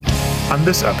on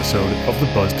this episode of the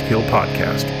Buzz to Kill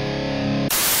podcast.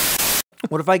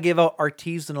 What if I gave out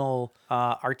artisanal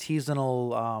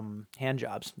hand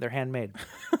jobs? They're handmade.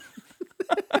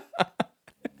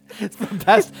 It's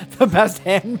the best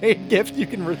handmade gift you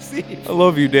can receive. I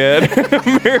love you, Dad.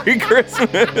 Merry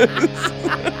Christmas.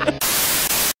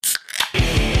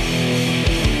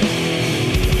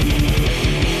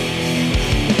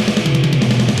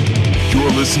 You're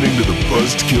listening to the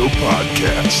Buzz to Kill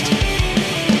podcast.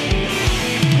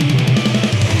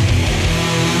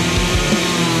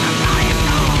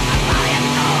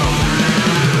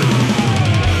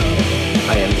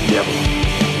 I am the devil,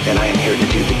 and I am here to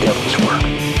do the devil's work.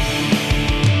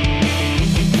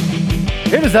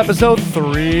 It is episode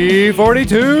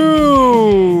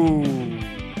 342.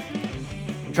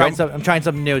 I'm trying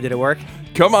something new. Did it work?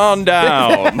 Come on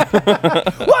down.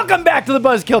 Welcome back to the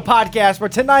Buzzkill Podcast, where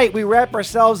tonight we wrap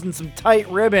ourselves in some tight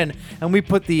ribbon and we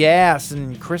put the ass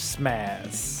in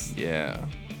Christmas. Yeah.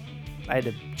 I had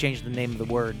to change the name of the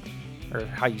word, or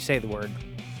how you say the word.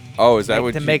 Oh, is that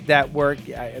what to make that work?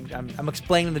 I'm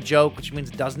explaining the joke, which means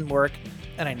it doesn't work,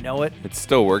 and I know it. It's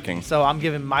still working. So I'm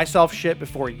giving myself shit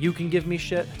before you can give me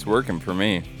shit. It's working for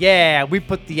me. Yeah, we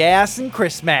put the ass in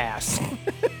Christmas.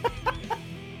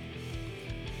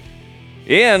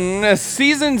 In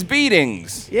season's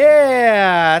beatings.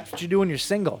 Yeah, that's what you do when you're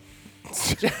single.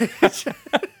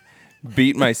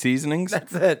 Beat my seasonings?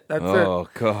 That's it. That's Oh, it.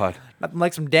 God. Nothing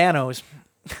like some Danos.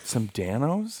 Some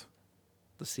Danos?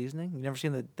 The seasoning? You never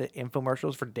seen the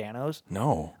infomercials for Danos?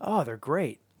 No. Oh, they're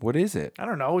great. What is it? I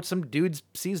don't know. It's some dude's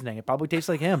seasoning. It probably tastes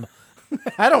like him.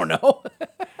 I don't know.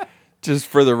 Just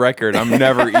for the record, I'm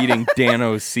never eating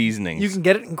Danos seasonings. You can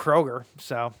get it in Kroger.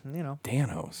 So, you know.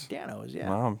 Danos. Danos, yeah.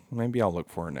 Well, maybe I'll look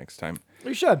for it next time.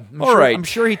 You should. All right. I'm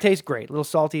sure he tastes great. A little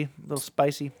salty, a little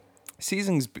spicy.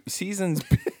 Seasons.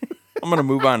 I'm gonna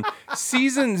move on.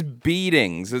 Season's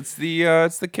beatings. It's the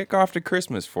kickoff to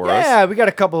Christmas for us. Yeah, we got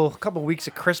a couple weeks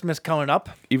of Christmas coming up.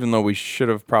 Even though we should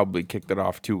have probably kicked it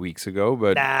off 2 weeks ago,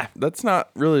 but Nah. that's not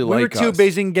really We were like too us.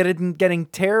 busy getting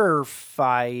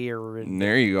Terrifier.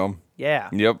 There you go. Yeah.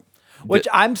 Yep. Which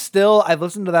I've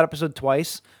listened to that episode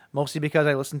twice, mostly because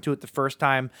I listened to it the first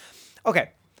time.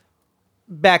 Okay.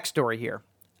 Backstory here.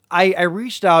 I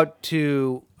reached out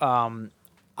to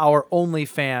our only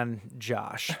fan,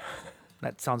 Josh.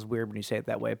 That sounds weird when you say it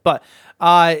that way. But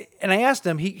and I asked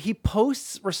him, he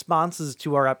posts responses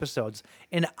to our episodes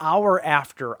an hour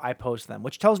after I post them,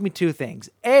 which tells me two things.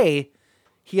 A,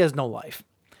 he has no life.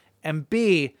 And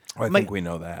B, I think we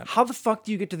know that. how the fuck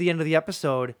do you get to the end of the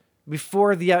episode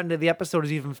before the end of the episode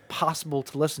is even possible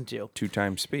to listen to? 2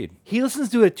 times speed. He listens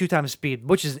to it at 2 times speed,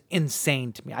 which is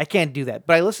insane to me. I can't do that.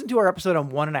 But I listened to our episode on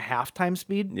 1.5 times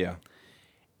speed, Yeah.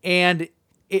 and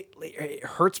it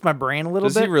hurts my brain a little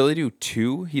Does bit. he really do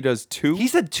 2? He does 2? He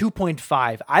said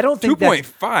 2.5. I don't think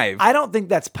 2.5? I don't think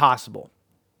that's possible.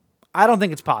 I don't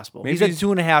think it's possible. Maybe He's at he's-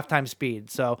 2.5 times speed.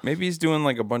 So Maybe he's doing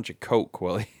like a bunch of coke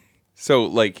while so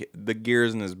like the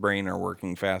gears in his brain are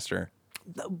working faster.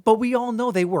 but we all know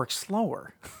they work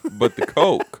slower. But the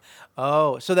coke,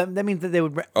 Oh, so that means that they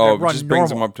would it run just brings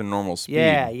normal. him up to normal speed.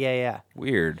 Yeah.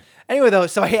 Weird. Anyway, though,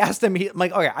 so I asked him, I'm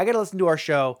like, okay, I got to listen to our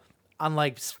show on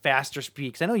like faster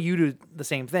speed, 'cause I know you do the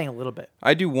same thing a little bit.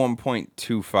 I do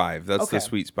 1.25. That's Okay. the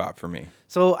sweet spot for me.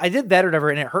 So I did that or whatever,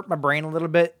 and it hurt my brain a little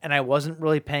bit, and I wasn't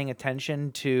really paying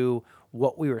attention to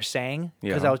what we were saying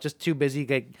because Yeah. I was just too busy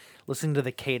like, listening to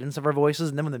the cadence of our voices.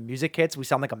 And then when the music hits, we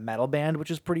sound like a metal band, which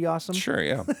is pretty awesome. Sure,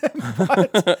 yeah.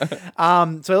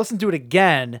 So I listened to it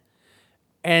again,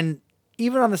 and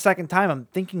even on the second time, I'm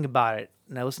thinking about it,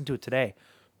 and I listened to it today.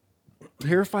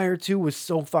 Terrifier 2 was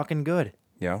so fucking good.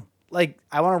 Yeah. Like,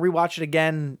 I want to rewatch it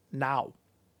again now,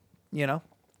 you know?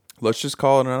 Let's just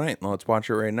call it a night and let's watch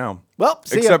it right now. Well,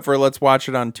 see ya. Except for let's watch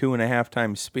it on 2.5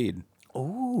 times speed.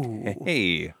 Ooh.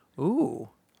 Hey. Ooh.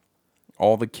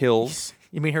 All the kills.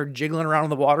 You mean her jiggling around in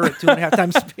the water at 2.5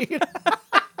 times speed?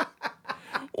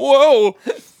 Whoa.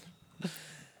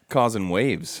 Causing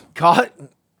waves. Caught.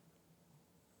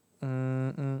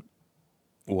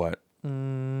 What?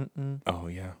 Oh,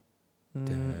 yeah.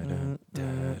 Boing.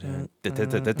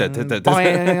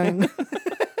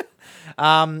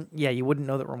 Yeah, you wouldn't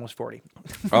know that we're almost 40.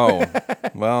 Oh,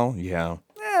 well, yeah.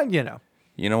 You know.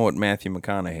 You know what Matthew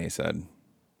McConaughey said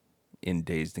in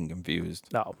Dazed and Confused?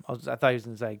 No, I thought he was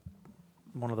in like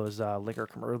one of those liquor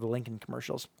or the Lincoln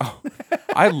commercials.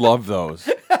 I love those.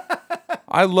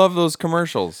 I love those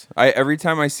commercials. Every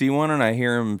time I see one and I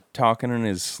hear him talking in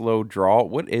his slow drawl,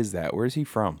 what is that? Where's he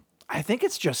from? I think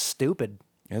it's just stupid.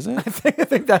 Is it? I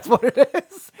think that's what it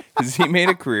is. Has he made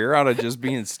a career out of just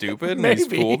being stupid and he's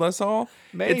Maybe. fooled us all?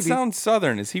 Maybe. It sounds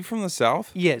southern. Is he from the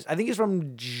South? Yes, I think he's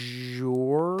from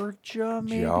Georgia,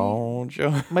 maybe.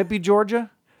 Georgia. Might be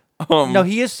Georgia. No,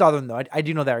 he is Southern though. I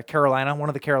do know that. Carolina, one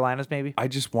of the Carolinas, maybe. I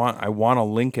want a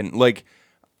Lincoln. Like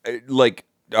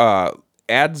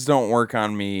ads don't work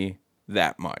on me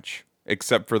that much,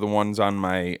 except for the ones on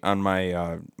my my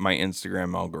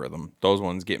Instagram algorithm. Those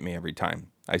ones get me every time.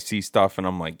 I see stuff and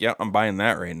I'm like, yeah, I'm buying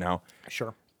that right now.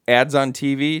 Sure. Ads on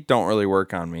TV don't really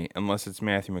work on me unless it's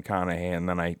Matthew McConaughey, and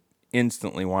then I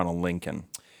instantly want a Lincoln.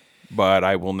 But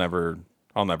I'll never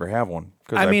have one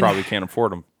because I probably can't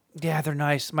afford them. Yeah, they're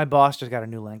nice. My boss just got a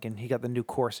new Lincoln. He got the new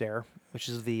Corsair, which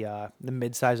is the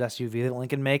mid-size SUV that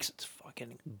Lincoln makes. It's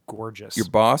fucking gorgeous. Your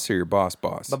boss or your boss?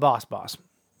 My boss.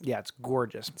 Yeah, it's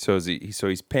gorgeous. So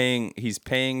he's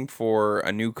paying for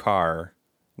a new car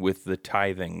with the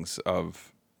tithings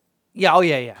of. Yeah. Oh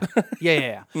yeah.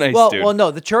 Nice, well, dude. Well,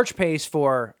 no, the church pays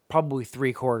for probably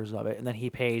 3/4 of it, and then he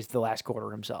pays the last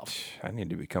quarter himself. I need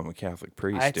to become a Catholic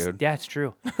priest, dude. Yeah, it's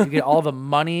true. You get all the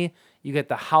money, you get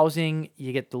the housing,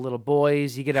 you get the little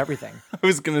boys, you get everything. I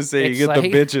was gonna say It's you get the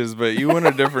like- bitches, but you went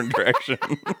a different direction.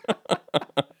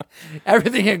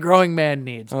 Everything a growing man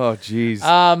needs. Oh, jeez.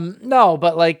 No,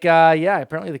 but like, yeah,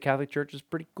 apparently the Catholic Church is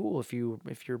pretty cool if you're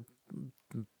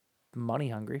money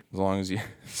hungry. As long as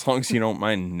you don't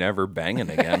mind never banging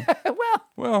again.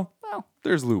 Well,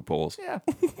 there's loopholes. Yeah.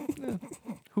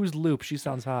 Who's Loop? She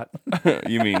sounds hot.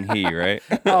 You mean he, right?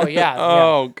 Oh yeah.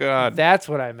 Oh yeah. God. That's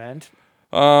what I meant.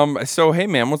 So hey,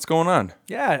 man, what's going on?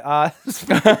 Yeah.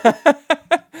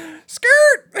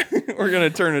 Skirt. We're gonna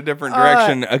turn a different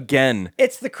direction again.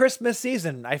 It's the Christmas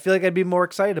season. I feel like I'd be more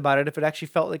excited about it if it actually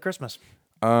felt like Christmas.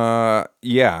 Yeah.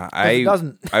 it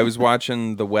doesn't. I was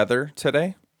watching the weather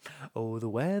today. Oh, the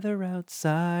weather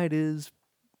outside is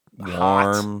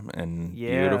hot. Warm and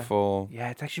beautiful. Yeah,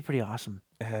 it's actually pretty awesome.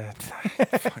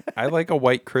 I like a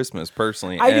white Christmas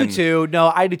personally. I and do too.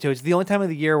 No, I do too. It's the only time of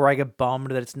the year where I get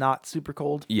bummed that it's not super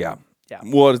cold. Yeah. Yeah.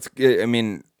 Well, I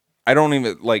mean, I don't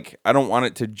want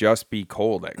it to just be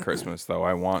cold at Christmas though.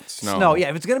 I want snow. Snow, yeah.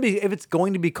 If it's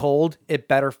going to be cold, it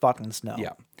better fucking snow.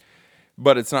 Yeah.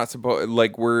 But it's not supposed,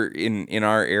 like, we're in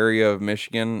our area of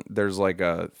Michigan, there's like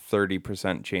a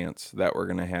 30% chance that we're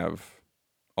going to have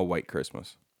a white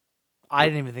Christmas, I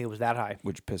didn't even think it was that high.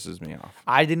 which pisses me off.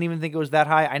 I didn't even think it was that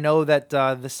high. I know that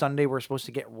this Sunday we're supposed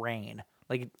to get rain.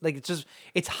 Like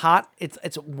it's hot.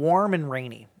 It's warm and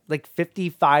rainy. Like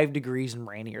 55 degrees and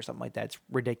rainy or something like that. It's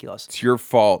ridiculous. It's your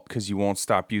fault because you won't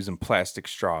stop using plastic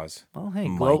straws. Well, hey,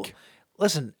 Mike.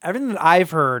 listen, everything that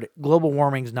I've heard, global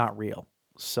warming's not real.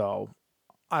 So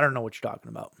I don't know what you're talking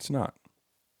about. It's not.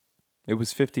 It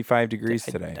was 55 degrees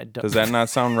today. I don't- Does that not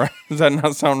sound right? Does that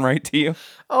not sound right to you?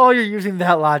 Oh, you're using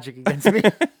that logic against me.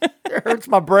 It hurts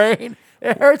my brain.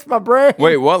 It hurts my brain.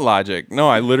 Wait, what logic? No,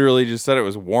 I literally just said it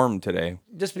was warm today.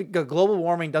 Just because global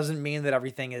warming doesn't mean that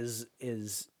everything is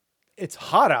it's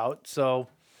hot out. So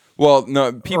Well,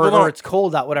 no, people or don't. it's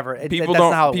cold out. Whatever. People that's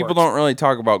don't. Not how it People works. don't really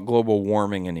talk about global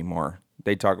warming anymore.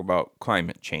 They talk about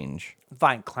climate change.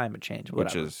 Fine, climate change,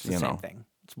 whatever. is, it's the you same know. thing.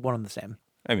 It's one and the same.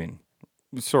 I mean,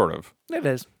 sort of. It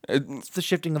is. It- It's the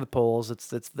shifting of the poles.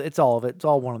 It's all of it. It's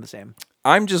all one and the same.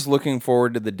 I'm just looking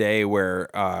forward to the day where,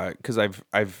 because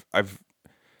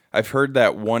I've heard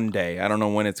that one day. I don't know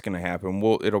when it's gonna happen.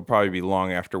 It'll probably be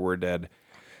long after we're dead.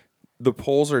 The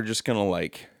poles are just gonna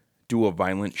like do a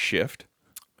violent shift.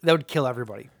 That would kill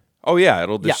everybody. Oh yeah,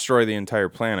 it'll destroy the entire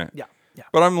planet. Yeah. Yeah.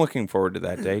 But I'm looking forward to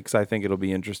that day because I think it'll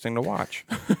be interesting to watch.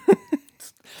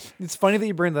 It's funny that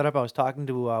you bring that up. I was talking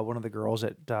to one of the girls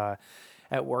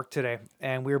at work today,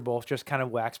 and we were both just kind of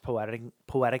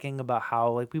poeticking about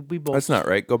how like we both. That's not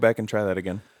right. Go back and try that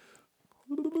again.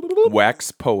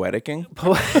 Wax poeticking.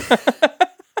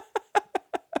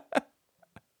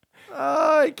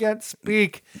 I can't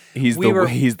speak. He's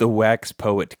the wax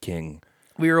poet king.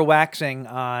 We were waxing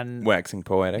on. Waxing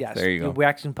poetic. Yes, There you go.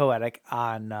 waxing poetic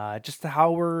on just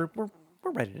how we're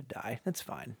ready to die. That's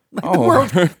fine. Like, Oh.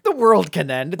 the world can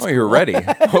end. It's Oh, you're cool. ready.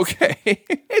 Okay.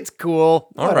 It's cool.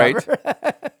 All right.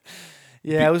 Whatever.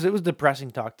 Yeah, it was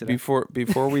depressing talk today. Before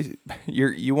we,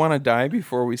 you want to die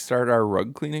before we start our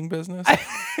rug cleaning business?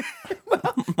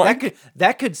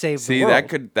 that could save See, the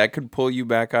world. that could pull you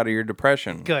back out of your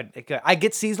depression. Good. It could. I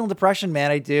get seasonal depression,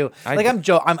 man. I do.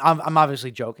 I'm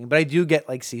obviously joking, but I do get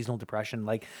like seasonal depression.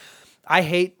 Like, I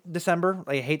hate December.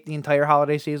 Like, I hate the entire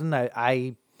holiday season.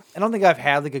 I don't think I've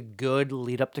had like a good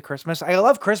lead up to Christmas. I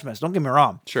love Christmas. Don't get me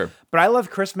wrong. Sure. But I love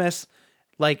Christmas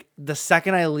Like the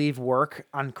second I leave work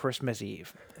on Christmas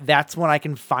Eve, that's when I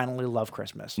can finally love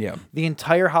Christmas. Yeah. The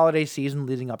entire holiday season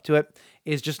leading up to it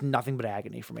is just nothing but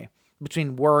agony for me.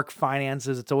 Between work,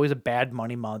 finances, it's always a bad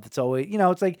money month. It's always,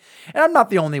 it's like, and I'm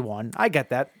not the only one. I get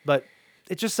that, but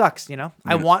it just sucks,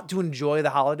 I want to enjoy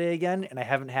the holiday again, and I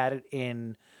haven't had it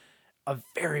in a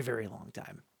very, very long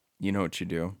time. You know what you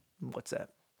do? What's that?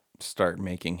 Start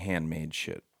making handmade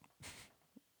shit.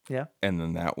 Yeah. And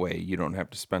then that way you don't have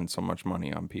to spend so much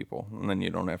money on people. And then you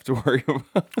don't have to worry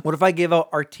about What if I gave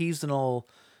out artisanal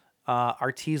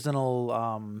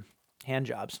hand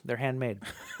jobs? They're handmade.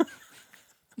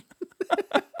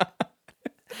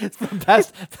 It's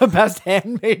the best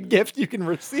handmade gift you can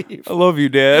receive. I love you,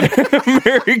 Dad.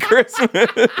 Merry Christmas.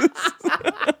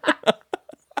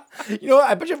 You know what?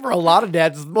 I bet you for a lot of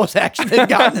dads, it's the most action they've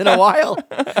gotten in a while.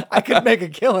 I could make a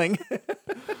killing.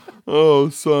 Oh,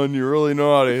 son, you really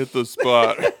know how to hit the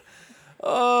spot.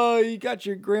 Oh, you got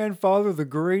your grandfather the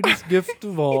greatest gift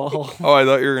of all. Oh, I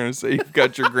thought you were going to say you've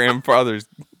got your grandfather's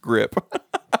grip.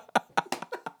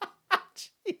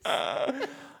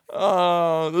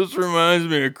 Oh, this reminds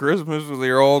me of Christmas with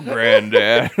your old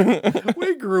granddad.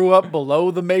 We grew up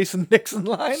below the Mason-Dixon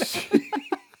line.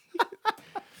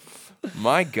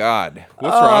 My God.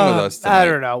 What's wrong with us tonight? I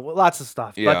don't know. Lots of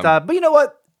stuff. Yeah. But you know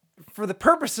what? For the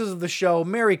purposes of the show,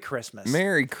 Merry Christmas.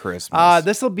 Merry Christmas.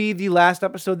 This will be the last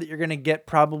episode that you're going to get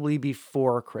probably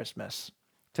before Christmas.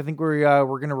 So I think we're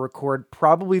going to record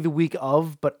probably the week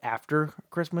of, but after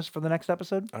Christmas for the next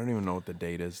episode. I don't even know what the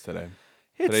date is today.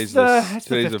 It's Today's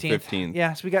the the 15th. 15th.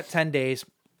 Yeah, so we got 10 days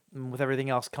with everything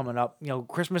else coming up.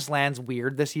 Christmas lands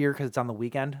weird this year because it's on the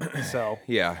weekend. So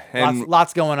Yeah. And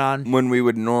lots going on. when we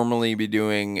would normally be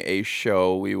doing a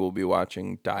show, we will be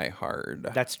watching Die Hard.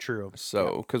 That's true.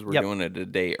 So, because we're Yep. doing it a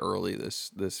day early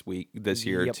this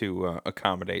year Yep. to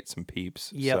accommodate some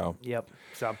peeps. Yep.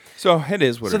 So it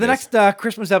is what So it the is. next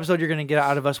Christmas episode you're going to get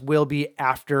out of us will be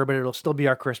after, but it'll still be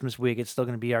our Christmas week. It's still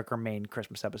going to be our main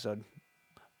Christmas episode.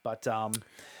 But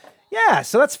yeah,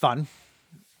 so that's fun.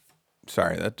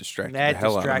 Sorry, that distracted That the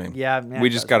hell out distract- of me. yeah, we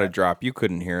it just does got a that. drop. You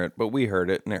couldn't hear it, but we heard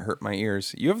it, and it hurt my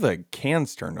ears. You have the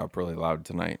cans turned up really loud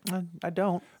tonight. I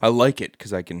don't. I like it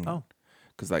because I can. Oh.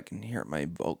 Because I can hear my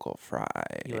vocal fry.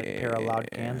 You like a pair of loud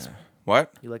cans?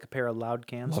 What? You like a pair of loud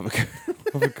cans? Love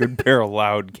a good pair of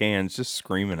loud cans just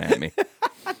screaming at me.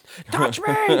 Touch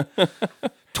me!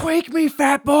 Tweak me,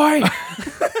 fat boy!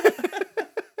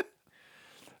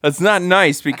 That's not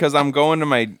nice because I'm going to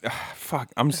my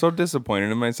fuck. I'm so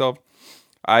disappointed in myself.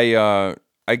 I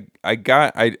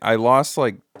lost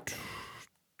like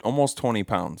almost 20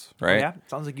 pounds, right? Yeah,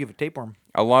 sounds like you have a tapeworm.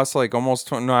 I lost like almost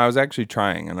 20. No, I was actually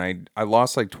trying, and I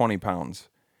lost like 20 pounds,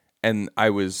 and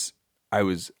I was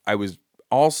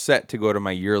all set to go to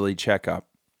my yearly checkup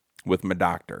with my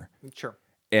doctor. Sure.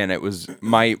 And it was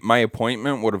my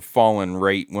appointment would have fallen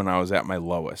right when I was at my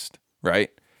lowest, right?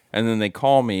 And then they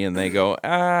call me and they go,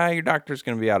 your doctor's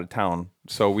going to be out of town,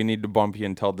 so we need to bump you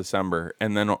until December.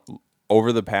 And then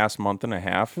over the past month and a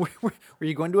half, Were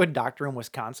you going to a doctor in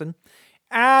Wisconsin?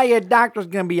 Your doctor's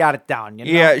going to be out of town, you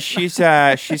know? yeah, she's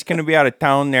going to be out of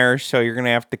town there, so you're going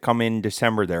to have to come in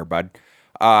December there, bud.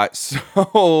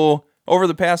 So over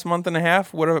the past month and a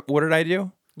half, what did I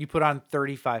do? You put on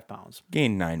 35 pounds.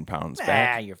 Gained 9 pounds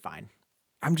back. You're fine.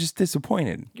 I'm just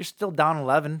disappointed. You're still down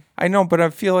 11. I know, but I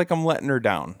feel like I'm letting her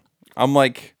down. I'm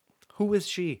like, Who is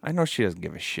she? I know she doesn't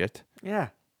give a shit. Yeah.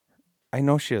 I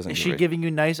know she doesn't Is give she a giving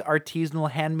you nice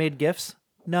artisanal handmade gifts?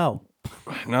 No.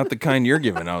 Not the kind you're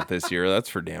giving out this year, that's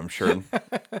for damn sure.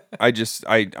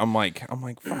 I'm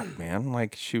like, fuck, man.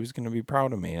 Like, she was gonna be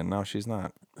proud of me, and now she's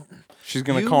not. She's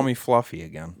gonna call me fluffy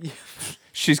again.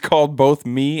 She's called both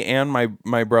me and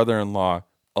my brother-in-law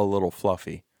a little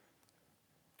fluffy,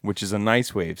 which is a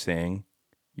nice way of saying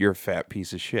you're a fat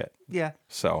piece of shit. Yeah.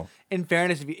 So In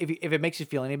fairness, if it makes you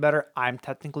feel any better, I'm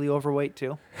technically overweight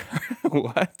too.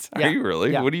 what? Yeah. Are you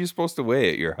really? Yeah. What are you supposed to weigh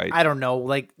at your height? I don't know,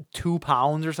 like 2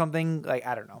 pounds or something. Like,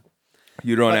 I don't know.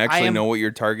 You don't But I actually am- know what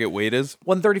your target weight is?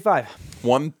 135.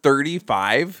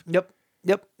 135? Yep.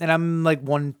 And I'm like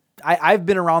I've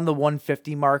been around the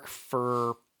 150 mark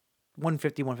for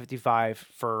 150, 155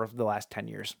 for the last 10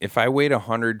 years. If I weighed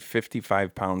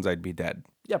 155 pounds, I'd be dead.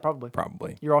 Yeah, probably.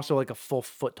 Probably. You're also like a full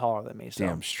foot taller than me, so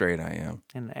Damn straight I am.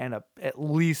 and at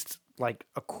least like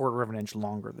a quarter of an inch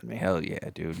longer than me. Hell yeah,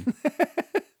 dude.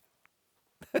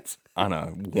 on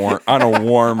a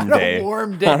warm day. a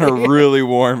warm day. On a really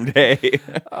warm day.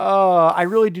 I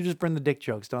really do just bring the dick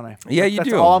jokes, don't I? Yeah, you That's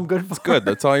do. all I'm good for. It's good.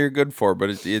 That's all you're good for,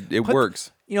 but it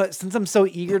works. You know, since I'm so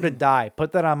eager to die,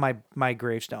 put that on my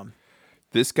gravestone.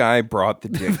 This guy brought the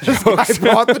dick I jokes.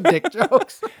 brought the dick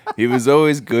jokes. He was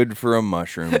always good for a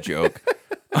mushroom joke.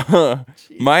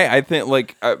 I think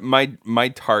like my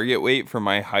target weight for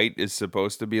my height is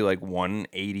supposed to be like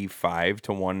 185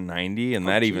 to 190, and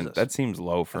Jesus. that seems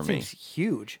low for me. Seems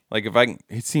huge. Like if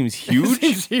it seems huge.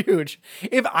 Seems huge.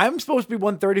 If I'm supposed to be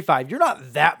 135, you're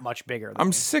not that much bigger. Than I'm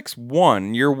me.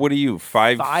 6'1". You're what are you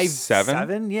 5'7"?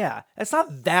 7? Yeah, that's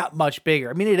not that much bigger.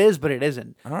 I mean, it is, but it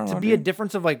isn't. don't To know, be a dude.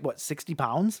 difference of like what 60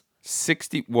 pounds.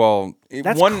 60. Well,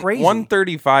 That's crazy.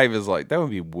 135 is like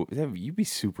you'd be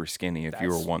super skinny if you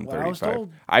were That's what I was 135. told.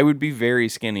 I would be very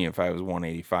skinny if I was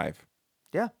 185.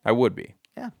 Yeah, I would be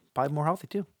yeah, probably more healthy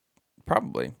too.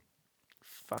 probably.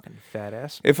 Fucking fat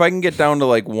ass. If I can get down to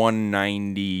like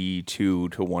 192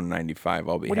 to 195,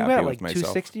 I'll be What are happy you at? with Like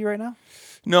myself. 260 right now?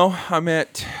 No, I'm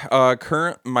at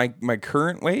my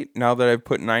current weight. Now that I've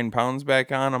put 9 pounds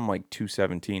back on, I'm like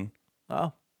 217.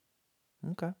 Oh,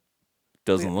 okay.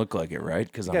 Doesn't look like it, right?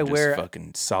 Because I'm I just wear-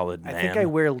 fucking solid man. I think I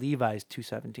wear Levi's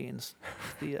 217s.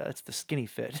 It's the skinny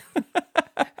fit.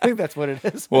 I think that's what it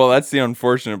is. Well, that's the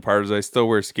unfortunate part is I still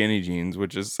wear skinny jeans,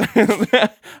 which is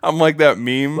I'm like that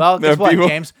meme. Well, guess that what, people-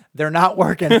 James? They're not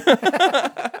working.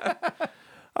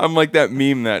 I'm like that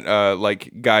meme that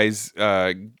like guys,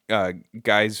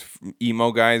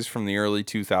 emo guys from the early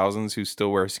 2000s who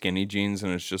still wear skinny jeans,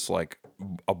 and it's just like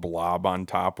a blob on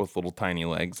top with little tiny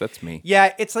legs. That's me.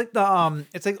 Yeah, it's like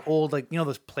it's like old, like, you know,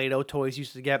 those Play-Doh toys you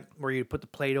used to get where you put the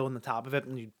Play-Doh on the top of it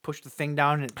and you push the thing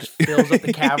down and it just fills up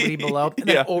the cavity below and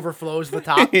then Yeah. it overflows the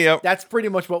top. Yep. That's pretty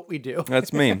much what we do.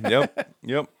 That's me. Yep.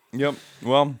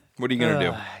 Well, what are you gonna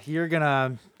do? You're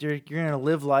gonna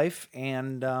live life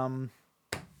and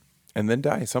And then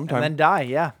die sometime. then die.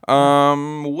 Yeah.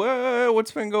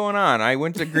 What's been going on? I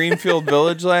went to Greenfield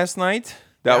Village last night.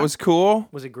 That was cool.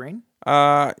 Was it green?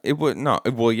 It would no.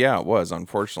 Well, yeah, it was.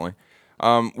 Unfortunately,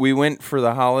 we went for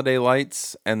the holiday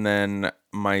lights, and then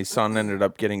my son ended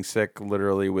up getting sick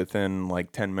literally within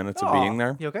like 10 minutes of being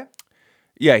there. You okay?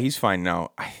 Yeah, he's fine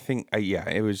now. I think. Yeah,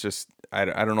 it was just I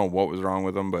don't know what was wrong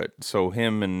with him, but so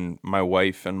him and my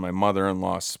wife and my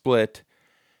mother-in-law split,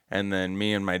 and then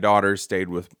me and my daughter stayed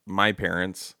with my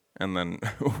parents, and then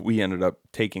we ended up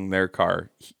taking their car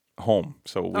home.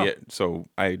 So so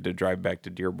I had to drive back to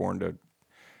Dearborn to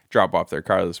drop off their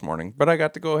car this morning. But I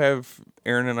got to go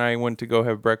Aaron and I went to go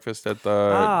have breakfast at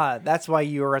the That's why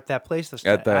you were at that place this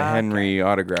time. at the Henry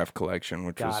Autograph Collection,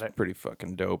 which was Got it. pretty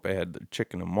fucking dope. I had the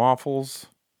chicken and waffles.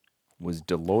 Was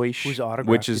Deloitte. Whose autograph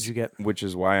which did is, you get? Which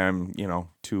is why I'm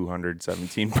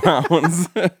 217 pounds.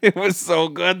 It was so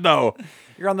good though.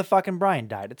 You're on the fucking Brian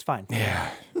diet. It's fine. Yeah.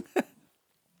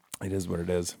 It is what it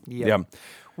is. Yep.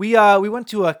 Yeah. We went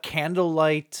to a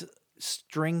candlelight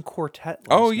string quartet.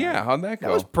 Oh last yeah, night. how'd that go?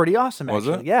 That was pretty awesome, Was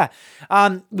actually. it?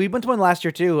 Yeah. We went to one last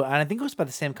year too, and I think it was by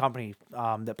the same company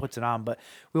that puts it on. But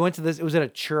we went to this. It was at a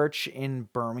church in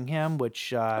Birmingham,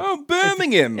 which Oh,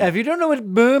 Birmingham. if you don't know what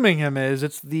Birmingham is,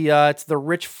 it's the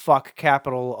rich fuck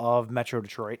capital of Metro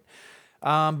Detroit.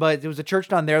 But there was a church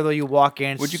down there, though. You walk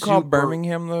in. Would you call super-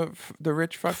 Birmingham the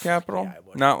rich fuck capital? I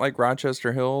would. Not like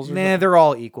Rochester Hills or Nah, they're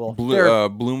all equal. They're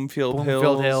Bloomfield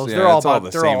Bloomfield Hills. Yeah, They're all it's about the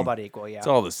they're same, all about equal. Yeah. It's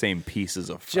all the same pieces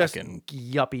of Just fucking.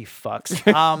 yuppie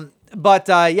fucks. But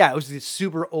yeah, it was this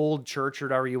super old church or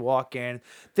whatever. You walk in,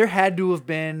 there had to have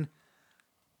been,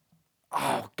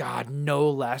 oh god, no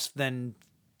less than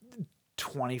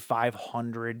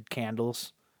 2,500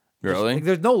 candles. Really? Like,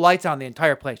 there's no lights on the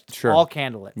entire place. It's Sure. all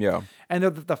candlelit. Yeah. And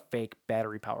they're the fake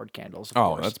battery powered candles. Of Oh,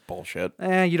 course. that's bullshit.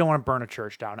 You don't want to burn a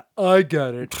church down. I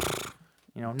get it.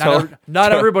 Not Tell-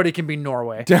 not everybody can be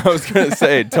Norway. I was gonna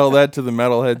say, tell that to the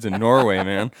metalheads in Norway,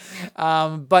 man.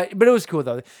 But it was cool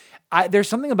though. There's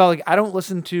something about like I don't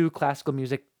listen to classical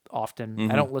music often.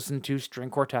 Mm-hmm. I don't listen to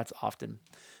string quartets often.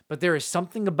 But there is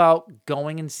something about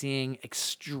going and seeing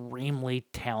extremely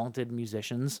talented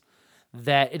musicians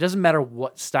that it doesn't matter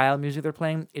what style of music they're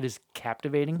playing, it is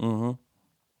captivating. Mm-hmm.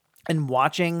 And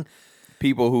watching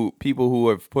People who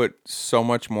have put so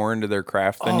much more into their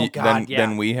craft than Oh, God, yeah.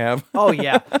 than we have. oh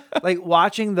yeah, like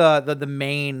watching the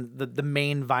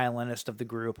main violinist of the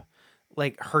group,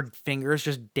 like her fingers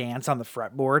just dance on the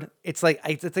fretboard. It's like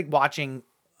watching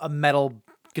a metal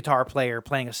guitar player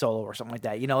playing a solo or something like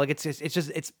that. Like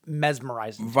it's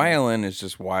mesmerizing. Violin is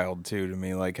just wild too to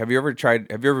me. Like, have you ever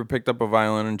picked up a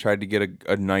violin and tried to get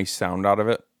a nice sound out of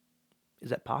it? Is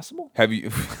that possible? Have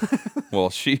you? Well,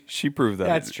 she proved that.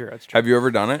 That's true. That's true. Have you ever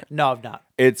done it? No, I've not.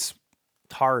 It's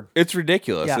Hard.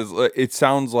 ridiculous. Yeah. It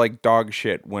sounds like dog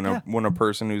shit when a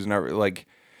person who's never like,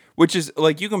 which is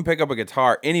like you can pick up a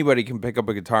guitar. Anybody can pick up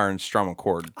a guitar and strum a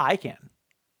chord. I can.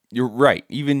 You're right.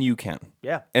 Even you can.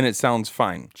 Yeah. And it sounds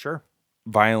fine. Sure.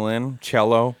 Violin,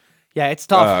 cello. Yeah, it's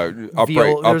tough. There's a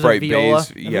upright viola.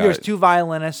 bass. I think Yeah. there's 2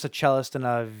 violinists, a cellist, and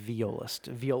a violist.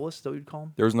 Violist, is that what you'd call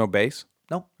them? There was no bass.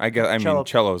 No. I guess. I Cello- mean,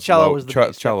 cello's cello low. was the bass,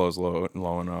 yeah. Cello's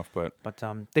low enough, but But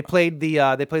they played the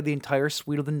entire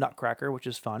suite of the Nutcracker, which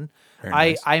is fun. Very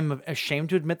nice. I'm ashamed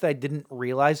to admit that I didn't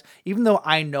realize, even though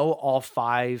I know all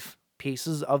 5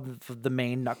 pieces of the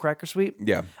main Nutcracker suite.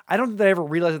 Yeah. I don't think that I ever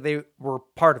realized that they were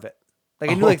part of it. Like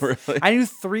I knew, Really? I knew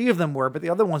 3 of them were, but the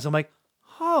other ones I'm like,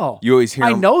 oh, You always hear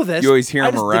I 'em- know this. you always hear I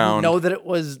 'em just around. Didn't know that it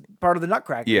was part of the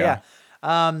Nutcracker. Yeah. They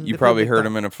you probably played, like, heard the-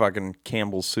 him in a fucking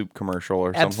Campbell's soup commercial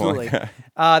or Absolutely. something like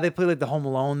that. They played like the Home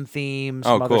Alone theme,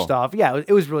 Oh, some other cool. stuff. Yeah,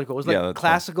 it was really cool. It was like Yeah, that's cool.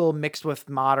 classical mixed with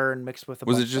modern, mixed with a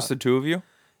Was it bunch of just the stuff. 2 of you?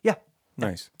 Yeah,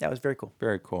 Nice. that was very cool.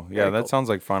 Very cool. Yeah, Very that cool. sounds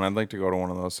like fun. I'd like to go to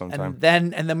one of those sometime.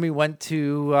 And then we went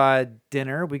to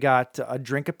dinner. We got a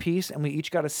drink apiece, and we each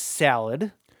got a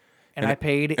salad. And I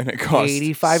paid and it cost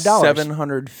 $85.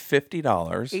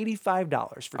 $750.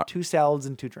 $85 for 2 salads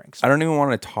and 2 drinks. I don't even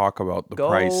want to talk about the Go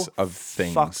price of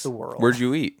things. fuck the world. Where'd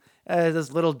you eat?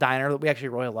 This little diner that we actually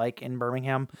really like in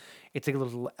Birmingham. It's like a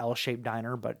little L-shaped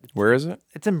diner, but Where is it?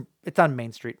 it's on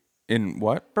Main Street, In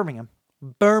what? Birmingham.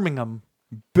 Birmingham.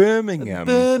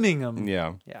 Birmingham.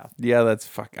 Yeah. Yeah. Yeah, that's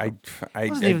fuck. I It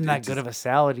wasn't even that good of a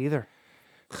salad either.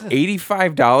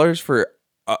 $85 for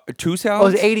 2 Oh, it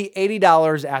salads. was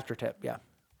 $80 after tip. Yeah.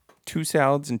 2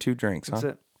 salads and 2 drinks. That's huh?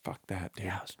 it. Fuck that, dude.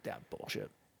 Yeah, it was that bullshit.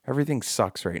 Everything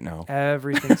sucks right now.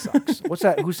 Everything sucks. What's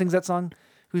that? Who sings that song?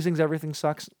 Who sings Everything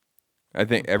Sucks? I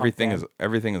think everything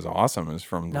band. is awesome is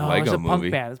from the No, Lego it's a movie.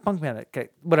 punk band. It's a punk band. Okay,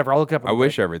 whatever. I'll look it up. I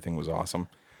wish everything was awesome.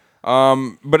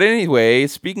 But anyway,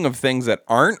 speaking of things that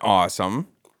aren't awesome,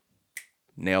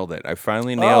 nailed it. I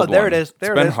finally nailed there one. it is.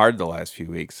 There it's it been is. hard the last few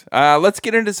weeks. Let's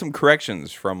get into some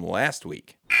corrections from last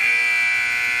week.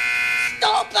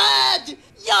 Stupid!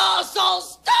 You're so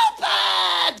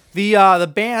stupid!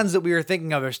 The bands that we were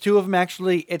thinking of, there's 2 of them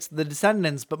actually. It's the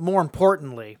Descendants, but more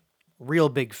importantly, Real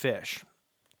Big Fish.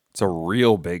 It's a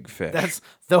real big fish.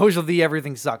 Those are the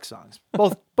Everything Sucks songs.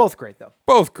 Both great though.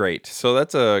 Both great. So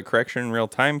that's a correction in real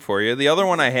time for you. The other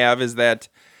one I have is that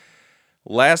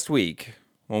last week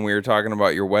when we were talking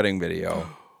about your wedding video,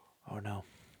 Oh no.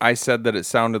 I said that it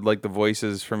sounded like the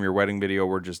voices from your wedding video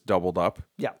were just doubled up.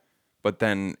 Yeah. But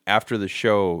then after the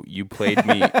show, you played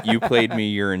me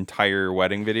your entire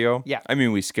wedding video. Yeah. I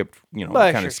mean, we skipped, Well,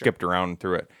 kind sure, of skipped around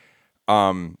through it.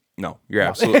 No, you're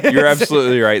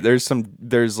absolutely right.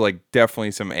 There's like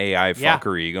definitely some AI Yeah.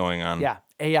 fuckery going on. Yeah.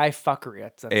 AI fuckery.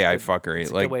 That's AI good. fuckery.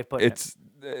 That's a Like good way of putting it. it's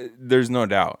there's no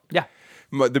doubt. Yeah.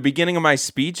 The beginning of my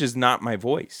speech is not my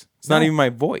voice. It's not even my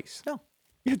voice. No.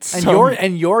 It's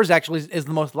And yours actually is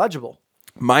the most legible.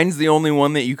 Mine's the only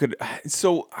one that you could.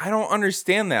 So I don't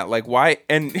understand that. Like why?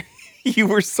 And you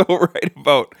were so right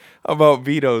about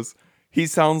Vito's. He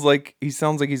sounds like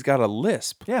he's got a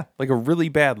lisp. Yeah. like a really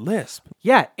bad lisp.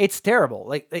 Yeah, it's terrible.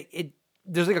 Like it.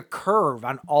 There's like a curve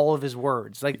on all of his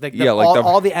words. Yeah, like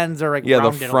all the ends are like Yeah, the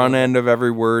rounded a front little. end of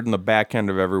every word and the back end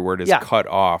of every word is Yeah. cut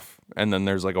off, and then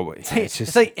there's like a.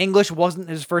 It's like English wasn't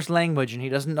his first language, and he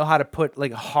doesn't know how to put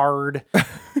like hard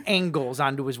angles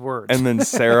onto his words. And then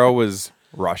Sarah was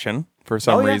Russian for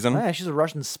some yeah. reason. Yeah, she's a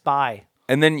Russian spy.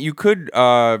 And then you could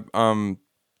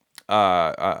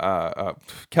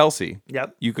Kelsey.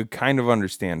 Yep. You could kind of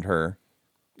understand her,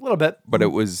 A little bit. but it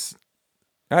was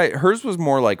hers was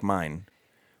more like mine.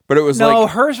 But it was No,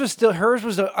 like hers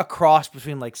was a cross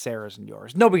between like Sarah's and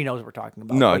yours. Nobody knows what we're talking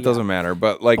about. no, but it yeah. doesn't matter.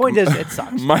 But like Point is, it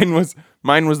sucks. mine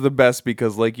was the best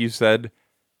because like you said,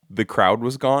 the crowd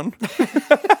was gone.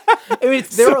 I mean,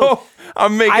 there were, So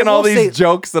I'm making I all will these say-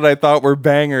 jokes that I thought were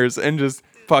bangers and just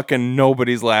fucking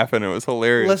nobody's laughing. It was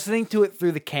hilarious. listening to it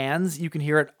through the cans, you can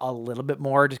hear it a little bit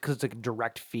more just because it's like a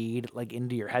direct feed like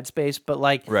into your headspace. But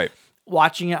like Right.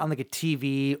 watching it on like a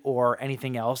TV or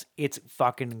anything else, it's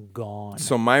fucking gone.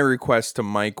 So my request to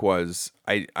Mike was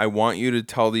I want you to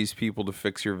tell these people to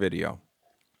fix your video.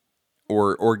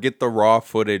 Or get the raw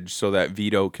footage so that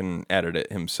Vito can edit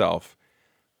it himself.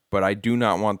 But I do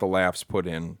not want the laughs put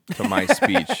in to my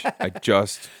speech. I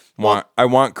just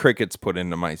want crickets put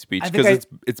into my speech I think because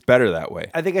it's better that way.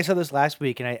 I think I said this last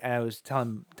week, and I was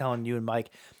telling you and Mike,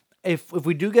 if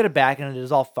we do get it back and it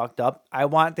is all fucked up, I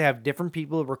want to have different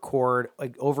people record,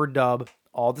 like overdub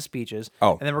all the speeches.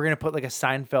 Oh. And then we're gonna put like a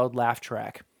Seinfeld laugh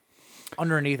track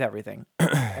underneath everything,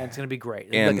 and it's gonna be great.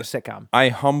 It'll be And like a sitcom. I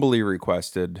humbly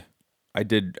requested, I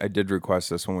did request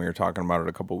this when we were talking about it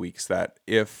a couple weeks, that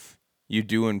if you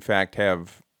do in fact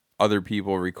have other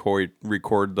people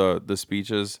record the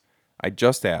speeches, I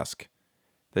just ask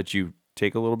that you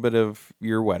take a little bit of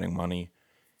your wedding money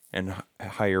and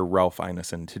hire Ralph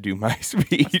Ineson to do my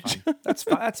speech. That's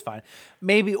fine. That's fine.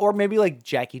 Maybe like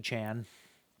Jackie Chan.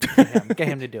 Get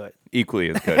him to do it. Equally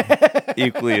as good.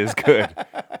 Equally as good.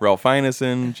 Ralph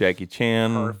Ineson, Jackie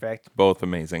Chan. Perfect. Both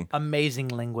amazing. Amazing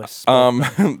linguists.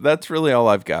 That's really all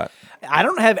I've got. I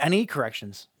don't have any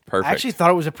corrections. Perfect. I actually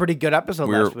thought it was a pretty good episode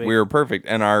last week. We were perfect,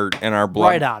 and our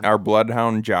Right on. our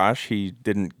bloodhound Josh, he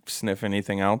didn't sniff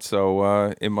anything out,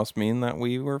 so it must mean that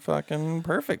we were fucking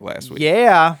perfect last week.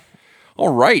 Yeah.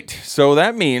 All right, so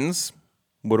that means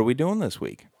what are we doing this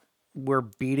week? We're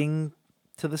beating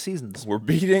to the seasons. We're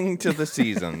beating to the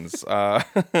seasons.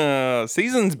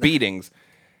 Seasons beatings.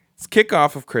 It's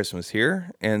kickoff of Christmas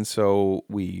here, and so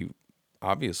we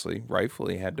obviously,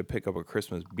 rightfully, had to pick up a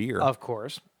Christmas beer. Of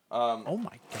course. Oh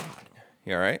my God.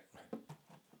 You all right?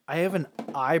 I have an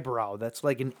eyebrow that's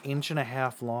like 1.5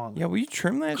 inches long. Yeah, will you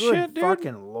trim that Good shit, dude?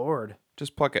 fucking Lord.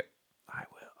 Just pluck it. I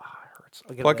will. Ah, it hurts.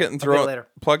 I'll get Pluck it it and later. I'll throw get it. later.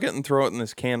 Plug it and throw it in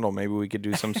this candle. Maybe we could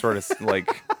do some sort of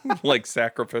like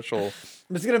sacrificial.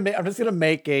 I'm just gonna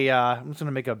make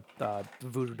a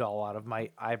voodoo doll out of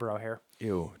my eyebrow hair.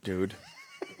 Ew, dude.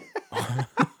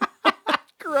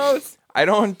 Gross. I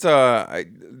don't.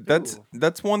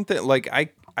 That's one thing. Like I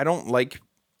don't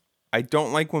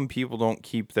like when people don't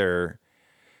keep their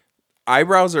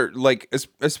eyebrows are like,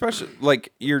 especially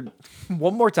like you're.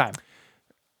 One more time.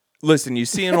 Listen, you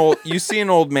see an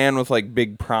old man with like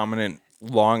big prominent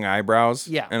long eyebrows.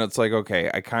 Yeah. And it's like, okay,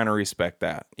 I kind of respect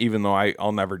that, even though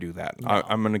I'll never do that. No.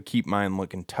 I'm gonna keep mine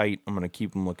looking tight. I'm gonna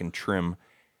keep them looking trim.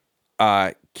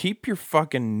 Keep your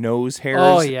fucking nose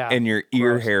hairs and your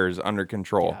ear hairs under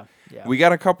control. Yeah. We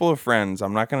got a couple of friends.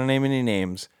 I'm not gonna name any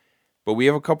names, but we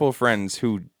have a couple of friends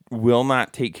who will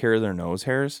not take care of their nose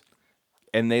hairs,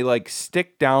 and they like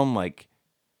stick down like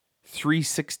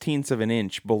 3/16 of an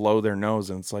inch below their nose,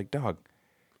 and it's like, dog,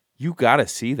 you gotta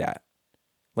see that.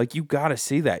 Like, you gotta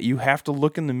see that. You have to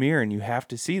look in the mirror and you have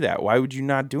to see that. Why would you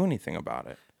not do anything about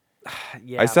it?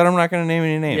 Yeah. I said I'm not gonna name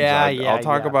any names. Yeah, I'll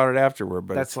talk about it afterward,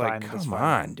 but That's it's like, fine, that's come fine.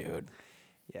 on, dude.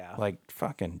 Yeah. Like,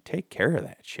 fucking take care of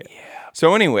that shit. Yeah.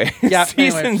 So anyway, Yeah,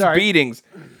 seasons anyway, sorry. beatings.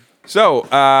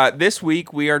 So this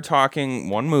week we are talking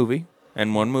one movie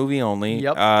and one movie only.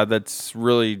 Yep. That's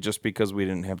really just because we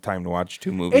didn't have time to watch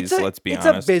two movies. Let's be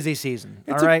honest. It's a busy season.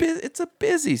 It's all right. it's a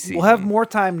busy season. We'll have more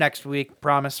time next week.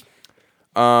 Promise.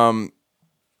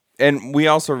 And we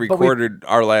also recorded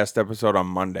our last episode on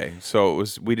Monday, so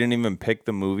we didn't even pick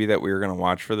the movie that we were going to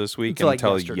watch for this week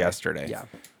until yesterday.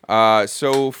 Yeah.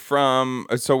 So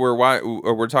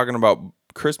we're talking about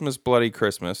Christmas Bloody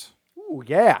Christmas Ooh,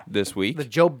 yeah. this week. The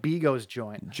Joe Begos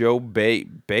joint. Joe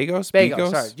Bagos?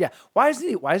 Bagos. Sorry. Yeah. Why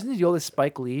isn't he go the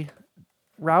Spike Lee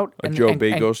route? Joe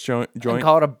Bagos joint? And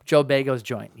call it a Joe Bagos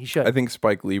joint. He should. I think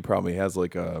Spike Lee probably has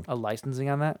like a licensing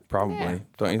on that. probably. Yeah.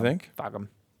 Don't you think? Fuck him.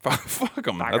 Fuck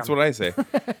them. That's what I say.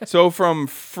 So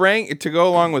to go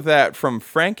along with that, from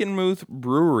Frankenmuth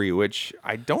Brewery, which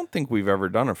I don't think we've ever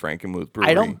done a Frankenmuth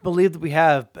Brewery. I don't believe that we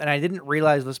have, and I didn't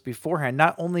realize this beforehand.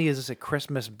 Not only is this a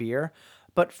Christmas beer,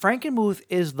 but Frankenmuth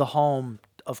is the home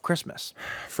of Christmas.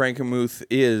 Frankenmuth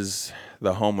is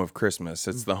the home of Christmas.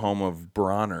 It's the home of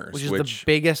Bronner's, Which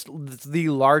is the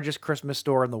largest Christmas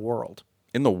store in the world.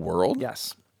 in the world.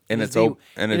 Yes. And It it's is open.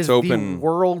 And it it's is open. the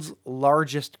world's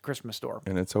largest Christmas store.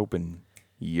 And it's open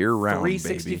year round, baby.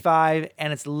 365,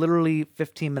 and it's literally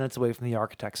 15 minutes away from the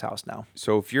architect's house now.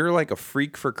 So if you're like a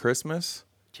freak for Christmas,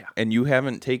 Yeah. and you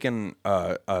haven't taken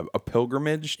a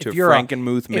pilgrimage to If you're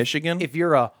Frankenmuth, Michigan, if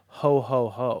you're a ho ho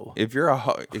ho, if you're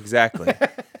exactly,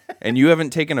 and you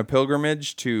haven't taken a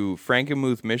pilgrimage to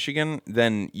Frankenmuth, Michigan,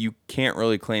 then you can't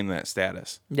really claim that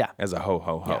status. Yeah. As a ho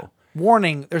ho ho. yeah.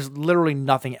 Warning: there's literally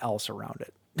nothing else around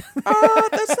it.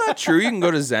 That's not true. You can go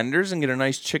to Zender's and get a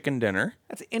nice chicken dinner.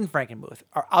 That's in Frankenmuth.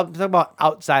 I'm talking about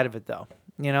outside of it, though.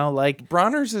 You know, like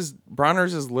Bronner's is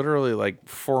literally like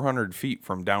 400 feet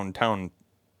from downtown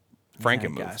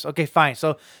Frankenmuth. Guys. Okay, fine.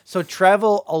 So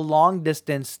travel a long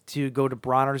distance to go to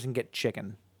Bronner's and get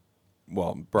chicken.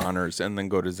 Well, Bronner's, and then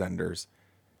go to Zender's,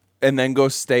 and then go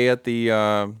stay at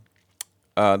the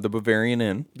Bavarian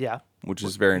Inn. Yeah. Which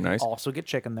is very nice. Also get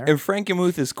chicken there. And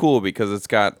Frankenmuth is cool because it's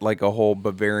got like a whole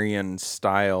Bavarian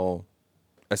style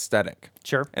aesthetic.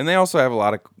 Sure. And they also have a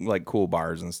lot of like cool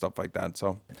bars and stuff like that.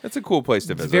 So it's a cool place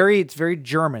to visit. It's very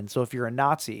German. So if you're a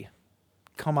Nazi,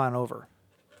 come on over.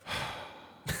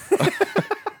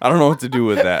 I don't know what to do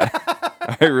with that.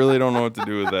 I really don't know what to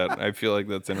do with that. I feel like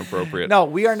that's inappropriate. No,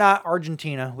 we are not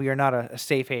Argentina. We are not a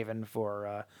safe haven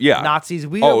for Nazis.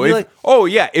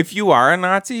 Yeah. If you are a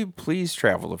Nazi, please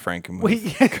travel to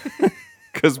Frankenmuth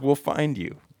because we'll find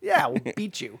you yeah, we'll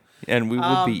beat you. and we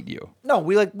will beat you. No,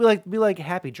 we like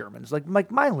happy Germans, like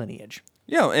my lineage.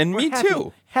 Yeah, and me Happy-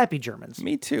 too. Happy Germans.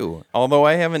 Me too. Although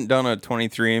I haven't done a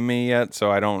 23andMe yet, so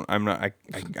I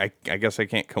guess I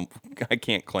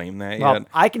can't claim that Well, yet.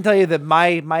 I can tell you that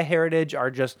my heritage are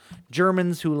just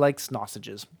Germans who like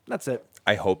sausages. That's it.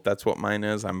 I hope that's what mine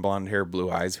is. I'm blonde hair,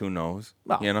 blue eyes. Who knows?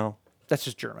 Well, You know. That's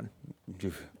just German.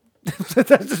 That's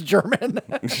just German.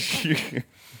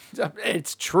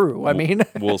 It's true. I mean,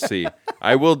 We'll see.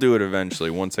 I will do it eventually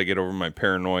once I get over my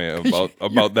paranoia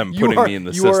about them you putting are- me in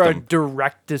the you are a system.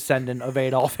 direct descendant of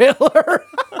Adolf Hitler.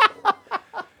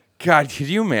 God, could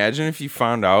you imagine if you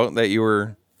found out that you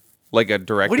were like a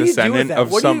direct What do you do with descendant that?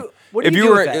 of What do some? you- what do if you you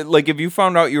do were with that? like, if you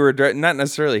found out you were not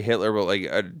necessarily Hitler, but like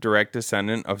a direct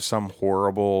descendant of some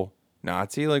horrible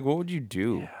Nazi, like what would you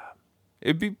do?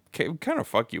 It'd kind of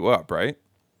fuck you up, right?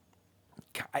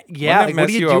 Yeah. Wouldn't Like, it what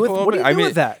do mess you up do a with little what do bit? you do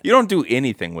with that? You don't do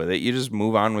anything with it. You just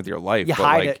move on with your life. You but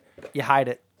hide like, it. You hide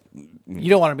it. You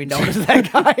don't want to be known as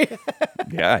that guy.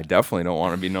 Yeah, I definitely don't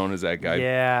want to be known as that guy.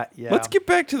 Yeah. Let's get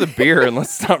back to the beer and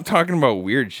let's stop talking about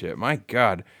weird shit. My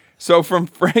God. So from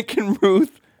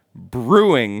Frankenmuth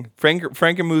Brewing,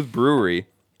 Frankenmuth Brewery,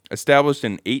 established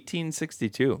in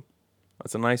 1862.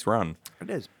 That's a nice run. It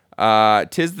is.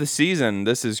 'Tis the season.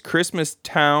 This is Christmas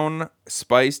Town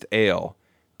Spiced Ale.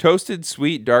 Toasted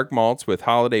sweet dark malts with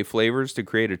holiday flavors to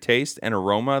create a taste and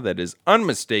aroma that is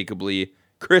unmistakably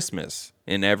Christmas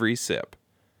in every sip.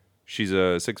 She's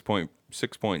a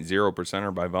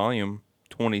 6.0%er by volume,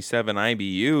 27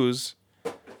 IBUs.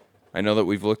 I know that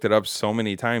we've looked it up so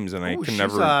many times, and I can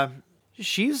never.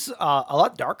 She's a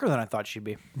lot darker than I thought she'd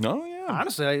be. No, yeah.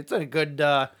 Honestly, it's a good.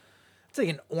 It's like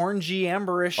an orangey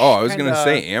amberish. Oh, I was kinda- gonna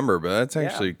say amber, but that's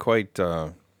actually quite.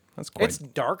 That's quite It's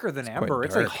darker than quite amber.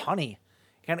 It's like dark. honey.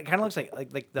 Kind of looks like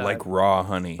the like raw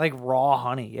honey. like raw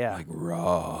honey. Yeah.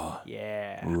 raw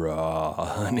yeah.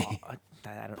 honey.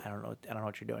 I don't know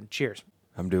what you're doing. Cheers.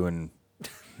 I'm doing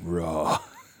raw.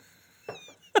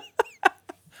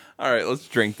 All right, let's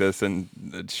drink this and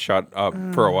shut up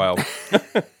for a while.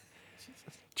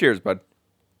 Cheers, bud.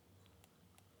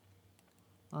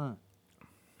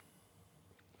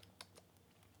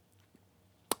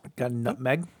 Got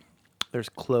nutmeg. There's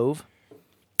clove.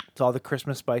 It's all the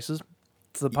Christmas spices.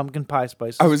 It's the pumpkin pie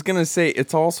spices. I was gonna say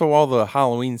it's also all the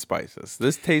Halloween spices.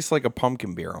 This tastes like a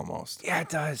pumpkin beer almost, yeah, it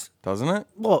does. doesn't it?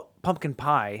 Well, pumpkin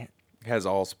pie. It has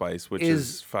allspice, which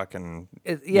Is- is fucking.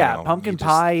 Yeah, you know, pumpkin you just-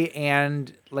 pie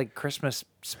and like Christmas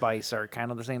spice are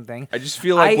kind of the same thing. I just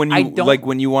feel like when I you don't-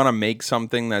 when you want to make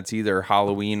something that's either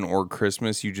Halloween or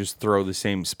Christmas, you just throw the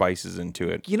same spices into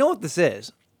it. You know what this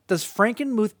is? Does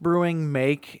Frankenmuth Brewing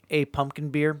make a pumpkin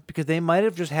beer? Because they might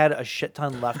have just had a shit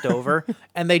ton left over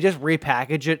and they just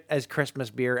repackage it as Christmas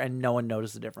beer and no one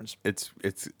noticed the difference. It's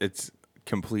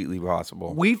completely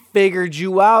possible. We figured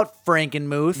you out,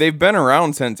 Frankenmuth. They've been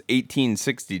around since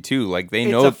 1862. Like they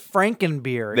it's know a Franken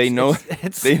beer. they know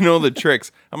It's they know the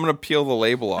tricks. I'm gonna peel the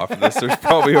label off of this. There's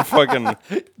probably a fucking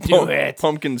it.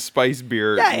 pumpkin spice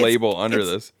beer Yeah, it's- label under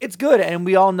it's- this. It's good, and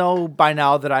we all know by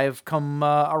now that I've come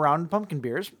around pumpkin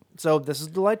beers, so this is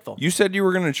delightful. You said you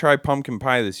were gonna try pumpkin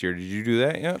pie this year. Did you do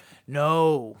that yet?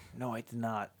 No, I did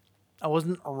not. I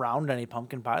wasn't around any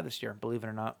pumpkin pie this year, believe it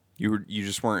or not. You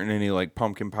just weren't in any like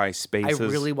pumpkin pie spaces I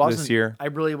really wasn't this year. I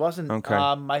really wasn't. Okay.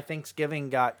 My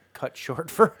Thanksgiving got cut short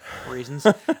for reasons.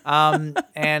 And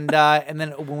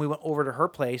then when we went over to her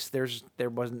place, there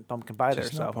wasn't pumpkin pie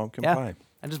Just there. no So pumpkin yeah, pie.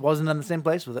 I just wasn't in the same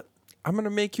place with it. I'm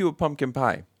gonna make you a pumpkin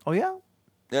pie. Oh yeah.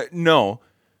 No,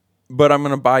 but I'm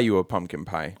gonna buy you a pumpkin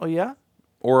pie, Oh yeah.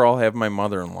 or I'll have my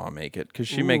mother-in-law make it because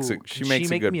she makes Ooh, it. She can makes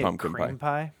a make good me pumpkin cream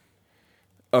pie.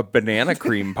 A banana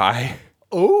cream pie.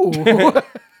 Oh.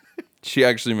 She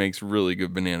actually makes really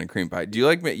good banana cream pie. Do you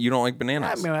like? You don't like I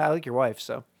bananas? mean, I like your wife,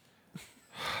 so.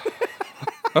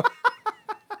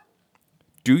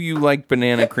 Do you like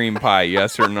banana cream pie?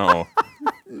 Yes or no?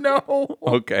 No.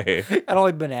 Okay. I don't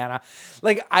like banana.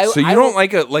 Like I. So you I don't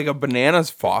like a bananas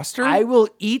Foster? I will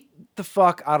eat the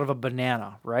fuck out of a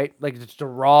banana, right? Like just a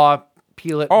raw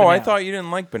peel it. Oh, I banana. thought you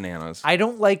didn't like bananas. I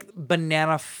don't like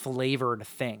banana flavored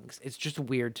things. It's just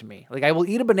weird to me. Like I will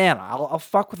eat a banana. I'll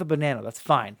fuck with a banana. That's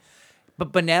fine.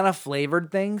 But banana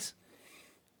flavored things,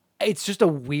 it's just a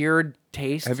weird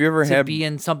taste. Have you ever to had- be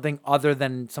in something other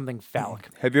than something phallic?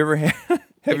 Have you ever had?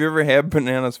 Have you ever had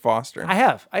bananas Foster? I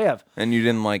have. And you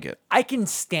didn't like it? I can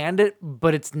stand it,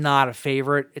 but it's not a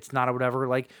favorite. It's not a whatever.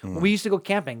 Like when we used to go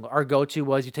camping, our go-to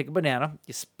was you take a banana,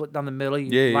 you split down the middle, you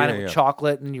Yeah, line yeah, it with yeah.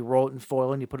 chocolate, and you roll it in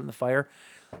foil and you put it in the fire.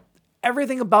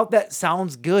 Everything about that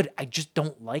sounds good. I just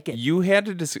don't like it. You had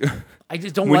to I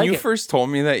just don't when like you it. first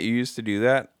told me that you used to do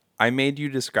that, I made you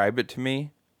describe it to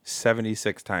me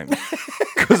 76 times.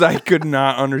 because I could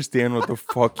not understand what the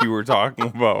fuck you were talking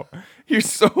about. You're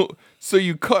so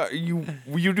you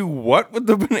do what with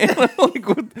the banana?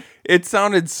 It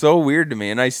sounded so weird to me,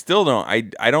 and I still don't.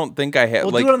 I don't think I have.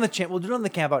 We'll do it on the We'll do it on the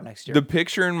camp out next year. The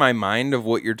picture in my mind of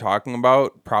what you're talking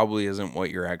about probably isn't what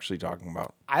you're actually talking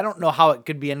about. I don't know how it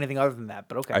could be anything other than that,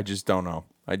 but okay. I just don't know.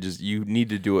 you need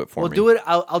to do it for me. We'll do it.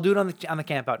 I'll do it on the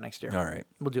camp out next year. All right,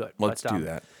 we'll do it. Let's do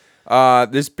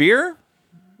that. This beer,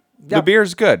 the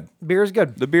beer's good. Beer is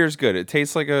good. The beer's good. It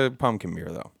tastes like a pumpkin beer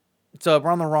though. So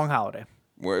we're on the wrong holiday.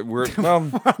 We're We're on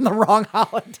the wrong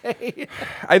holiday.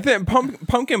 I think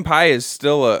pumpkin pie is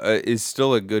still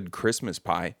a good Christmas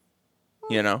pie.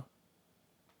 You know,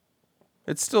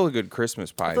 it's still a good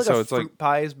Christmas pie. Like so it's fruit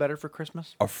pie is better for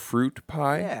Christmas. A fruit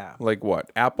pie. Yeah. Like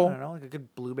what? I Apple. don't know, like a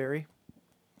good blueberry.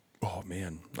 Oh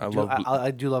man,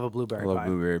 I do love a blueberry. I love pie.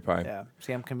 blueberry pie. Yeah.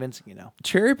 See, I'm convincing you now.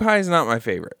 Cherry pie is not my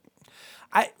favorite.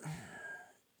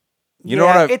 You know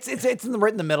what? It's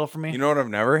right in the middle for me. You know what I've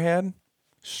never had?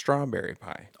 Strawberry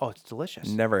pie. Oh, it's delicious.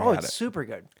 Never had had it's it. super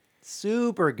good.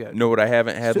 Super good. Know what I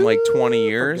haven't had in like 20 Super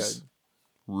years? good.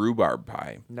 Rhubarb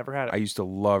pie. Never had it. I used to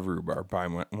love rhubarb pie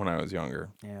when I was younger.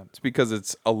 Yeah. It's because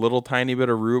it's a little tiny bit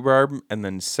of rhubarb and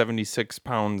then 76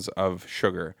 pounds of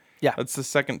sugar. Yeah. That's the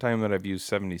second time that I've used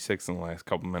 76 in the last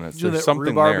couple minutes. You know There's that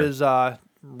something rhubarb there.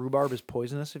 Rhubarb is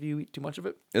poisonous if you eat too much of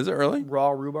it. Is it really? Raw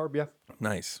rhubarb, yeah.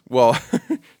 Nice. Well,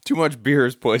 too much beer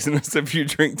is poisonous if you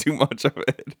drink too much of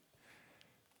it.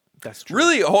 That's true.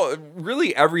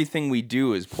 Really, everything we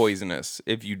do is poisonous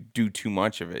if you do too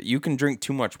much of it. You can drink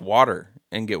too much water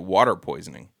and get water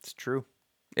poisoning. It's true.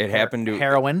 It happened to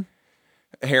heroin.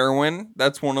 Heroin.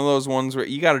 That's one of those ones where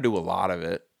you got to do a lot of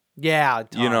it. Yeah,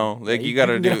 You know, like Yeah, you got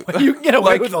to do. You can get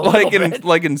away with a little bit.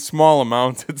 like in small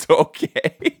amounts, it's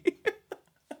okay.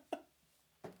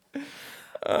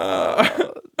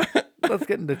 Let's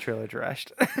get into trailer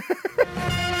trashed.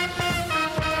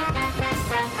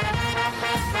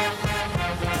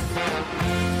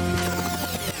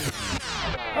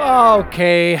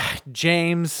 Okay,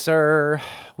 James, sir,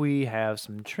 we have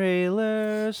some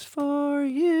trailers for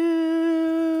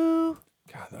you.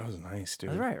 God, that was nice,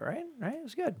 dude. That's right? It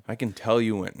was good. I can tell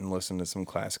you went and listened to some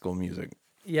classical music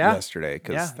Yeah. yesterday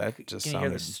because that just Can you hear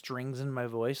sounded. the strings in my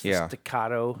voice? Yeah. The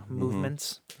staccato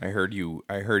movements. I heard you.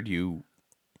 What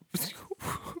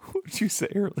did you say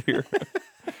earlier?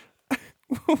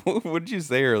 What did you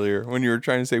say earlier when you were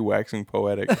trying to say waxing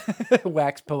poetic?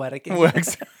 Wax poetic.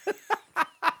 Wax.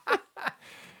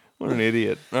 What an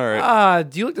idiot. All right.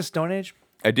 Do you like the Stone Age?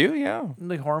 I do, yeah. You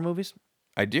like horror movies?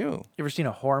 I do. You ever seen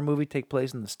a horror movie take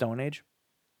place in the Stone Age?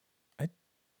 I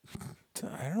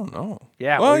don't know.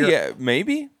 Yeah, Well, well, yeah,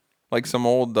 maybe. Like some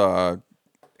old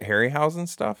Harryhausen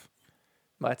stuff.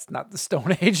 That's not the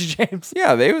Stone Age, James.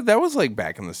 Yeah, that was like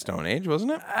back in the Stone Age,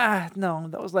 wasn't it? No,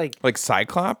 that was like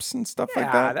Cyclops and stuff like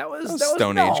yeah, that. that was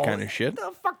Stone no, Age kind of shit.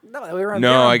 The fuck, no, we were on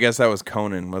No, I guess that was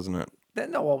Conan, wasn't it?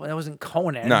 no, that wasn't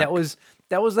Conan. No. That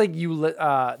was like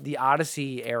the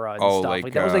Odyssey era and stuff.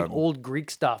 like, That was like old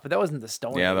Greek stuff, but that wasn't the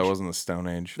Stone Age. Yeah, that wasn't the Stone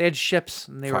Age. They had ships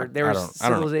and they were I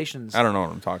civilizations. I don't know what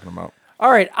I'm talking about.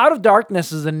 All right, Out of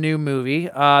Darkness is a new movie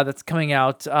that's coming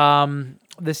out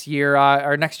this year,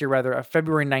 or next year rather,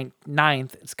 February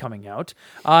 9th it's coming out.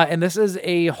 And this is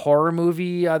a horror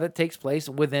movie that takes place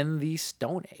within the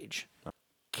Stone Age.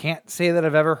 Can't say that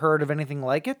I've ever heard of anything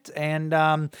like it, and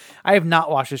I have not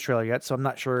watched this trailer yet, so I'm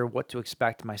not sure what to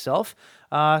expect myself.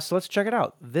 So let's check it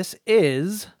out. This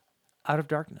is Out of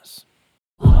Darkness.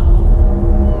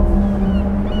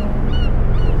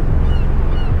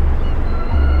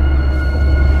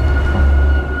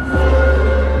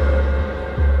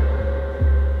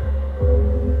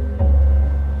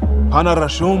 أنا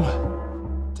رشوم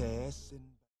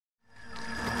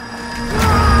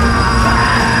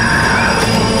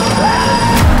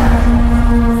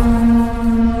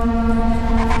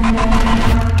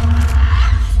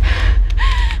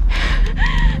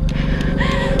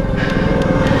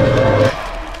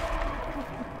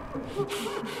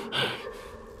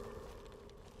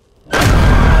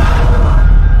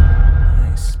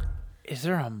Is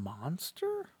there a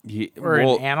monster? Yeah, Or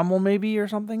an animal maybe or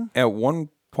something? at one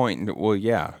point, well,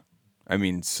 yeah. I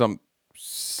mean,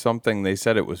 something they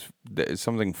said it was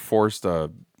something forced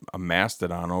a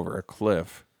mastodon over a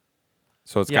cliff.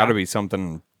 So it's got to be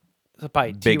something Is it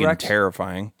by big and T-Rex?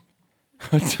 terrifying.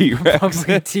 T-Rex.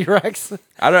 T-Rex.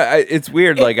 It's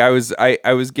weird. Like I was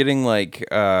getting like,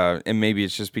 and maybe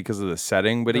it's just because of the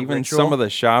setting, but even ritual? some of the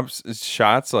shots,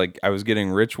 like I was getting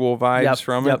ritual vibes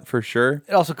from it for sure.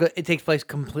 It also it takes place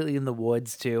completely in the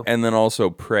woods too. And then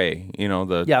also Prey,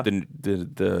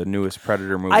 the newest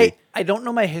Predator movie. I don't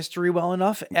know my history well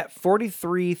enough. At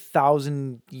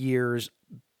 43,000 years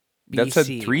That said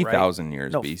BC, 3,000 right?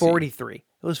 years no, BC. 43. It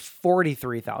was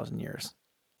 43,000 years.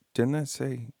 Didn't that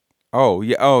say? Oh,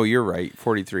 yeah. Oh, you're right.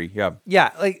 43. Yeah.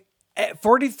 Yeah, like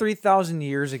 43,000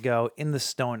 years ago in the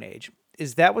Stone Age.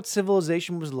 Is that what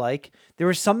civilization was like? There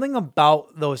was something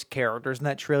about those characters in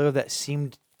that trailer that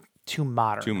seemed too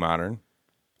modern. Too modern.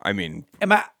 I mean,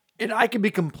 And I could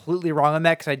be completely wrong on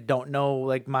that because I don't know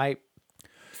like my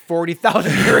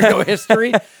 40,000 year ago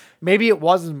history. Maybe it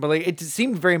wasn't, but like it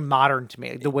seemed very modern to me,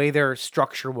 like, the way their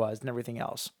structure was and everything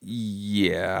else.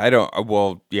 yeah, I don't.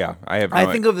 Well, yeah, I have. No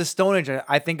I think of the Stone Age.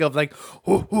 I think of like,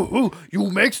 you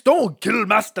make stone, kill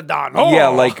Mastodon. Oh! Yeah,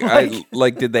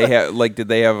 like did they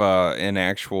have an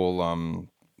actual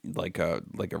like a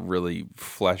really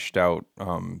fleshed out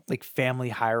like family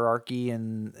hierarchy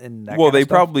and that. well, kind they of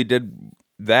stuff. probably did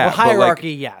that. Well, but, like,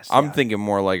 hierarchy, yes. I'm yeah. thinking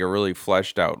more like a really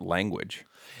fleshed out language.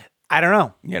 I don't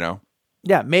know. You know,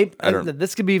 Yeah, maybe I don't-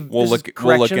 this could be. we'll this is look into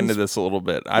corrections. this a little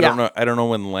bit. I Yeah. don't know. I don't know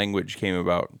when language came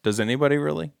about. Does anybody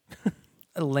really?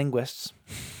 Linguists.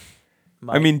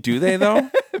 I mean, do they though?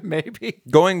 Maybe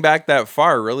Going back that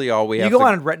far, really all we you have go to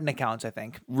on written accounts. I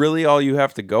think. really all you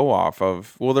have to go off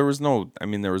of. Well, there was no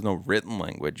written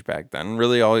language back then.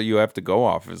 Really all you have to go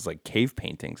off is like cave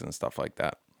paintings and stuff like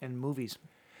that. In movies.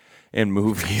 In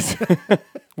movies,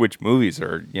 which movies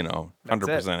are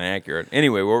 100% accurate.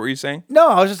 Anyway, what were you saying? No,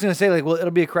 I was just gonna say like, well,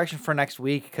 it'll be a correction for next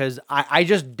week because I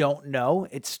just don't know.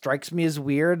 It strikes me as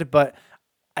weird, but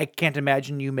I can't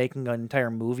imagine you making an entire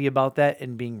movie about that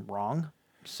and being wrong.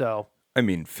 So I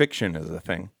mean, fiction is a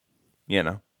thing,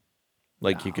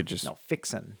 like you could just no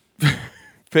fixin'.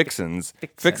 Fixins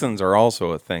are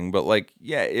also a thing, but like,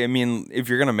 yeah, I mean, if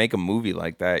you're gonna make a movie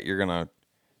like that, you're gonna.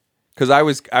 Because I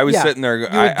was Yeah, sitting there. you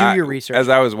would do your research. As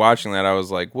I was watching that, I was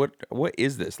like, "What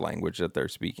is this language that they're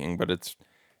speaking?" But it's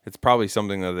probably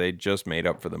something that they just made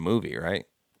up for the movie, right?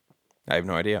 I have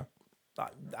no idea.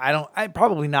 I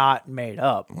probably not made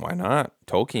up. Why not?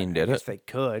 Tolkien did Guess it. they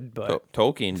could, but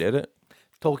Tolkien did it.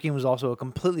 Tolkien was also a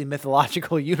completely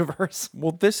mythological universe.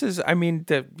 Well, this is. I mean,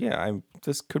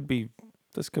 this could be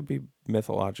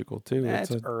mythological too.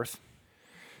 It's Earth.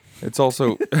 It's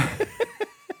also.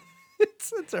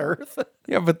 It's Earth.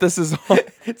 Yeah, but this is. All,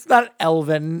 It's not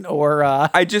Elven or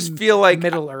I just feel like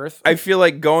Middle Earth. I feel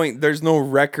like there's no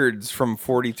records from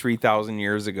 43,000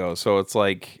 years ago, so it's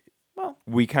like, Well.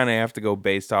 we kind of have to go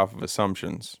based off of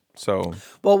assumptions. So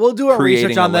Well, we'll do our creating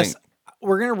research a on this. link.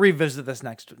 We're gonna revisit this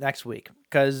next week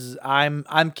because I'm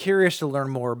curious to learn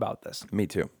more about this. Me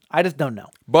too. I just don't know.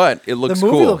 But it looks The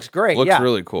movie cool. looks great. Looks yeah.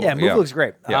 really cool. Yeah, movie looks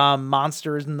great. Yeah.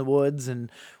 Monsters in the woods,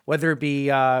 and whether it be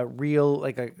real,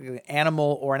 like an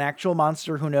animal or an actual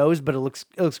monster, who knows? But it looks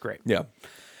great. Yeah.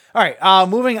 All right,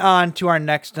 moving on to our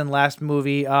next and last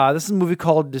movie. This is a movie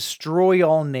called Destroy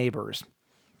All Neighbors.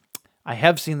 I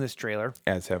have seen this trailer.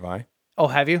 As have I. Oh,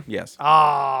 have you? Yes.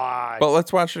 Ah, But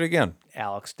let's watch it again.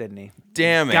 Alex, didn't he?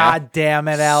 Damn it. God damn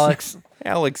it, Alex.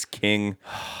 Alex King.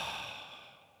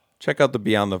 Check out the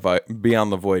Beyond the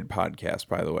Void podcast,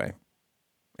 by the way.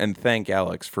 And thank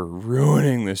Alex for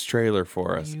ruining this trailer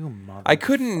for us. You mother. I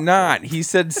couldn't not. He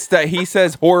said he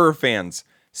says horror fans,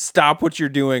 stop what you're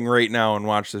doing right now and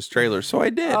watch this trailer. So I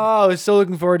did. Oh, I was so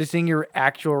looking forward to seeing your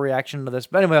actual reaction to this.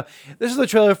 But anyway, this is the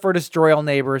trailer for Destroy All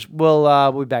Neighbors.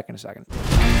 We'll be back in a second.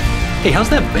 Hey, how's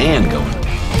that band going?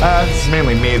 It's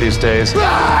mainly me these days.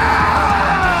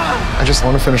 I just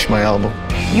want to finish my album.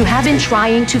 You have been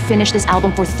trying to finish this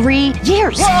album for 3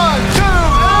 years.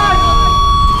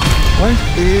 What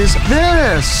is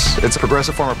this? It's a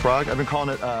progressive form of prog. I've been calling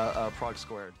it prog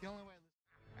squared.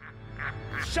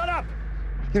 Shut up!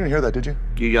 You didn't hear that, did you?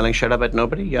 You yelling shut up at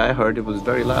nobody? Yeah, I heard it was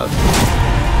very loud.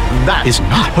 That is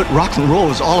not what rock and roll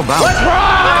is all about.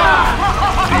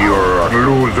 You're a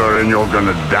loser and you're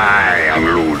gonna die a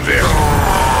loser.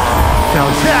 Now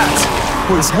that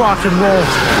was rock and roll.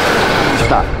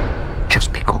 Stop.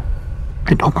 Just be cool.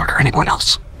 And don't murder anyone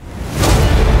else.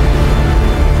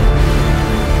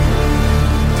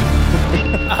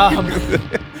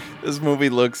 This movie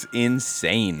looks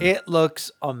insane. It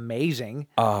looks amazing.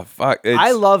 Oh, fuck.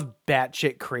 I love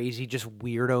batshit crazy, just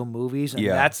weirdo movies, and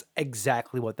Yeah. that's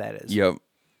exactly what that is. Yep.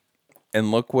 And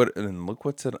look what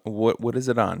is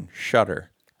it on?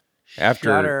 Shudder.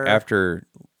 Shudder. After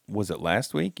was it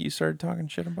last week you started talking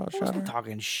shit about I Shudder? wasn't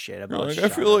talking shit about Like, Shudder. I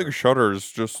feel like Shudder's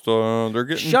just they're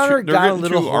getting Shudder too, they're got a getting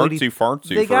little too artsy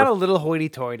fartsy. They got a little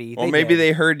hoity-toity. well, maybe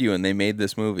they heard you and they made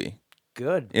this movie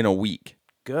good, in a week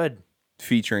good,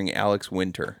 featuring Alex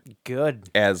Winter good.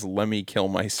 as Lemmy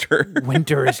Kilmister.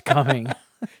 Winter is coming.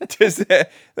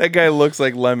 That guy looks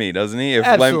like Lemmy, doesn't he?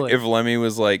 Absolutely.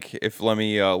 If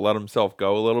Lemmy let himself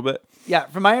go a little bit. Yeah,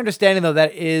 from my understanding though,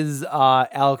 that is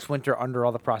Alex Winter under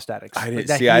all the prosthetics. I didn't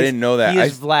That see. I he is- didn't know that. He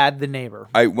is Vlad the neighbor.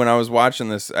 When I was watching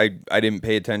this, I didn't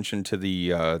pay attention to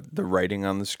the writing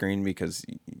on the screen because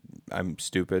I'm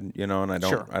stupid, and I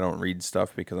don't read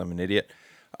stuff because I'm an idiot.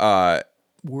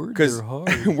 Words are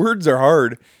hard. Words are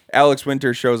hard. Alex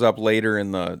Winter shows up later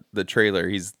in the trailer.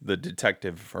 He's the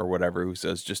detective or whatever who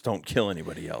says, "Just don't kill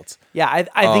anybody else." Yeah,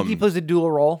 I think he plays a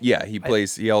dual role. Yeah,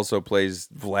 he also plays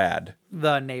Vlad,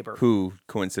 The neighbor. who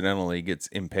coincidentally gets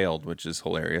impaled, which is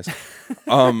hilarious.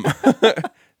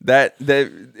 that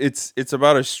it's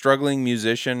about a struggling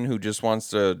musician who just wants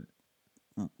to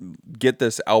get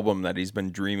this album that he's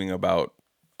been dreaming about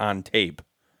on tape.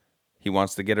 He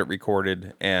wants to get it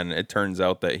recorded, and it turns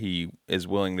out that he is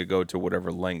willing to go to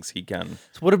whatever lengths he can.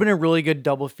 This would have been a really good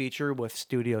double feature with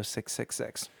Studio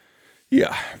 666.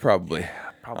 Yeah, probably.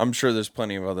 I'm sure there's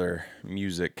plenty of other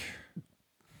music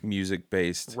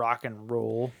based rock and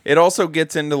roll. It also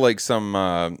gets into like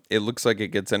some it looks like it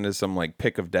gets into some like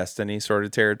Pick of Destiny sort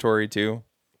of territory too,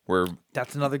 where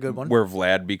that's another good one, where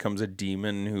Vlad becomes a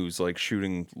demon who's like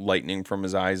shooting lightning from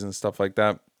his eyes and stuff like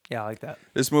that. Yeah, I like that.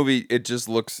 This movie, it just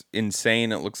looks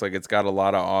insane. It looks like it's got a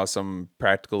lot of awesome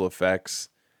practical effects.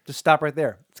 Just stop right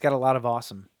there. It's got a lot of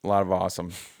awesome. A lot of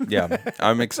awesome. Yeah,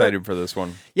 I'm excited for this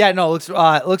one. Yeah, no, it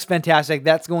looks fantastic.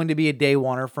 That's going to be a day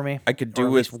oneer for me. I could do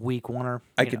with with week oneer.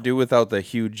 I could do without the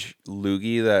huge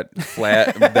loogie that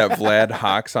Vlad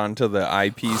hawks onto the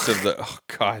eyepiece of the. Oh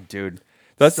God, dude,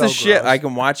 that's So the shit. gross. I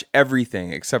can watch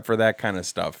everything except for that kind of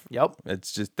stuff. Yep.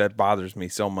 It's just that bothers me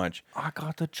so much. I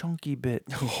got the chunky bit.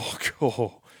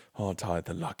 Oh, Todd,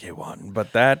 the lucky one.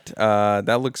 But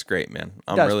that looks great, man.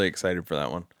 I'm does. really excited for that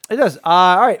one. It does.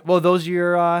 All right. Well, those are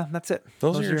your. That's it.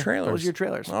 Those are your trailers. Those are your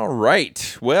trailers. All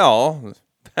right. Well,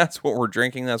 that's what we're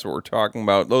drinking. That's what we're talking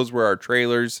about. Those were our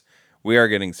trailers. We are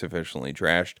getting sufficiently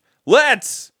trashed.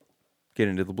 Let's get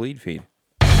into the bleed feed.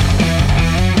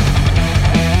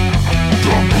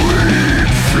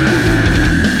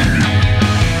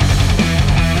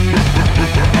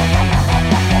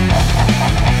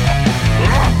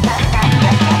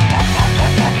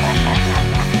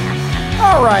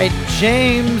 All right,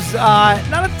 James.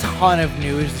 Not a ton of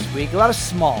news this week. A lot of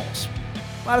smalls.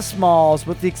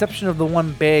 With the exception of the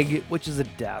one big, which is a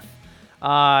death.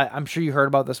 I'm sure you heard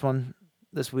about this one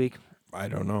this week. I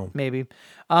don't know. Maybe.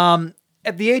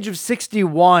 At the age of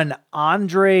 61,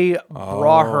 Andre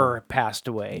Braugher passed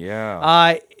away.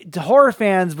 Yeah. Horror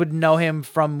fans would know him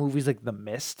from movies like The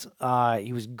Mist.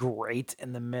 He was great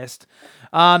in The Mist.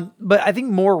 But I think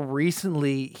more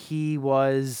recently he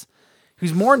was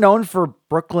more known for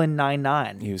Brooklyn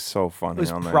Nine-Nine. He was so funny It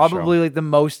was on that probably show. like the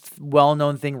most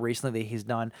well-known thing recently that he's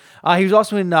done. He was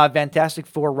also in Fantastic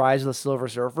Four: Rise of the Silver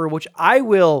Surfer, which I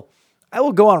will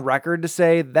go on record to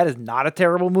say that is not a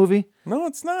terrible movie. No,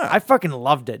 it's not. I fucking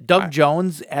loved it. Doug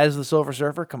Jones as the Silver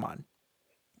Surfer. Come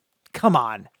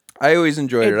on. I always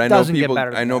enjoyed it. It I know doesn't get people.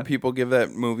 better than I know that. people give that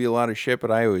movie a lot of shit,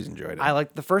 but I always enjoyed it. I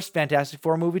liked the first Fantastic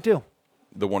Four movie too.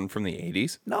 The one from the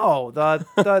 80s. No,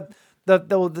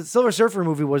 the Silver Surfer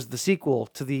movie was the sequel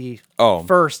to the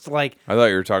first I thought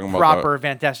you were talking about proper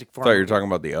Fantastic I Four. thought you were movie. talking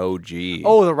about the OG.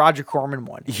 Oh, the Roger Corman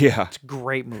one. Yeah. It's a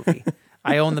great movie.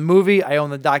 I own the movie. I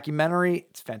own the documentary.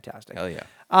 It's fantastic. Hell yeah.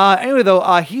 Anyway, though,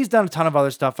 he's done a ton of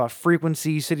other stuff.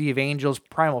 Frequency, City of Angels,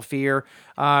 Primal Fear,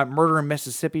 Murder in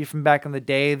Mississippi from back in the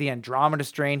day, The Andromeda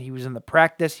Strain. He was in The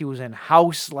Practice. He was in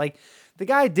House. Like, the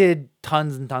guy did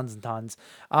tons and tons and tons.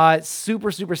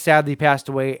 Super, super sad that he passed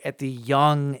away at the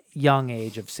young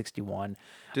age of 61.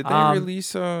 Did they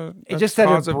release a just said a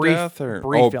cause of brief- death or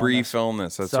brief brief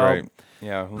illness? That's So, right.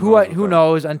 Yeah. Who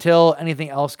knows until anything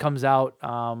else comes out.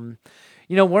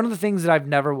 One of the things that I've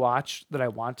never watched that I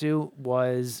want to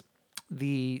was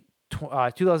the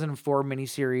 2004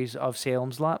 miniseries of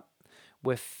Salem's Lot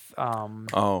with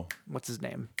what's his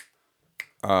name?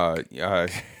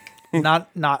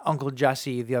 Not Uncle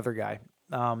Jesse, the other guy.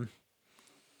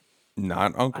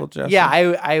 Not Uncle Jesse. Yeah,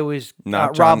 I was not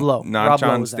Rob John, Lowe. Not Rob John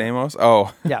Lowe was in it. Stamos.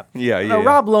 Oh, Yeah, yeah.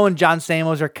 Rob Lowe and John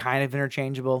Stamos are kind of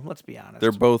interchangeable. Let's be honest.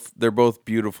 They're both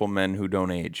beautiful men who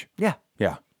don't age. Yeah,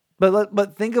 Yeah.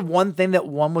 but think of one thing that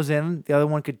one was in, the other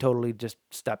one could totally just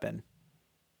step in.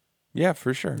 Yeah,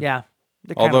 for sure. Yeah,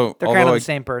 they're kind of the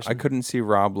same person. I couldn't see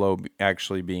Rob Lowe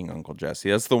actually being Uncle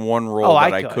Jesse. That's the one role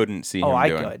that I couldn't see him doing. I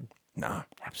could. Nah,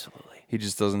 Absolutely. he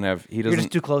just doesn't have. He You're doesn't.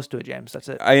 just too close to it, James. That's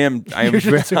it. I am You're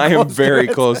just too I am close to very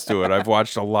it. close to it. I've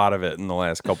watched a lot of it in the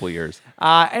last couple of years.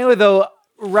 Anyway, though,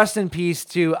 rest in peace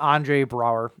to Andre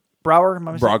Braugher.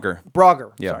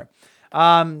 Braugher. Yeah. Sorry.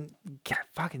 God,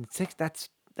 fucking six.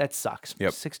 That sucks.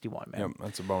 Yep. 61, man. Yep,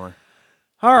 that's a bummer.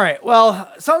 All right.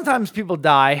 Well, sometimes people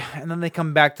die and then they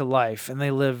come back to life and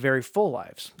they live very full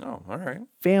lives. Oh, all right.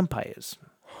 Vampires.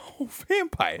 Oh,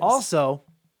 vampires. Also,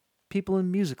 people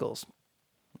in musicals.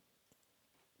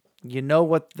 You know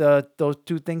what those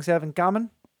two things have in common?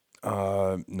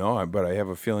 No, but I have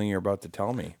a feeling you're about to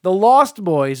tell me. The Lost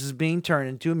Boys is being turned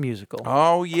into a musical.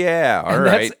 Oh, yeah. All and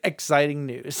right. That's exciting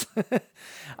news.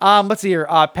 Let's see here.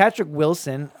 Patrick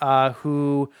Wilson,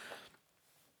 who...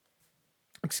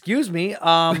 Excuse me.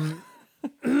 Are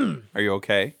you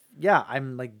okay? Yeah,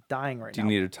 I'm like dying right Do now.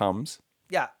 you need a Tums?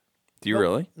 Yeah. Do you Nope,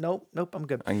 really? Nope, I'm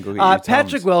good. I can go get you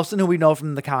Patrick Tums. Wilson, who we know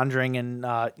from The Conjuring and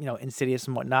Insidious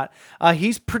and whatnot,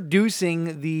 he's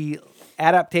producing the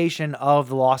adaptation of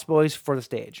The Lost Boys for the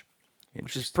stage,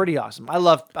 which is pretty awesome. I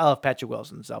love Patrick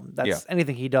Wilson, so that's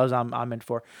anything he does, I'm in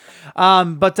for.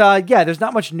 There's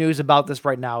not much news about this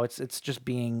right now. It's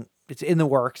in the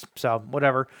works, so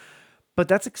whatever. But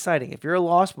that's exciting. If you're a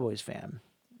Lost Boys fan,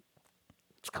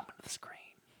 it's coming to the screen.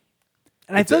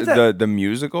 And I feel that the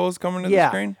musical is coming to the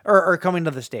screen? Or coming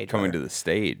to the stage. Coming to the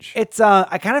stage. It's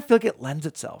I kind of feel like it lends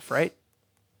itself, right?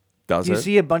 Does You it?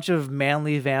 see a bunch of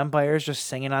manly vampires just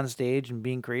singing on stage and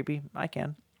being creepy? I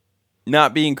can.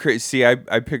 Not being crazy. See, I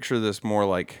picture this more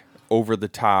like over the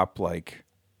top, like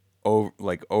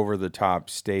over the top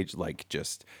stage, like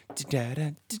just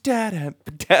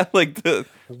like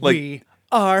We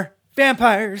are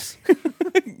vampires.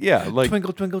 yeah, like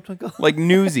Twinkle, twinkle, twinkle. like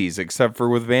Newsies, except for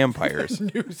with vampires.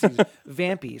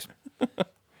 Vampies.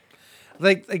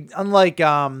 like unlike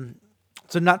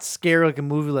so not scary like a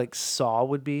movie like Saw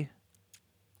would be.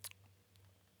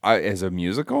 As a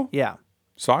musical, Yeah.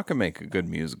 Saw can make a good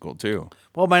musical too.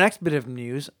 Well, my next bit of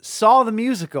news: Saw the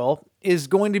musical is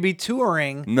going to be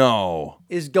touring. No,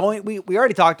 We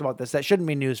already talked about this. That shouldn't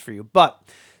be news for you, but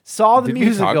Saw the Did we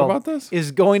musical talk about this?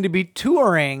 is going to be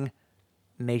touring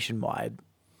nationwide,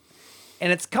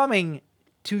 and it's coming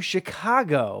to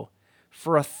Chicago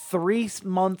for a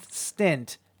 3-month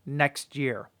stint next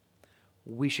year.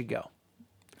 We should go.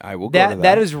 I will go to that.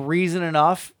 That is reason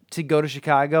enough to go to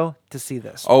Chicago to see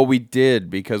this. Oh, we did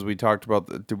because we talked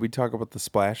about. Did we talk about the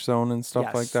splash zone and stuff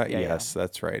Yes. like that? Yeah, Yes,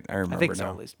 that's right. I remember I think so,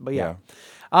 now. at least. But yeah.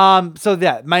 So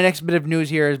my next bit of news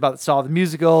here is about Saw the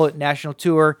musical national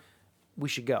tour. We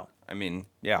should go. I mean,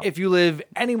 yeah. If you live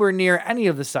anywhere near any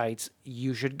of the sites,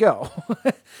 you should go.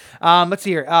 Let's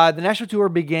see here. The national tour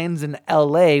begins in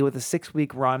L.A. with a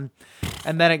 6-week run,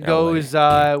 and then it goes.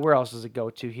 Where else does it go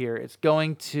to here? It's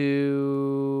going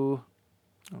to.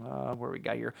 Where we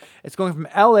got here? It's going from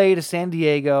L.A. to San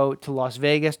Diego to Las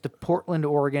Vegas to Portland,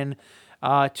 Oregon,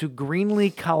 to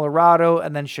Greenlee, Colorado,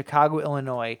 and then Chicago,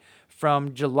 Illinois,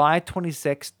 from July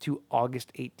 26th to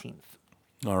August 18th.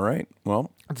 All right. Well,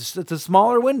 It's a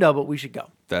smaller window, but we should go.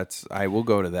 I will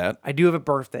go to that. I do have a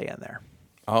birthday in there.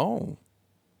 Oh,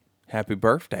 happy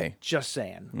birthday! Just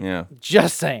saying. Yeah.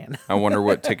 Just saying. I wonder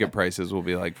what ticket prices will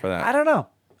be like for that. I don't know.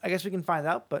 I guess we can find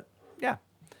out, but yeah,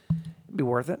 it'd be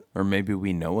worth it. Or maybe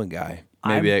we know a guy.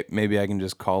 Maybe I can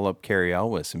just call up Carrie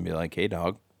Elwes and be like, "Hey,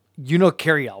 dog." You know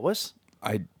Carrie Elwes?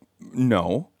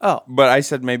 No. Oh. But I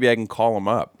said maybe I can call him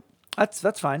up.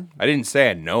 That's fine. I didn't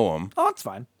say I know him. Oh, that's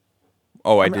fine.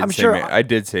 Oh, I'm say sure- I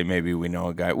did say maybe we know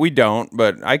a guy. We don't,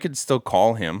 but I could still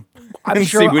call him. I'm and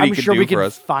sure. see what he I'm could sure do we for can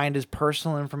us. find his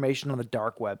personal information on the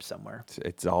dark web somewhere.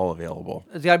 It's all available.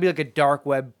 There's got to be like a dark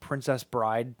web Princess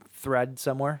Bride thread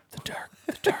somewhere. The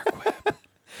dark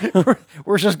web.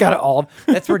 We're just got it all.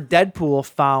 That's where Deadpool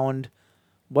found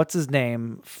what's his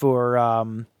name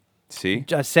for See?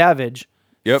 Savage.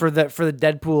 Yep. For the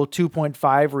Deadpool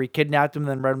 2.5 where he kidnapped him and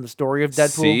then read him the story of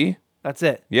Deadpool. See? That's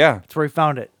it. Yeah. That's where he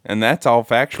found it. And that's all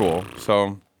factual.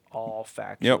 So, All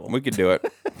factual. yep, we could do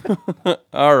it.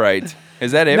 All right.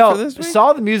 Is that it No, for this week?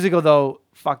 Saw the musical though.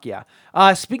 Fuck yeah.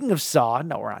 Speaking of Saw,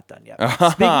 no, we're not done yet.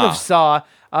 Speaking of Saw,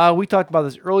 we talked about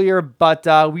this earlier,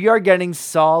 but we are getting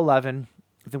Saw 11.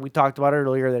 I think we talked about it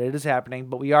earlier that it is happening,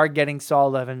 but we are getting Saw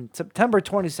 11 September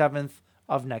 27th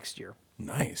of next year.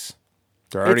 Nice.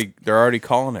 They're already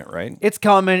calling it, right? It's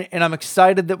coming, and I'm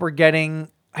excited that we're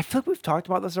getting. I feel like we've talked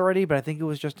about this already, but I think it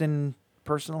was just in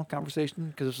personal conversation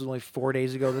because this was only 4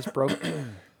 days ago this broke.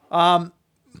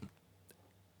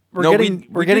 We're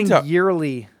getting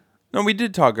yearly. No, we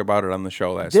did talk about it on the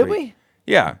show last Did week. we?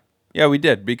 Yeah. Yeah, we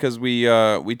did because we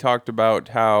talked about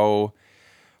how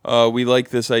we like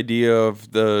this idea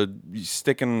of the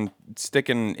sticking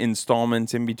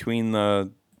installments in between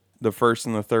the first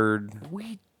and the third.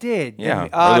 We did. Yeah,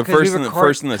 didn't we? or the 'Cause we first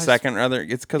and record- the second. Rather,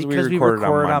 it's because we Because recorded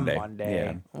record on Monday.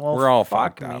 Yeah, Well, we're all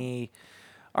fuck fucked up. me.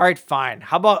 All right, fine.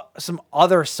 How about some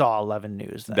other Saw 11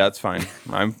 news then? That's fine.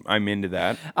 I'm into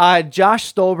that. Josh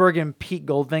Stolberg and Pete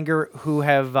Goldfinger, who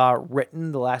have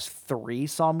written the last 3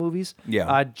 Saw movies.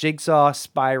 Yeah. Jigsaw,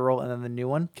 Spiral, and then the new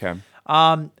one. Okay.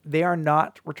 They are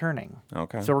not returning.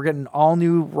 Okay. So we're getting all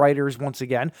new writers once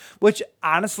again, which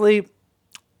honestly,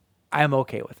 I'm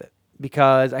okay with it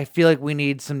because I feel like we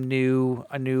need a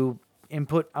new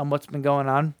input on what's been going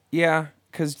on. Yeah,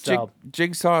 because So-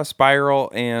 Jigsaw,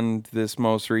 Spiral, and this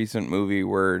most recent movie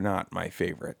were not my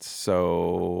favorites.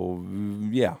 So,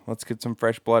 yeah, let's get some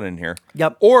fresh blood in here.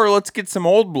 Yep. Or let's get some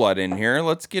old blood in here.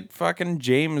 Let's get fucking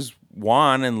James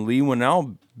Wan and Lee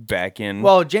Winnell back in.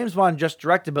 Well, James Wan just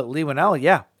directed, but Lee Winnell,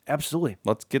 yeah, absolutely.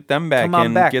 Let's get them back Come on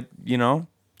in. back.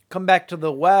 Come back to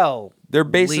the well. They're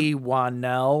Lee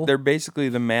Winnell. They're basically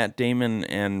the Matt Damon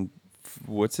and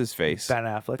what's his face? Ben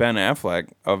Affleck. Ben Affleck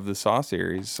of the Saw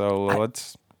series. So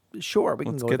let's Sure, we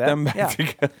can go get with that. them back Yeah.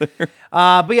 together.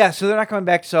 But yeah, so they're not coming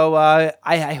back. So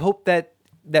I hope that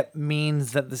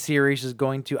means that the series is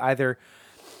going to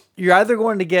you're either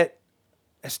going to get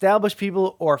established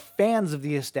people or fans of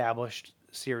the established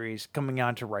series coming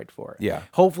on to write for it. Yeah.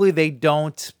 Hopefully they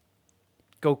don't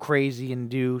go crazy and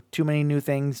do too many new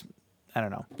things. I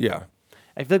don't know. Yeah.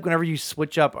 I feel like whenever you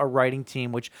switch up a writing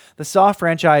team, which the Saw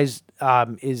franchise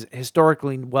is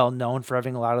historically well known for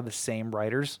having a lot of the same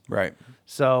writers. Right.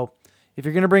 So if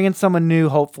you're going to bring in someone new,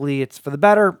 hopefully it's for the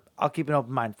better. I'll keep an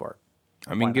open mind for it.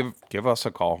 I mean, give us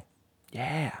a call.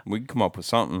 Yeah. We can come up with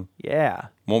something. Yeah.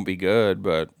 Won't be good,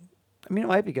 but I mean, it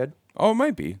might be good. it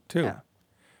might be too. Yeah.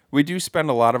 We do spend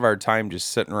a lot of our time just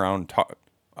sitting around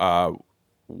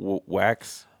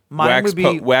wax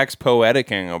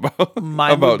poeticking about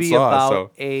Mine would be Saw, about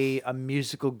so. a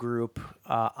musical group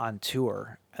on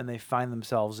tour, and they find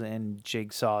themselves in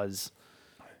Jigsaw's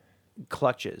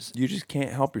clutches. You just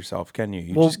can't help yourself, can you?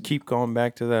 You Well- just keep going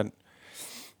back to that.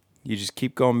 You just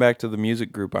keep going back to the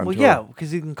music group on Well, tour. yeah,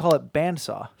 because you can call it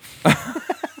Bandsaw.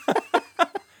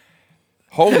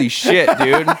 Holy shit,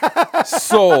 dude!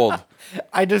 Sold.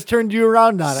 I just turned you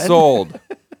around on it. Sold.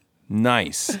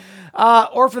 Nice.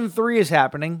 Orphan 3 is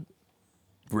happening.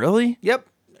 Really? Yep.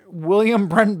 William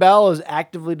Brent Bell is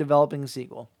actively developing a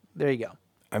sequel. There you go.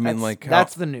 I mean,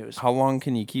 That's the news. How long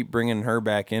can you keep bringing her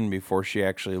back in before she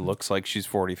actually looks like she's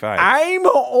 45? I'm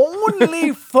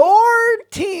only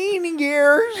 14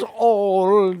 years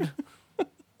old.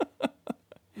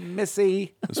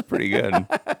 Missy. That's pretty good.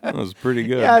 That was pretty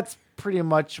good. Yeah, it's pretty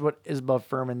much what Isabel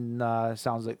Furman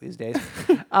sounds like these days.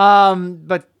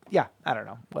 But yeah, I don't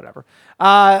know. Whatever.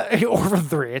 Orphan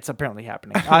 3, it's apparently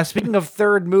happening. Speaking of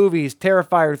third movies,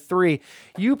 Terrifier 3.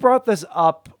 You brought this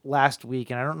up last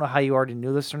week, and I don't know how you already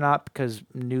knew this or not because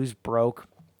news broke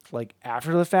like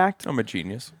after the fact. I'm a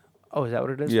genius. Oh, is that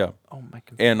what it is? Yeah. Oh, my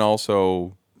computer. And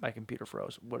also, My computer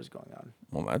froze. What is going on?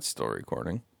 well, that's still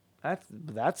recording.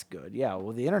 That's good. Yeah.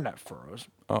 Well, the internet froze.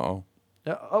 Uh-oh.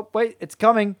 Oh wait, it's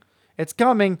coming. It's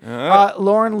coming.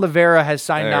 Lauren Rivera has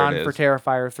signed There on it for is.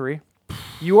 Terrifier 3.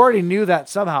 You already knew that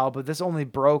somehow, but this only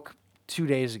broke 2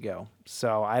 days ago.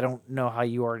 So I don't know how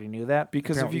you already knew that.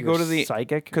 Because Apparently if you go you're to the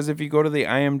psychic, because if you go to the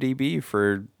IMDb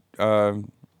for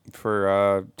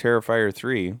Terrifier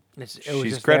 3, it was she's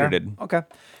just there? credited. Okay,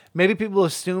 maybe people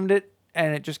assumed it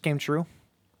and it just came true.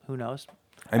 Who knows?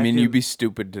 I mean, feel- you'd be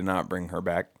stupid to not bring her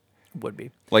back. Would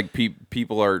be. Like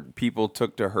people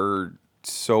took to her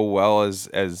so well as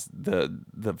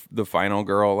the final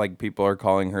girl. Like people are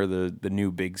calling her the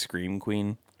new big scream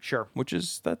queen. Sure.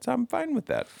 I'm fine with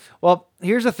that. Well,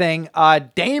 here's the thing.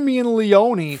 Damian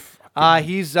Leone, he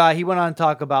went on to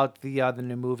talk about the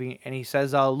new movie, and he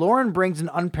says Lauren brings an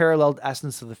unparalleled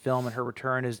essence to the film, and her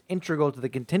return is integral to the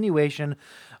continuation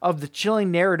of the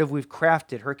chilling narrative we've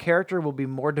crafted. Her character will be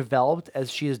more developed as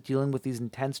she is dealing with these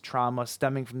intense trauma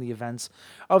stemming from the events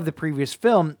of the previous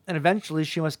film, and eventually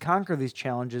she must conquer these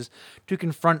challenges to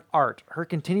confront Art. Her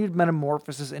continued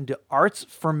metamorphosis into Art's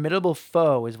formidable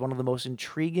foe is one of the most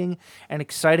intriguing and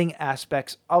exciting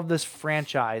aspects of this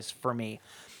franchise for me.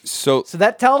 So So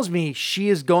that tells me she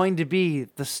is going to be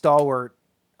the stalwart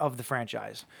of the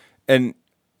franchise. and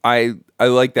I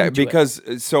like that Into it. because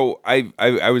so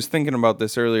I was thinking about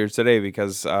this earlier today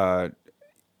because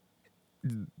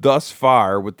thus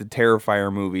far with the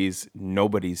Terrifier movies,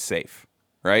 nobody's safe,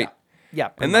 right? Yeah,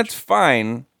 pretty And much. that's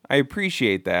fine. I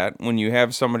appreciate that when you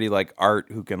have somebody like Art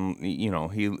who can,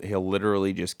 he'll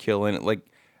literally just kill in it. Like,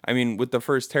 I mean, with the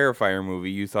first Terrifier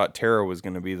movie, you thought Tara was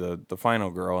going to be the final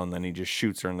girl, and then he just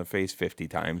shoots her in the face 50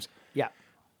 times. Yeah.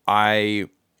 I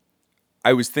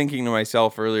was thinking to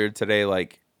myself earlier today,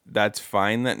 like, that's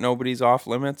fine that nobody's off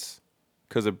limits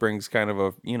because it brings kind of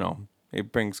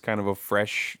a,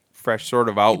 fresh sort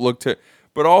of outlook to,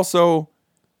 but also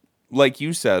like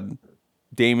you said,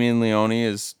 Damien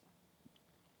Leone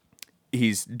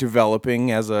he's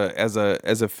developing as a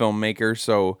filmmaker,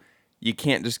 so you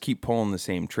can't just keep pulling the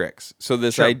same tricks. So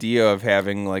this idea of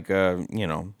having like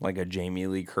a Jamie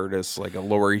Lee Curtis, like a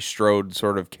Laurie Strode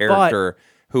sort of character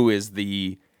who is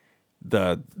the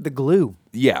glue.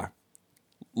 Yeah.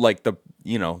 Like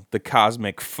the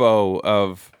cosmic foe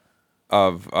of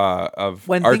Art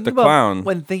the Clown.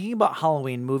 When thinking about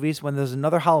Halloween movies, when there's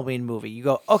another Halloween movie, you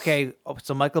go, okay,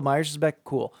 so Michael Myers is back,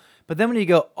 cool. But then when you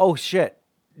go, oh shit,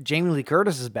 Jamie Lee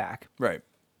Curtis is back. Right.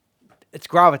 It's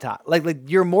gravitas. Like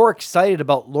you're more excited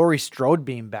about Laurie Strode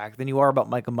being back than you are about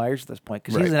Michael Myers at this point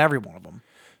because he's in every one of them.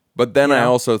 But then I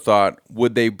also thought,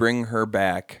 would they bring her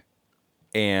back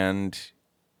and,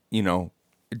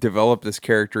 develop this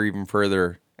character even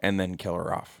further and then kill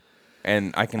her off?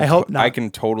 And I hope not. I can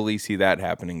totally see that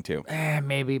happening too.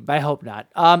 Maybe, but I hope not.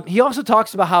 He also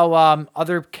talks about how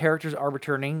other characters are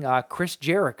returning. Chris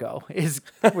Jericho is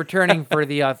returning for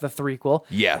the threequel.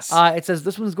 Yes. It says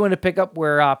this one's going to pick up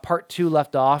where part 2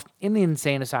 left off in the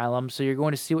insane asylum. So you're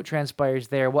going to see what transpires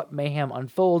there, what mayhem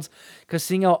unfolds. Because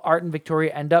seeing how Art and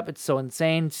Victoria end up, it's so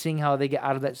insane. Seeing how they get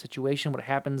out of that situation, what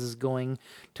happens is going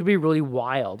to be really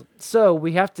wild. So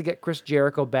we have to get Chris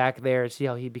Jericho back there and see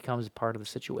how he becomes a part of the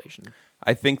situation.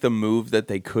 I think the move that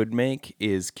they could make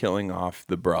is killing off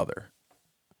the brother.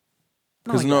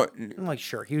 Because I'm like,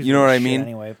 sure, he was. You know what I mean?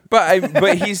 Anyway,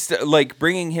 but he's like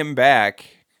bringing him back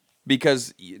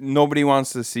because nobody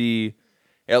wants to see,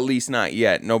 at least not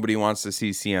yet. Nobody wants to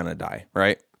see Sienna die,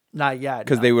 right? Not yet,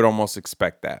 because they would almost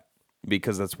expect that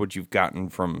because that's what you've gotten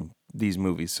from these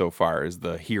movies so far is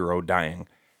the hero dying.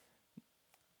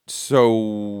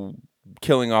 So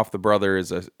killing off the brother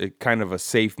is a kind of a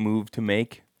safe move to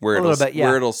make. Where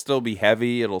it'll still be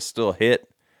heavy, it'll still hit,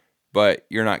 but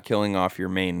you're not killing off your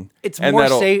main. It's more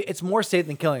safe. It's more safe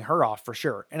than killing her off for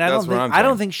sure. And I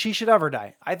don't think she should ever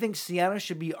die. I think Sienna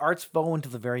should be Art's foe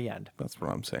until the very end. That's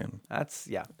what I'm saying.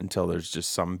 Yeah. Until there's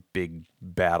just some big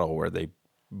battle where they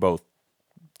both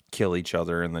kill each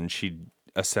other, and then she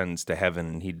ascends to heaven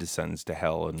and he descends to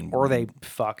hell, or they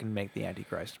fucking make the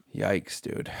Antichrist. Yikes,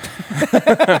 dude.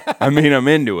 I mean, I'm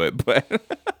into it, but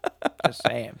just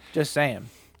saying.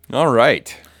 All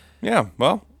right. Yeah,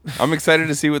 well, I'm excited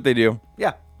to see what they do.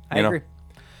 Yeah, I agree.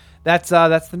 That's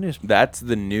the news. That's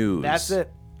the news. That's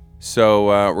it. So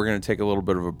we're going to take a little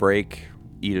bit of a break,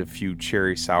 eat a few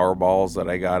cherry sour balls that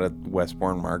I got at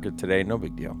Westbourne Market today. No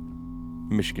big deal.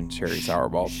 Michigan cherry sour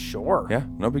balls. Sure. Yeah,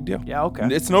 no big deal. Yeah, okay.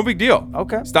 It's no big deal.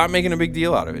 Okay. Stop making a big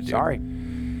deal out of it, dude. Sorry.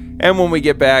 And when we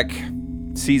get back,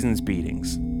 season's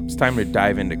beatings. It's time to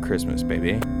dive into Christmas,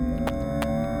 baby.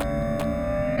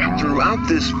 Throughout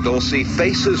this, they'll see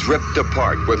faces ripped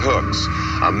apart with hooks,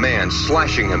 a man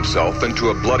slashing himself into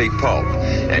a bloody pulp,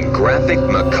 and graphic,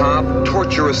 macabre,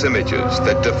 torturous images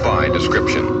that defy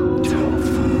description.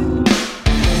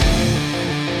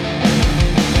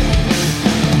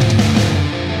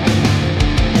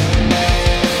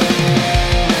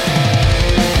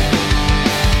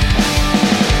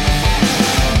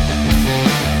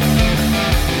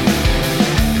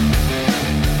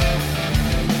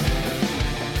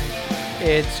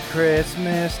 It's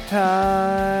Christmas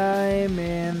time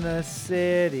in the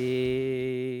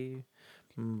city.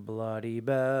 Bloody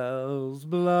bells,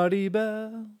 bloody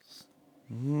bells.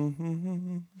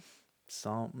 Mm-hmm.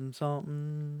 Something,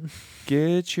 something.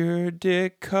 Get your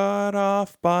dick cut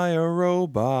off by a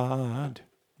robot.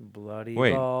 Bloody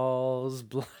balls,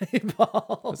 bloody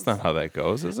balls. That's not how that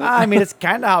goes, is it? I mean, it's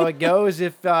kind of how it goes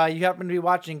if you happen to be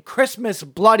watching Christmas,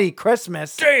 Bloody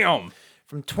Christmas. Damn!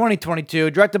 From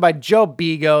 2022, directed by Joe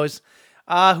Begos,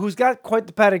 who's got quite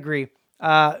the pedigree.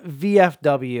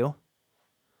 VFW,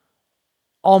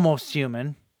 Almost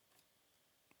Human,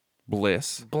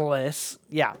 Bliss.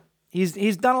 Yeah,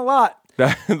 he's done a lot.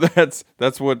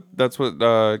 That's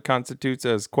what constitutes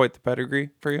as quite the pedigree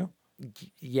for you.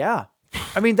 Yeah,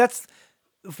 I mean that's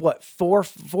what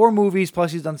four movies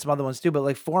plus he's done some other ones too, but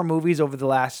like 4 movies over the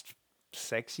last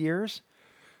 6 years.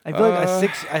 I feel like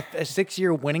a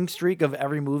 6-year winning streak of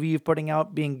every movie you're putting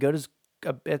out being good is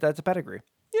that's a pedigree.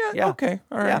 Yeah. Okay.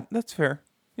 All right. Yeah. That's fair.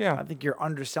 Yeah. I think you're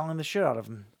underselling the shit out of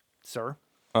him, sir.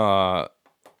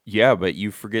 Yeah, but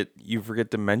you forget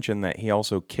to mention that he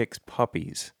also kicks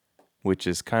puppies, which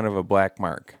is kind of a black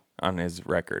mark on his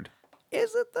record.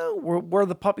 Is it though? Were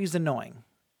the puppies annoying?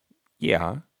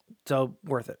 Yeah. So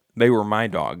worth it. They were my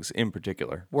dogs in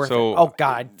particular. Worth it. Oh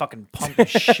God, fucking pump the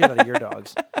shit out of your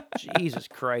dogs. Jesus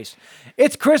Christ.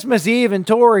 It's Christmas Eve and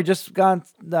Tori just gone.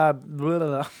 Blah, blah,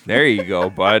 blah. There you go,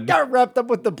 bud. Got wrapped up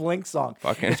with the Blink song.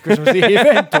 Fucking- It's Christmas Eve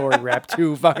and Tori wrapped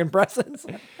 2 fucking presents.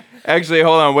 Actually,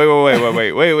 hold on.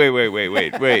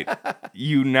 Wait.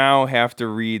 You now have to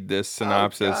read this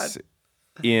synopsis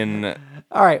in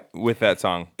All right. with that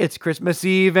song. It's Christmas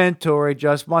Eve and Tori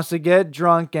just wants to get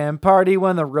drunk and party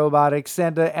when the robotic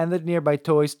Santa and the nearby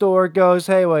toy store goes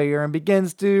haywire and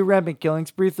begins to rampant killing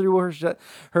spree through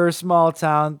her small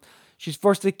town. She's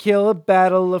forced to kill a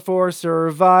battle for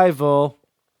survival.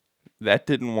 That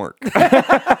didn't work.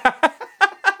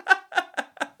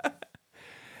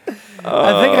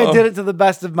 I think I did it to the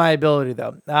best of my ability,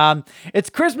 though. It's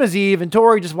Christmas Eve, and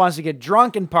Tori just wants to get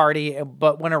drunk and party,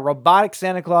 but when a robotic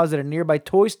Santa Claus at a nearby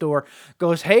toy store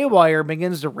goes haywire,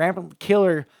 begins a rampant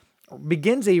killing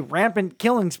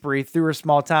spree through her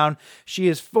small town, she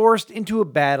is forced into a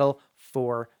battle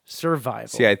for survival.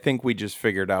 See, I think we just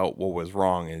figured out what was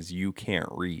wrong is you can't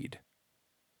read.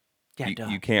 Yeah,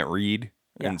 You can't read,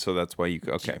 Yeah. and so that's why you...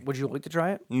 Okay. Would you like to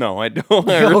try it? No, I don't.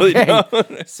 I really Okay.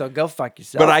 don't. So go fuck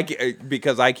yourself. But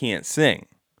because I can't sing.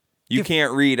 You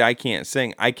can't read, I can't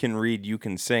sing. I can read, you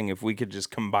can sing. If we could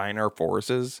just combine our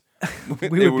forces,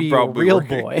 we would be a real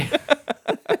boy.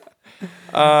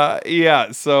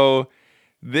 Yeah, so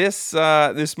this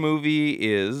movie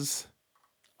is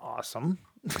Awesome.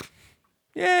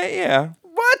 yeah.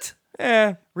 What?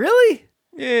 Yeah. Really?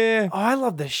 Yeah. Oh, I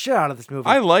love the shit out of this movie.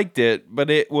 I liked it, but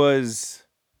it was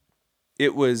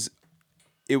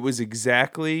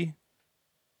exactly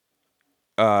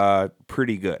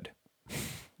pretty good.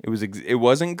 It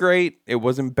wasn't great, it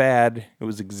wasn't bad, it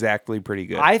was exactly pretty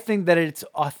good. I think that it's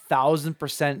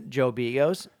 1,000% Joe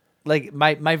Begos. Like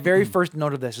my very first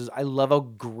note of this is I love how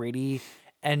gritty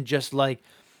and just like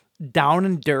down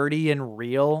and dirty and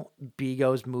real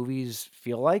Begos movies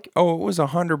feel like. Oh, it was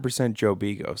 100% Joe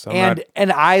Begos.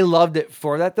 And I loved it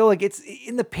for that though. Like it's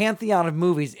in the pantheon of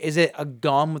movies. Is it a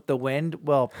Gone with the Wind?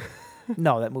 Well,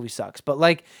 no, that movie sucks. But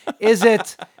like, is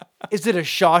it a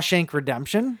Shawshank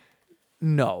Redemption?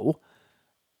 No.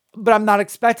 But I'm not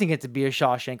expecting it to be a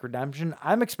Shawshank Redemption.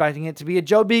 I'm expecting it to be a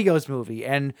Joe Begos movie.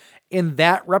 And in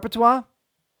that repertoire,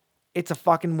 it's a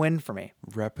fucking win for me.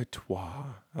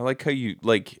 Repertoire. I like how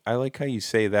you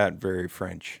say that very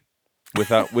French.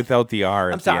 Without the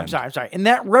R at the end. I'm sorry. In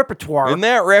that repertoire.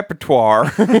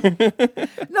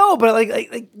 No, but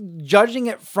like judging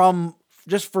it from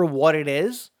just for what it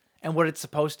is and what it's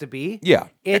supposed to be. Yeah.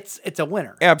 It's a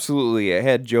winner. Absolutely. It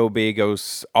had Joe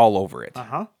Begos all over it.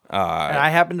 Uh-huh. And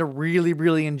I happen to really,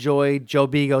 really enjoy Joe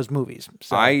Begos movies.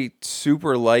 So. I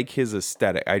super like his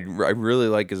aesthetic. I really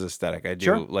like his aesthetic. I do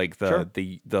Sure. like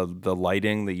the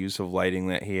lighting, the use of lighting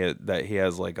that he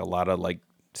has like a lot of like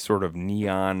sort of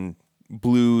neon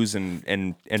blues and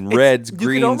reds, greens. You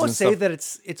could almost and say stuff. that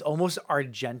it's almost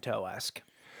Argento-esque.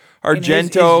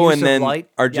 Argento his and then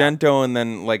light. Argento and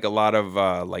then like a lot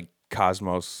of like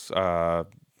Cosmos.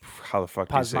 How the fuck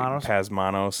do you say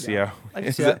Pasmanos? Yeah, I can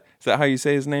is see that. that how you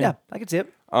say his name? Yeah, I can see it.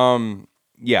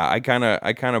 Yeah, I kind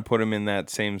of put him in that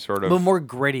same sort A of little more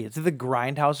gritty. It's the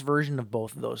Grindhouse version of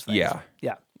both of those things. Yeah.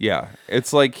 Yeah. Yeah,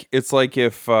 it's like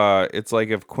if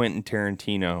Quentin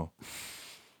Tarantino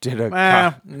did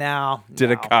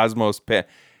a Cosmos pit.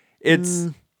 It's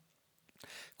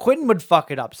Quentin would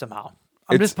fuck it up somehow.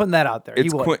 I'm just putting that out there. He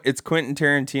would. It's Quentin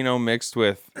Tarantino mixed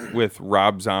with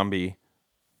Rob Zombie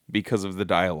because of the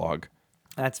dialogue.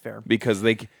 That's fair.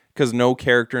 Because no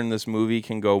character in this movie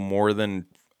can go more than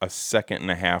a second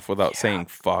and a half without saying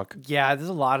fuck. Yeah, there's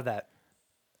a lot of that.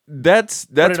 But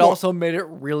it also made it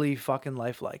really fucking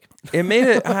lifelike. It made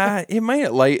it.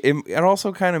 It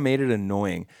also kind of made it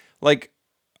annoying. Like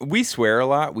we swear a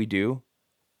lot. We do.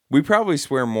 We probably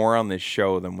swear more on this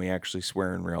show than we actually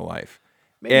swear in real life.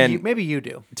 Maybe you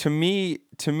do. To me,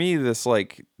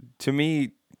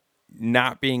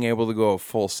 not being able to go a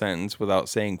full sentence without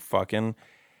saying fucking,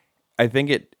 I think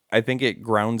it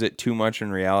grounds it too much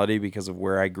in reality because of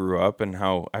where I grew up and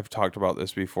how I've talked about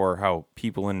this before, how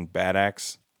people in bad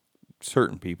acts,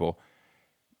 certain people,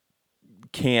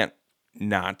 can't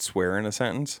not swear in a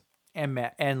sentence.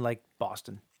 And like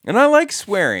Boston. And I like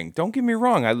swearing. Don't get me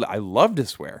wrong. I love to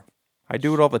swear. I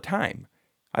do it all the time.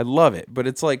 I love it. But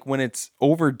it's like when it's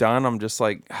overdone, I'm just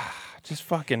like, just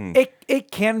fucking.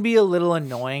 It can be a little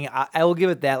annoying. I will give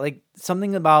it that. Like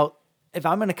something about if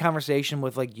I'm in a conversation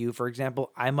with like you, for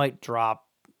example, I might drop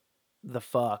the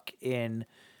fuck in.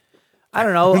 I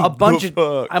don't know, a bunch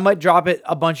of. I might drop it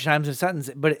a bunch of times in a sentence,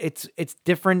 but it's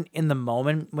different in the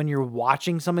moment when you're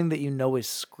watching something that you know is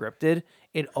scripted.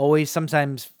 It always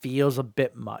sometimes feels a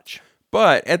bit much.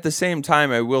 But at the same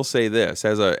time, I will say this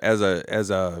as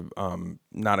a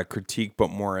not a critique, but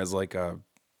more as like a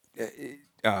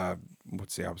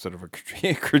what's the opposite of a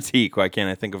critique? Why can't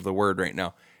I think of the word right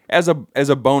now? As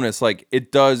a bonus, like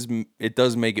it does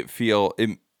make it feel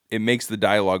it makes the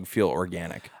dialogue feel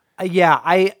organic.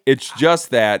 It's just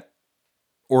that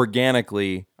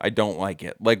organically, I don't like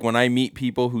it. Like when I meet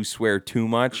people who swear too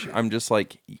much, I'm just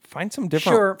like, find some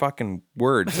different fucking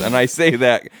words, and I say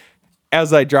that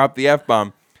as I drop the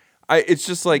F-bomb. It's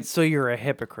just like, so you're a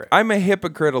hypocrite. I'm a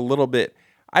hypocrite a little bit.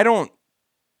 I don't.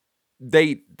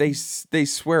 They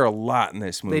swear a lot in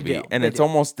this movie, and it's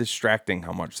almost distracting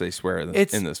how much they swear in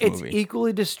this movie. It's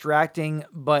equally distracting,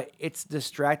 but it's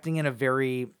distracting in a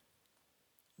very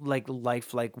like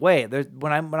lifelike way. There's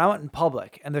when I'm out in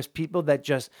public and there's people that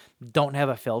just don't have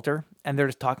a filter and they're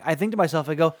just talking. I think to myself,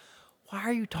 I go, why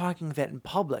are you talking that in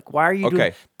public? Why are you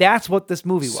doing? That's what this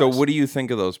movie was. So what do you think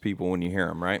of those people when you hear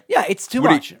them? Right? Yeah, it's too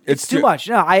much. It's too much.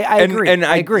 No, I agree.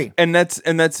 I agree. And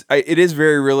it is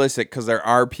very realistic because there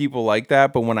are people like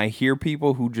that. But when I hear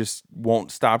people who just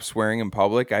won't stop swearing in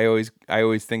public, I always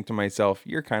think to myself,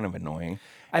 you're kind of annoying.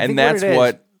 And that's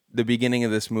what the beginning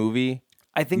of this movie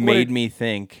made me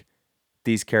think.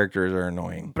 These characters are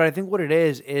annoying. But I think what it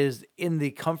is in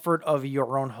the comfort of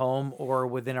your own home or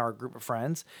within our group of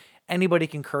friends, anybody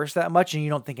can curse that much and you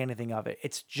don't think anything of it.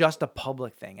 It's just a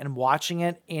public thing. And watching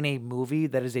it in a movie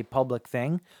that is a public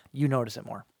thing, you notice it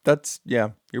more.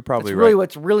 You're probably right.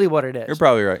 It's really what it is. You're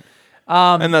probably right.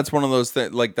 And that's one of those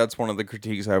things, like that's one of the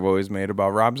critiques I've always made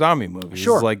about Rob Zombie movies.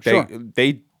 Sure. Like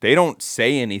they don't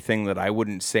say anything that I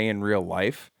wouldn't say in real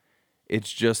life.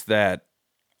 It's just that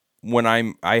when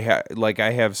I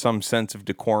have some sense of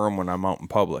decorum when I'm out in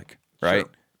public, right? Sure.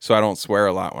 So I don't swear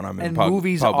a lot when I'm in public. And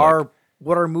movies are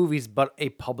what are movies but a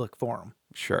public forum?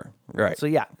 Sure, right. So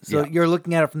you're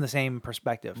looking at it from the same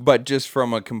perspective. But just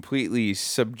from a completely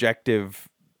subjective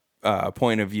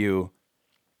point of view,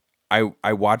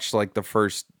 I watched like the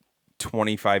first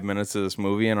 25 minutes of this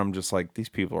movie and I'm just like, these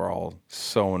people are all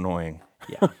so annoying.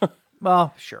 Yeah.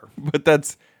 Well, sure. But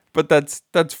that's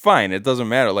fine. It doesn't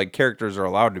matter. Like characters are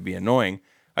allowed to be annoying.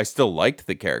 I still liked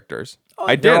the characters.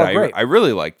 I did. I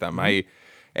really liked them. Mm-hmm.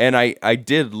 I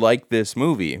did like this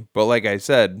movie. But like I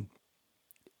said,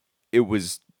 it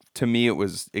was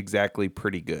exactly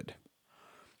pretty good.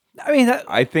 I mean,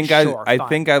 I think I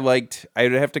liked.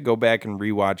 I'd have to go back and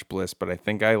rewatch Bliss, but I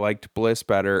think I liked Bliss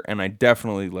better, and I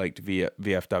definitely liked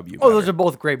VFW better. Oh, those are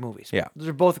both great movies. Yeah, those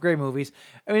are both great movies.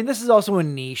 I mean, this is also a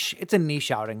niche. It's a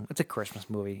niche outing. It's a Christmas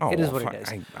movie. It is what it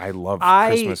is. I love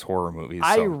Christmas horror movies.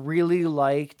 I really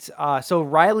liked. So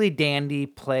Riley Dandy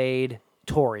played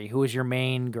Tori, who is your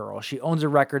main girl. She owns a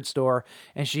record store,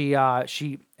 and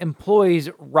she employs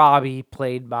Robbie,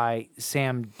 played by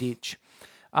Sam Deitch.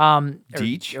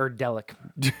 Deitch or Delic.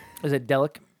 Is it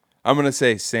Delic? I'm gonna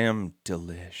say Sam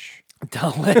Delish.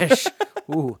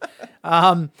 Ooh.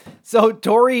 So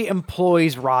Tori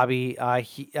employs Robbie.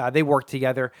 They work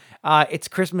together. It's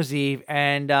Christmas Eve,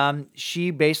 and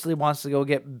she basically wants to go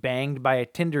get banged by a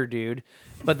Tinder dude.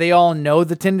 But they all know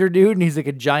the Tinder dude, and he's like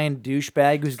a giant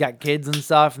douchebag who's got kids and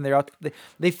stuff. And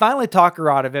they finally talk her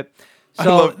out of it.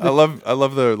 So I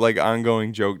love the like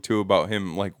ongoing joke too about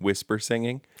him like whisper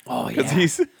singing. Oh yeah, because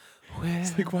he's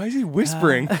like, why is he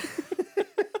whispering?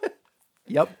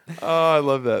 Yep. Oh, I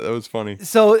love that. That was funny.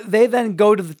 So they then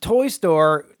go to the toy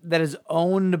store that is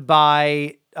owned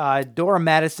by Dora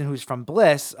Madison, who's from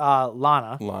Bliss,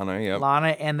 Lana. Yep. Lana,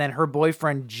 and then her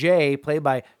boyfriend Jay, played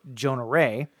by Jonah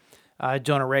Ray.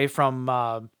 Jonah Ray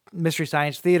from Mystery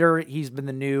Science Theater. He's been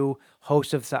the new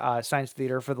host of Science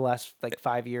Theater for the last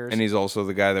 5 years. And he's also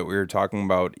the guy that we were talking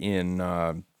about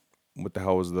in what the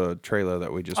hell was the trailer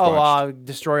that we just watched?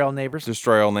 Destroy All Neighbors.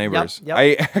 Destroy All Neighbors. Yep.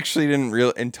 I actually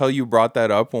didn't until you brought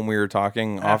that up when we were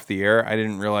talking off the air, I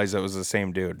didn't realize that was the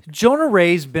same dude. Jonah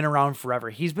Ray's been around forever.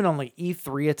 He's been on like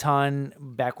E3 a ton,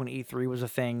 back when E3 was a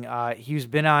thing. He's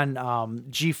been on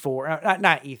G4,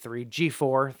 not E3,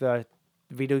 G4, the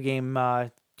video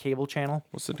game cable channel.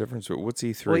 What's the difference? What's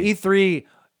E3? Well,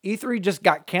 E3 just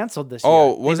got canceled this year.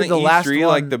 Oh, wasn't the last E3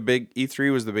 like the big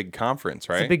E3 was the big conference,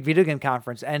 right? It's a big video game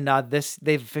conference, and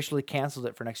they've officially canceled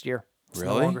it for next year. It's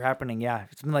no longer happening. Yeah,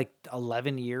 it's been like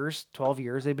 11 years, 12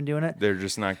 years they've been doing it. They're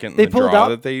just not getting the draw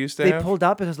that they used to have? They pulled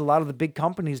out because a lot of the big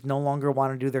companies no longer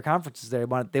want to do their conferences there.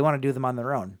 They want to do them on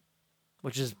their own,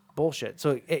 which is bullshit.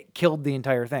 So it killed the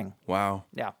entire thing. Wow.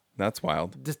 Yeah. That's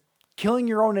wild. Just killing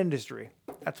your own industry.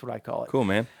 That's what I call it. Cool,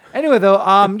 man. Anyway,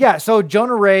 though, so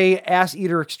Jonah Ray, ass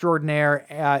eater extraordinaire,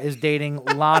 is dating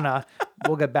Lana.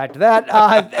 We'll get back to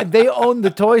that. They own the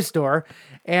toy store,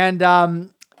 and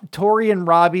Tori and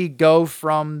Robbie go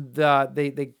from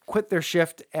they quit their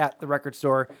shift at the record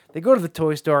store. They go to the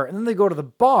toy store, and then they go to the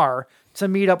bar to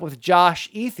meet up with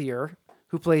Josh Ethier,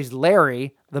 who plays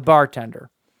Larry, the bartender.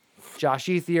 Josh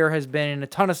Ethier has been in a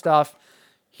ton of stuff.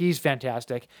 He's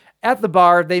fantastic. At the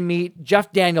bar, they meet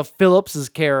Jeff Daniel Phillips'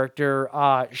 character,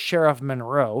 Sheriff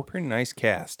Monroe. Pretty nice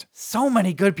cast. So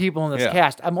many good people in this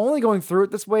cast. I'm only going through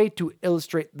it this way to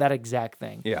illustrate that exact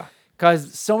thing. Yeah.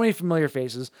 Because so many familiar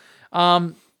faces. They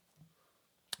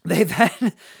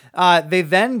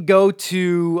then go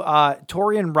to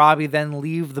Tori and Robbie then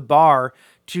leave the bar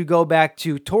to go back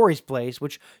to Tori's place,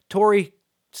 which Tori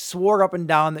swore up and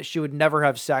down that she would never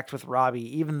have sex with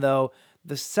Robbie, even though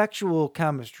the sexual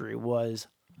chemistry was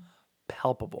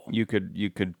palpable. You could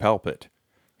palp it.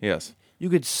 Yes. You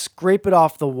could scrape it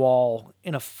off the wall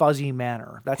in a fuzzy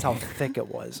manner. That's how thick it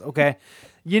was, okay?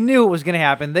 You knew it was going to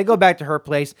happen. They go back to her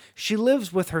place. She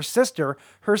lives with her sister.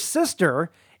 Her sister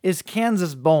is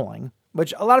Kansas Bowling,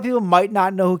 which a lot of people might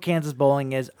not know who Kansas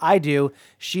Bowling is. I do.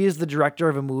 She is the director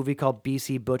of a movie called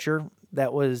BC Butcher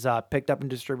that was picked up and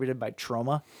distributed by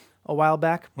Troma a while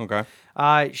back. Okay.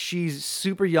 She's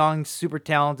super young, super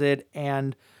talented,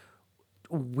 and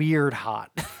weird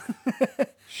hot.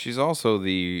 She's also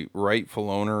the rightful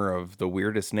owner of the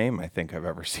weirdest name I think I've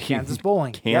ever seen. Kansas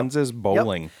Bowling. Kansas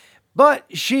Bowling. Yep. But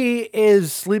she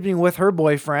is sleeping with her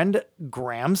boyfriend,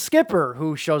 Graham Skipper,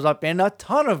 who shows up in a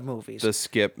ton of movies. The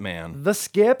Skip Man. The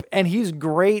Skip, and he's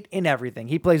great in everything.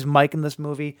 He plays Mike in this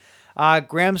movie.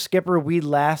 Graham Skipper we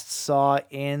last saw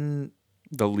in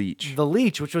The Leech. The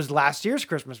Leech, which was last year's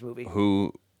Christmas movie.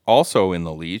 Who also in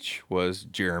The Leech was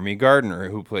Jeremy Gardner,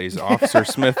 who plays Officer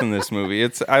Smith in this movie.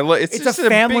 It's just a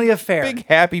family affair. Big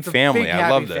happy It's a family. big, I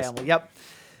happy love this. family. Yep.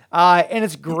 And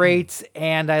it's great,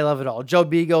 and I love it all. Joe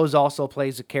Begos also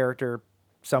plays a character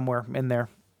somewhere in there.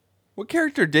 What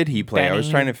character did he play? Benny, I was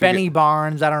trying to figure. Benny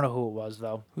Barnes. I don't know who it was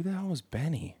though. Who the hell was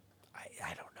Benny? I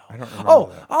don't know. I don't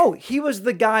remember that. Oh, he was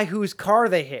the guy whose car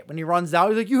they hit when he runs out.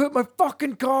 He's like, "You hit my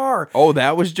fucking car." Oh,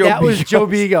 that was Joe. That was Joe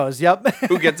Begos. Yep.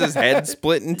 Who gets his head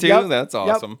split in two? Yep. That's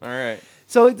awesome. All right.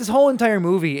 So like, this whole entire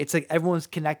movie, it's like everyone's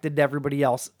connected to everybody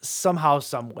else somehow,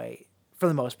 some way, for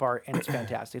the most part, and it's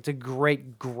fantastic. It's a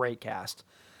great, great cast.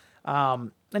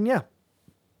 And yeah,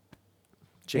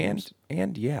 James.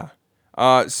 And yeah.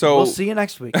 So we'll see you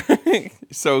next week.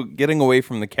 So getting away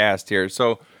from the cast here.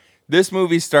 So this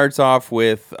movie starts off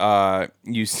with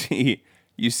you see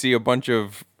a bunch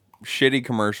of shitty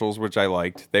commercials, which I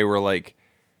liked. They were like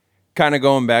kind of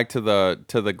going back to the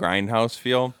Grindhouse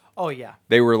feel. Oh yeah.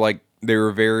 They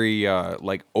were very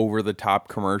like over the top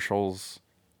commercials.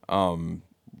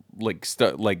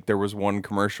 Like there was one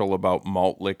commercial about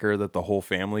malt liquor that the whole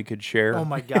family could share. Oh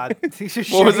my god.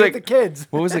 What was it? The kids.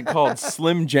 What was it called?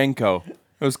 Slim Jenko. It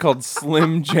was called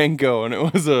Slim Jenko, and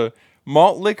it was a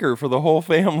malt liquor for the whole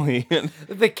family.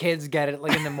 The kids get it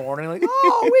like in the morning, like,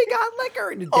 oh, we got liquor,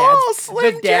 and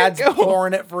Slim the dad's Jenko.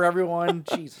 pouring it for everyone.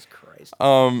 Jesus Christ.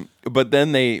 But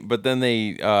then they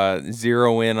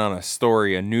zero in on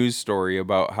a news story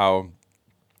about how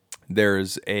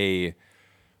there's a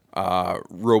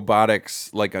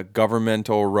robotics, like a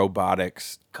governmental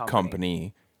robotics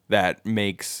company that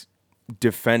makes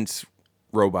defense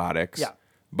robotics. Yeah.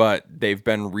 But they've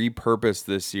been repurposed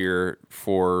this year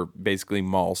for basically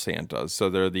mall Santas. So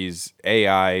there are these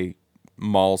AI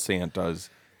mall Santas.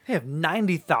 They have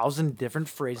 90,000 different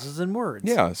phrases and words.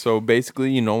 Yeah, so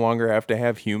basically you no longer have to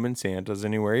have human Santas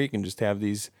anywhere. You can just have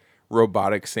these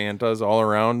robotic Santas all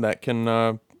around that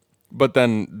can... but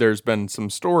then there's been some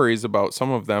stories about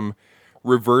some of them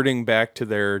reverting back to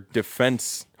their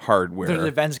defense hardware. Their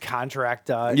defense contract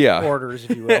orders,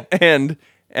 if you will.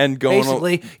 and going...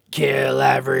 Basically, kill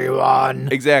everyone.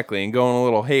 Exactly, and going a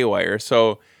little haywire.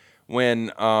 So when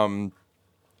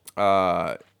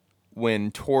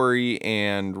Tori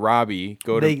and Robbie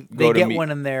they get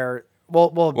one in there.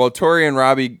 Well, Tori and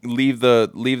Robbie leave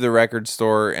the record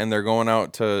store and they're going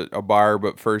out to a bar,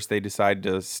 but first they decide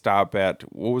to stop at,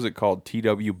 what was it called?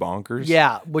 TW Bonkers?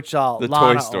 Yeah, which the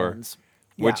Lana toy store, owns.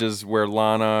 which Yeah. is where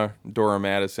Lana, Dora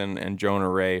Madison, and Jonah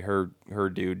Ray, her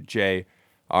dude Jay,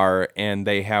 are, and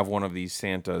they have one of these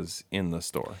Santas in the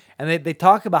store. And they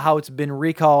talk about how it's been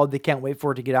recalled. They can't wait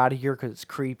for it to get out of here because it's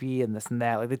creepy and this and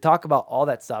that. Like they talk about all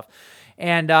that stuff.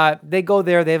 And they go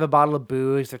there. They have a bottle of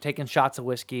booze. They're taking shots of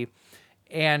whiskey.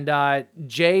 And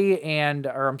Tori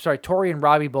and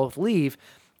Robbie both leave,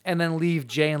 and then leave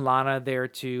Jay and Lana there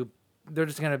they're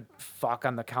just going to fuck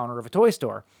on the counter of a toy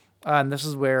store. And this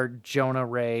is where Jonah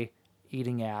Ray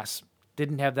eating ass.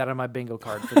 Didn't have that on my bingo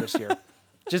card for this year.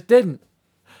 Just didn't.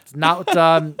 It's not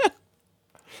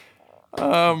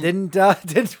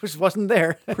Just wasn't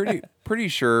there. Pretty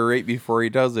sure right before he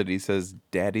does it, he says,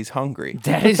 "Daddy's hungry."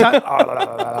 Daddy's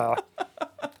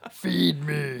feed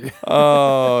me.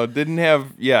 Oh, didn't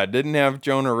have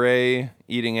Jonah Ray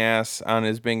eating ass on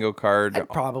his bingo card. I'd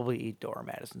probably eat Dora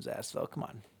Madison's ass though. Come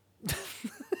on.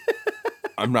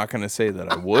 I'm not gonna say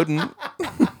that I wouldn't.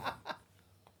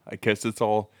 I guess it's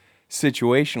all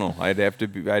situational. I'd have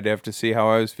to see how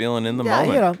I was feeling in the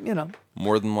moment. You know.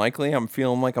 More than likely, I'm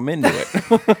feeling like I'm into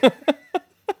it.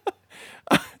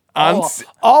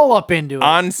 All up into it.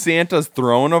 On Santa's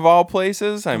throne of all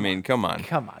places. I mean, come on.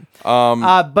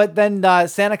 But then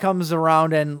Santa comes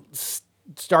around and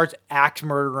starts axe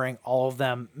murdering all of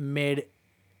them mid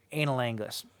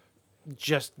analingus.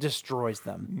 Just destroys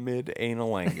them. Mid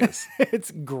analingus.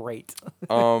 It's great.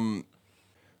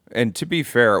 And to be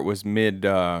fair, it was mid.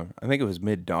 I think it was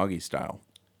mid doggy style.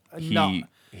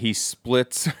 He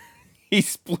splits. He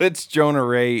splits Jonah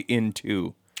Ray in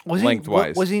two.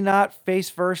 Lengthwise. Was he not face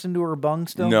first into her bung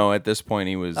still? No, at this point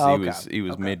he was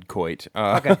mid coit.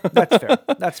 Okay, that's fair.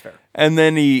 That's fair. And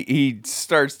then he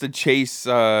starts to chase.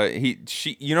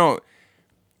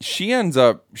 She ends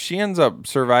up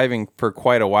surviving for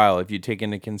quite a while if you take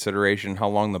into consideration how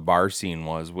long the bar scene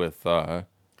was with Tori.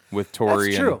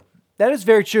 That's true. That is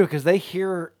very true because they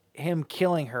hear him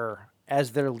killing her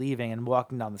as they're leaving and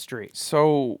walking down the street.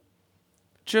 So,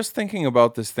 just thinking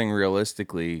about this thing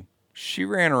realistically. She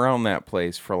ran around that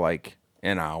place for like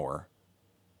an hour.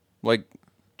 Like,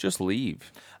 just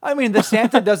leave. I mean, the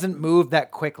Santa doesn't move that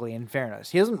quickly, in fairness.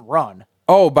 He doesn't run.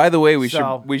 Oh, by the way, we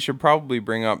should probably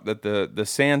bring up that the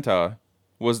Santa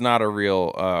was not a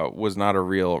real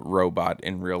robot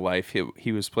in real life.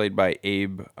 He was played by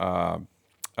Abe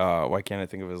why can't I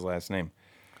think of his last name?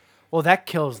 Well, that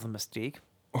kills the mystique.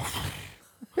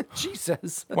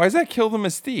 Jesus. Why does that kill the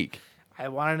mystique? I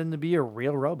wanted him to be a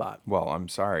real robot. Well, I'm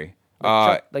sorry.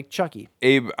 Like Chucky.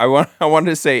 Abe, I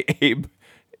wanted to say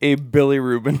Abe Billy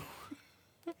Rubin.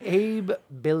 Abe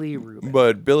Billy Rubin.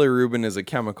 But Billy Rubin is a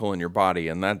chemical in your body,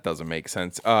 and that doesn't make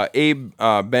sense. Abe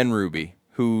Ben Ruby,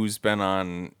 who's been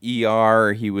on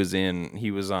ER. He was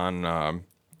on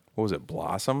what was it,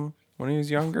 Blossom when he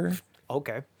was younger?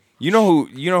 Okay. You know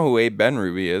who Abe Ben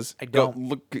Ruby is? I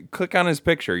don't. Click on his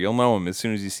picture. You'll know him as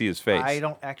soon as you see his face. I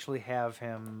don't actually have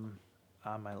him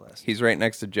on my list. He's right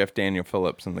next to Jeff Daniel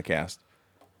Phillips in the cast.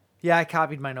 Yeah, I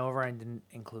copied mine over and didn't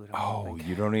include him. Oh,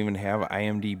 you don't even have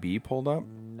IMDb pulled up?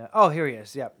 No. Oh, here he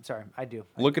is. Yeah, sorry, I do.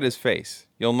 Look at his face.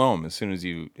 You'll know him as soon as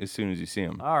you see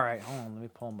him. All right, hold on. Let me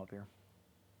pull him up here.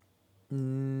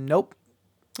 Nope.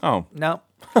 Oh. No.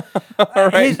 All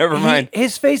right, never mind.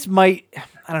 His face might.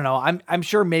 I don't know. I'm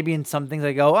sure maybe in some things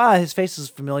I go, his face is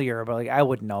familiar, but like I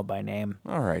wouldn't know by name.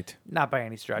 All right. Not by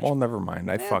any stretch. Well, never mind.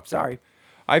 I fucked sorry. up.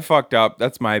 I fucked up.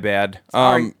 That's my bad.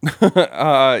 Sorry.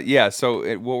 Yeah.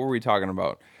 So what were we talking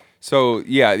about? So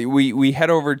yeah, we head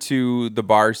over to the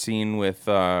bar scene with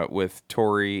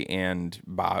Tori and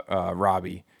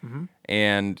Robbie,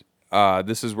 and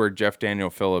this is where Jeff Daniel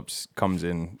Phillips comes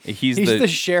in. He's the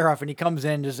sheriff, and he comes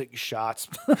in just like shots.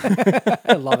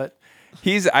 I love it.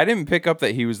 I didn't pick up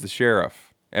that he was the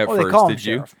sheriff at they first. call him Did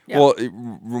you? sheriff. Yeah. Well,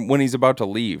 when he's about to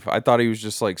leave, I thought he was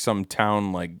just like some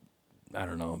town I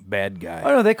don't know, bad guy.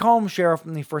 Oh no, they call him sheriff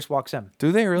when he first walks in.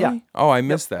 Do they really? Yeah. Oh, I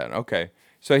missed that. Okay.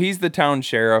 So he's the town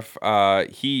sheriff.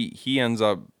 He ends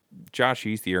up Josh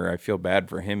Ethier. I feel bad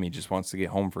for him. He just wants to get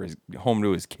home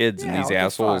to his kids, and these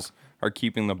assholes are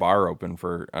keeping the bar open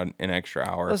for an extra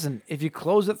hour. Listen, if you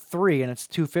close at 3 and it's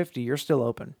 2:50, you're still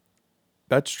open.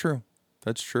 That's true.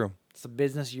 That's true. It's the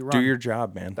business you run. Do your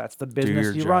job, man. That's the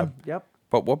business you run. Yep.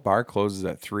 But what bar closes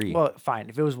at 3? Well, fine.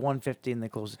 If it was 1:50 and they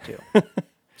close at 2,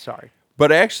 sorry.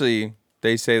 But actually,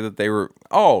 they say that they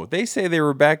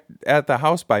were back at the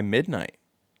house by midnight.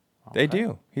 Okay. They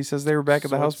do. He says they were back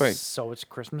at the house by. So it's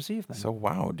Christmas Eve then. So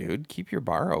wow, dude, keep your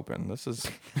bar open. This is.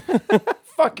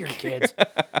 Fuck your kids.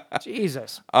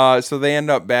 Jesus. So they end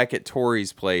up back at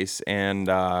Tori's place and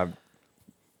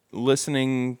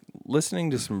listening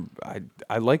to some.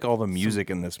 I like all the music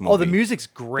in this movie. Oh, the music's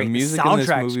great. The music in this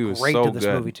movie was great so to this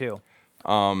good. Movie too.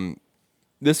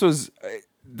 This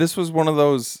was one of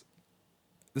those.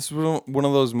 This was one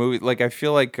of those movies. Like I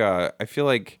feel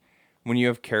like when you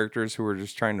have characters who are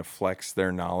just trying to flex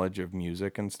their knowledge of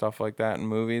music and stuff like that in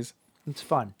movies, it's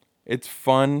fun. It's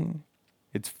fun.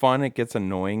 It's fun. It gets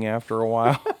annoying after a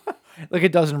while. Like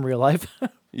it does in real life.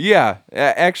 Yeah,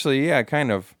 actually, yeah,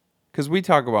 kind of. Because we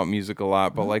talk about music a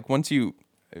lot, but like once you,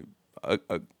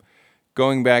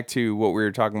 going back to what we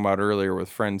were talking about earlier with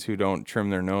friends who don't trim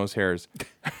their nose hairs.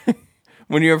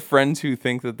 When you have friends who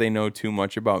think that they know too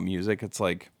much about music, it's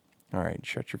like, all right,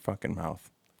 shut your fucking mouth.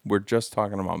 We're just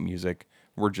talking about music.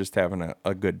 we're just having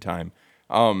a good time.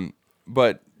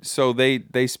 But so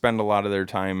they spend a lot of their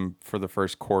time for the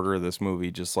first quarter of this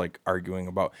movie just like arguing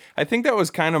about. I think that was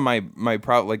kind of my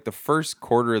problem. Like the first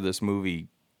quarter of this movie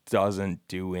doesn't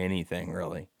do anything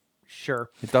really. Sure.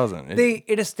 It doesn't.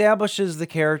 It establishes the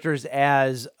characters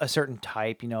as a certain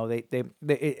type. It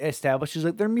establishes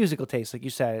like their musical taste, like you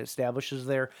said. It establishes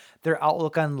their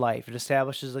outlook on life. It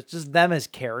establishes like just them as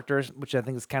characters, which I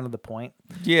think is kind of the point.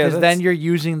 Yeah, because then you're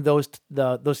using those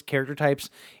character types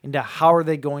into how are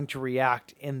they going to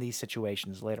react in these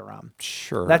situations later on.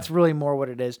 Sure. That's really more what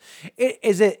it is.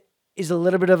 Is a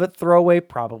little bit of a throwaway,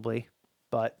 probably.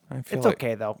 But it's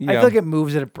okay, though. Yeah. I feel like it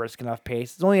moves at a brisk enough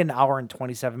pace. It's only an hour and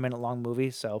 27-minute long movie,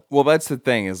 so. Well, that's the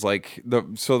thing is like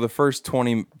the first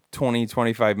 20,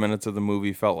 25 minutes of the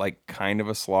movie felt like kind of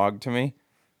a slog to me.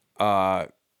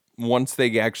 Once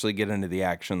they actually get into the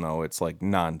action, though, it's like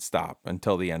nonstop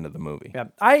until the end of the movie. Yeah,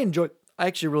 I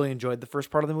actually really enjoyed the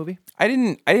first part of the movie. I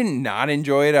didn't not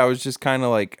enjoy it. I was just kind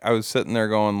of like, I was sitting there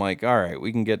going like, all right,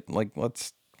 we can get like,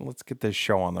 let's get this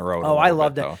show on the road. Oh, I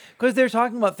loved it because they're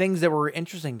talking about things that were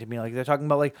interesting to me. Like they're talking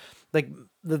about like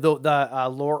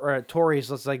the Laura Tori's.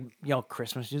 It's like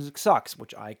Christmas music sucks,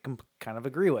 which I kind of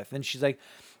agree with. And she's like,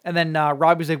 and then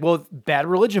Robbie's like, well, Bad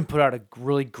Religion put out a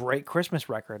really great Christmas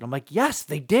record. I'm like, yes,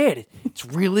 they did. It's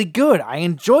really good. I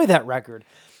enjoy that record.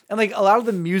 And like a lot of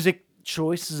the music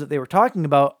choices that they were talking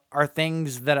about are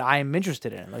things that I'm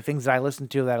interested in, like things that I listen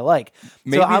to that I like.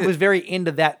 So I was very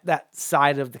into that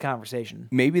side of the conversation.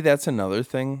 Maybe that's another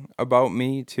thing about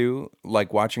me too.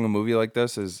 Like watching a movie like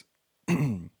this is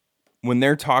when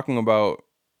they're talking about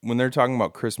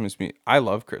Christmas music. I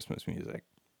love Christmas music,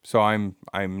 so I'm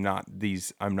not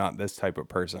this type of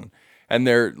person. And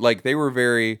they're like they were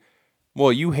very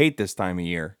well. You hate this time of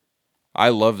year. I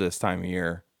love this time of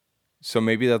year. So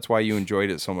maybe that's why you enjoyed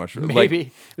it so much.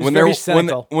 Maybe like, when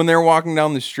they're walking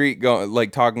down the street,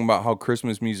 talking about how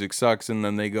Christmas music sucks, and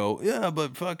then they go, "Yeah,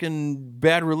 but fucking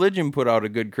Bad Religion put out a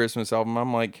good Christmas album."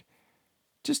 I'm like,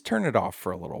 just turn it off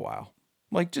for a little while.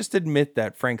 Like, just admit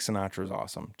that Frank Sinatra's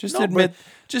awesome.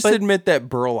 Admit that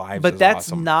Burl Ives. But is that's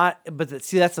awesome. not. But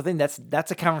see, that's the thing. That's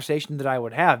a conversation that I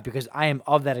would have because I am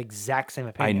of that exact same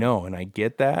opinion. I know, and I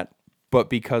get that, but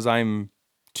because I'm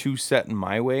too set in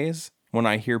my ways. When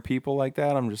I hear people like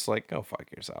that, I'm just like, go fuck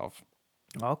yourself.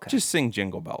 Okay. Just sing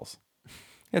Jingle Bells.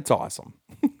 It's awesome.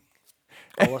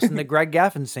 I'll listen to Greg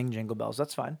Gaffin sing Jingle Bells.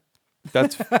 That's fine.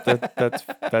 That's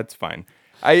fine.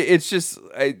 I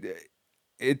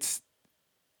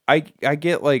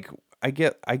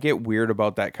get weird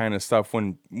about that kind of stuff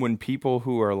when people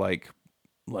who are like,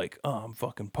 oh, I'm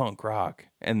fucking punk rock,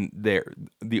 and they're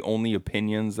the only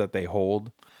opinions that they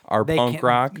hold are punk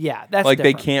rock. Yeah, that's like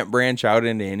different. They can't branch out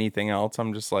into anything else.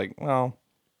 I'm just like, well,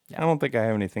 I don't think I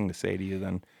have anything to say to you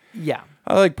then. Yeah,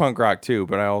 I like punk rock too,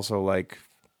 but I also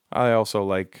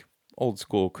like old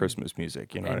school Christmas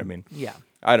music. You know what I mean? Yeah,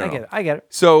 I don't know. I get it.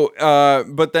 So,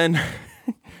 but then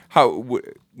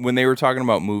when they were talking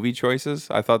about movie choices,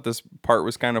 I thought this part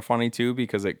was kind of funny too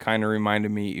because it kind of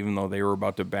reminded me, even though they were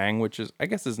about to bang, which is I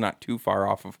guess is not too far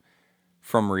off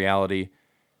from reality.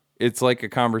 It's like a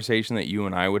conversation that you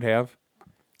and I would have.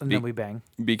 And then we bang.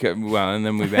 And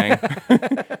then we bang.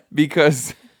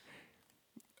 Because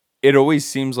it always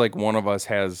seems like one of us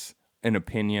has an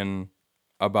opinion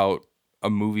about a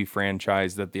movie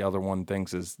franchise that the other one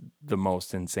thinks is the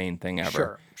most insane thing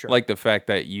ever. Sure. Like the fact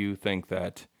that you think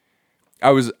that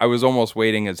I was almost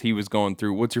waiting as he was going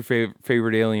through, what's your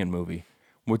favorite Alien movie?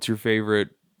 What's your favorite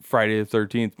Friday the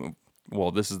 13th movie? Well,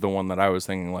 this is the one that I was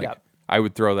thinking like, yep. I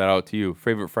would throw that out to you.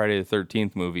 Favorite Friday the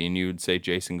 13th movie, and you would say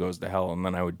Jason Goes to Hell, and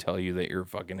then I would tell you that you're a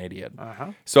fucking idiot.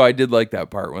 Uh-huh. So I did like that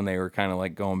part when they were kind of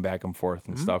like going back and forth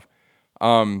and stuff.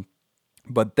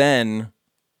 But then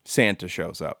Santa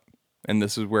shows up, and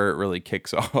this is where it really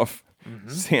kicks off. Mm-hmm.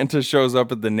 Santa shows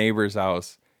up at the neighbor's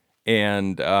house,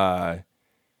 and the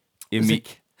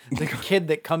kid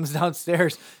that comes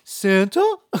downstairs,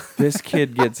 Santa. This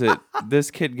kid gets it.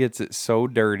 This kid gets it so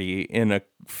dirty in a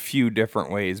few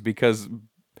different ways because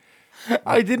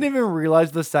I didn't even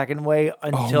realize the second way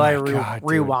until I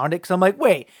rewound it. Because I'm like,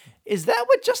 wait, is that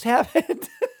what just happened?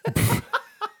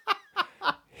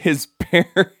 His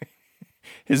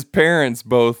parents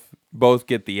both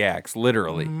get the axe,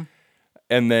 literally. Mm-hmm.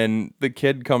 And then the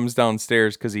kid comes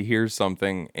downstairs because he hears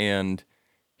something, and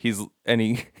he's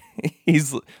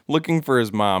looking for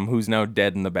his mom, who's now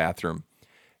dead in the bathroom.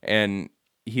 And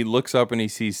he looks up and he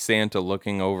sees Santa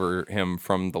looking over him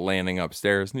from the landing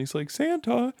upstairs. And he's like,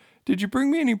 Santa, did you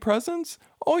bring me any presents?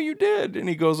 Oh, you did. And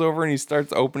he goes over and he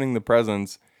starts opening the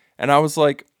presents. And I was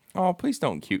like, oh, please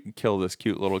don't kill this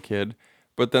cute little kid.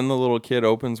 But then the little kid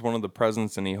opens one of the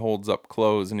presents and he holds up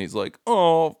clothes and he's like,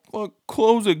 "Oh, look,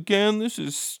 clothes again. This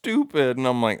is stupid." And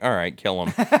I'm like, "All right, kill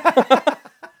him."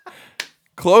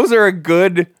 Clothes are a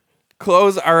good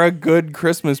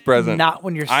Christmas present. Not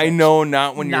when you're 6. I know,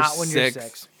 not when you're 6. When you're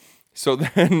 6.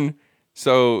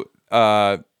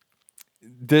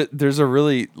 There's a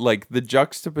really, like, the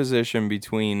juxtaposition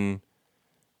between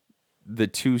the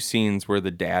two scenes where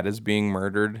the dad is being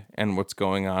murdered and what's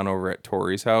going on over at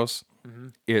Tori's house. Mm-hmm.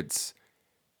 It's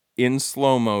in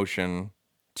slow motion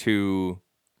to,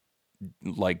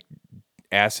 like,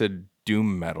 acid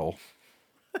doom metal.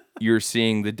 You're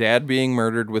seeing the dad being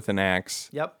murdered with an axe.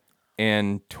 Yep.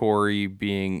 And Tori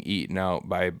being eaten out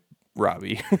by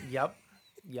Robbie. Yep.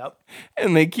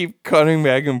 And they keep cutting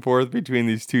back and forth between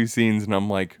these two scenes, and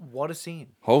I'm like, what a scene.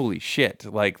 Holy shit.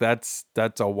 Like, that's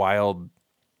a wild...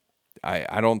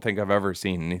 I don't think I've ever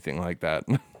seen anything like that.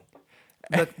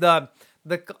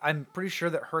 I'm pretty sure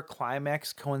that her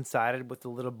climax coincided with the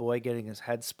little boy getting his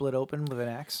head split open with an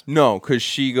axe. No, because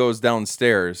she goes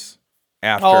downstairs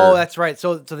after... Oh, that's right.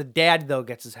 So the dad, though,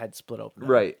 gets his head split open.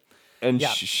 Right. And yeah.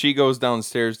 She goes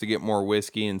downstairs to get more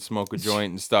whiskey and smoke a joint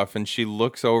and stuff, and she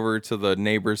looks over to the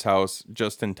neighbor's house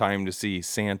just in time to see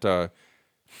Santa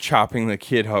chopping the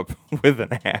kid up with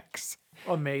an axe.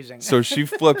 Amazing. So she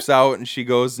flips out and she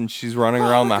goes and she's running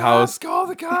around the house. Call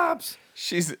the cops.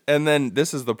 And then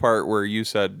this is the part where you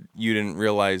said you didn't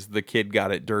realize the kid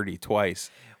got it dirty twice.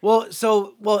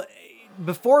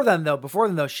 Before then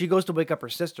though, she goes to wake up her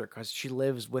sister because she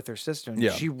lives with her sister.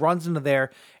 And she runs into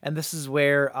there, and this is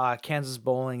where Kansas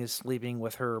Bowling is sleeping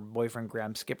with her boyfriend,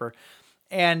 Graham Skipper.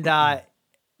 And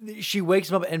she wakes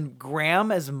him up, and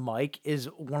Graham as Mike is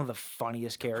one of the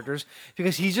funniest characters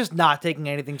because he's just not taking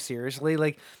anything seriously.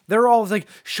 Like, they're all like,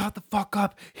 "Shut the fuck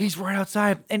up. He's right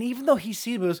outside." And even though he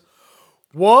sees him, he goes,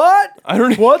 "What?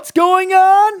 What's going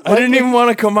on?" I didn't even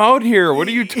want to come out here. What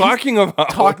are you talking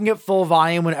about? Talking at full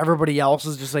volume when everybody else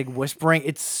is just like whispering.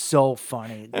 It's so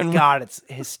funny. And God, it's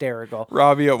hysterical.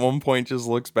 Robbie at one point just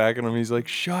looks back at him. He's like,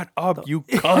 "Shut up, you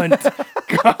cunt."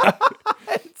 God.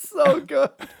 It's so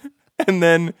good. And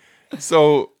then,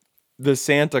 so the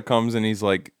Santa comes and he's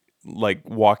like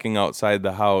walking outside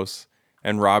the house,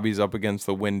 and Robbie's up against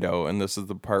the window, and this is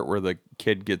the part where the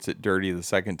kid gets it dirty the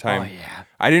second time. Oh, yeah.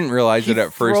 I didn't realize it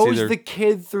at first either. He throws the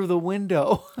kid through the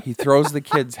window. He throws the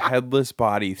kid's headless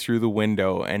body through the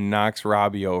window and knocks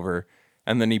Robbie over,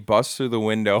 and then he busts through the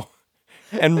window,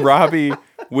 and Robbie,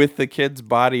 with the kid's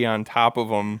body on top of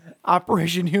him,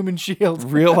 Operation Human Shield,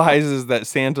 realizes that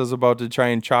Santa's about to try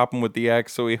and chop him with the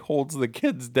axe, so he holds the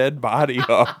kid's dead body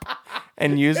up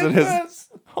and uses it as...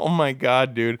 Oh my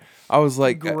God, dude. I was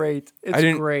like... Great.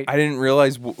 It's great. I didn't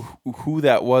realize who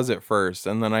that was at first,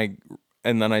 and then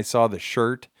I saw the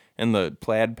shirt and the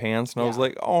plaid pants, and I was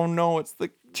like, "Oh no, it's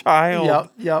the child."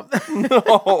 Yep.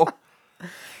 No.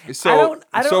 So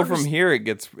I don't from here it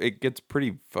gets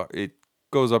pretty... It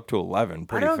goes up to 11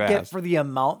 pretty fast. I don't get for the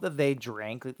amount that they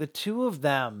drank. Like, the two of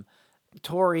them,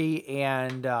 Tori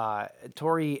and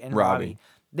Robbie,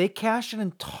 they cashed an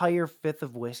entire fifth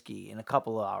of whiskey in a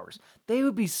couple of hours. They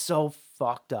would be so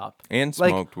fucked up. And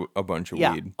smoked a bunch of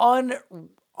weed.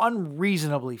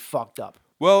 Unreasonably fucked up.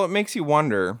 Well, it makes you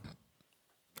wonder.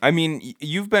 I mean,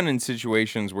 you've been in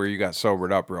situations where you got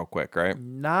sobered up real quick, right?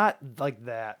 Not like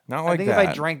that. Not like that. I think if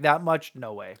I drank that much,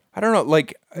 no way. I don't know,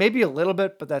 like... Maybe a little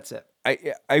bit, but that's it.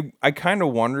 I kind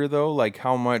of wonder, though, like,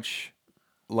 how much,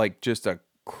 like, just a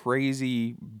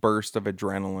crazy burst of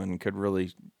adrenaline could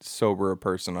really sober a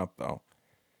person up, though.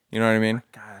 You know what I mean?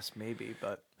 Gosh, maybe,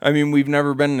 but... I mean, we've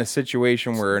never been in a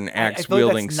situation where an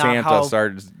axe-wielding Santa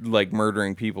started, like,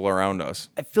 murdering people around us.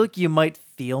 I feel like you might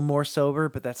feel more sober,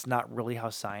 but that's not really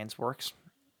how science works.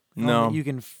 No. You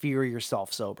can fear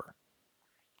yourself sober.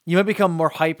 You might become more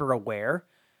hyper-aware,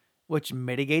 which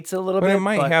mitigates it a little bit. But it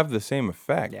might have the same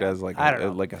effect as, like,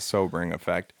 a sobering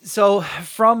effect. So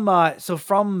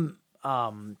from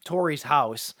Tori's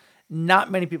house...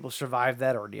 Not many people survive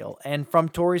that ordeal. And from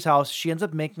Tori's house, she ends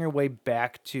up making her way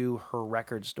back to her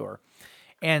record store.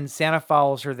 And Santa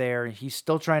follows her there, and he's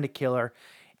still trying to kill her.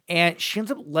 And she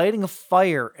ends up lighting a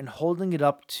fire and holding it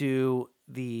up to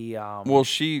the... Well,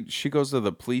 she goes to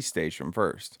the police station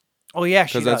first. Oh, yeah,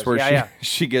 she does. Because that's where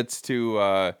she gets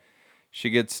to... she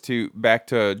gets to back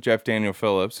to Jeff Daniel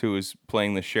Phillips, who is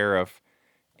playing the sheriff,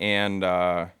 and...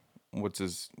 what's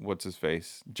his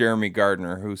face? Jeremy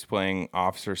Gardner, who's playing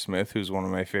Officer Smith, who's one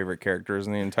of my favorite characters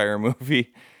in the entire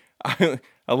movie. I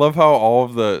love how all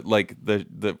of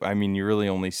the I mean, you really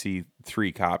only see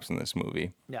 3 cops in this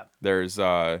movie. Yeah. There's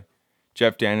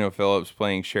Jeff Daniel Phillips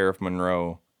playing Sheriff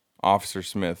Monroe, Officer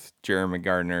Smith, Jeremy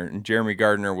Gardner, and Jeremy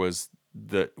Gardner was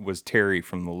Terry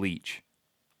from The Leech.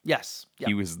 Yes. Yep.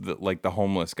 He was the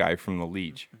homeless guy from The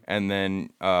Leech. And then,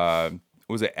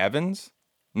 was it Evans?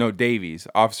 No, Davies,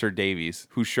 Officer Davies,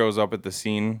 who shows up at the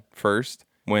scene first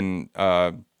when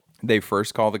they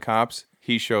first call the cops.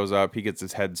 He shows up, he gets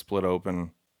his head split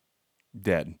open,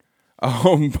 dead.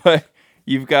 But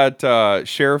you've got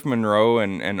Sheriff Monroe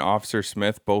and Officer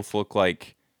Smith both look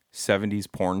like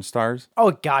 70s porn stars.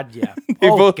 Oh, God, yeah.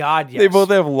 God, yes. They both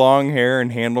have long hair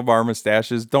and handlebar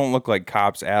mustaches. Don't look like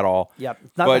cops at all. Yep.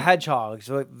 It's not the hedgehogs.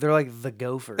 They're like the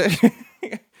gophers.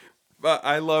 But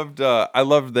I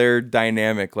loved their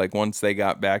dynamic. Like once they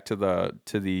got back to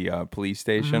the police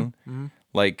station,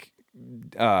 like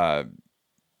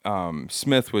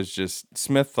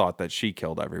Smith thought that she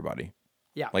killed everybody.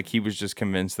 Yeah. Like he was just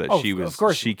convinced that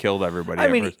she killed everybody. I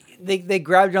mean, they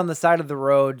grabbed you on the side of the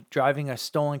road driving a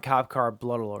stolen cop car,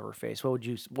 blood all over her face. What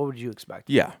would you expect?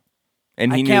 Yeah.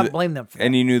 And I can't blame them for that.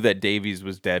 And he knew that Davies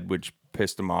was dead, which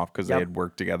pissed him off because they had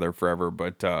worked together forever.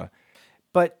 But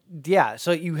yeah,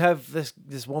 so you have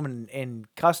this woman in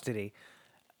custody.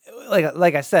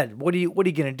 Like I said, what are you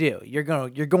gonna do? You're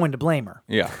going to blame her.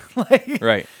 Yeah.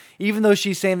 Right. Even though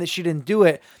she's saying that she didn't do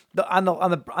it, on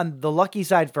the lucky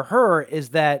side for her is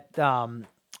that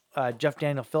Jeff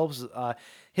Daniel Phillips,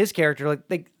 his character,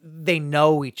 they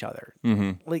know each other.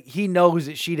 Mm-hmm. Like he knows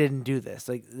that she didn't do this.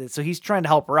 Like so he's trying to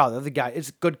help her out. The other guy is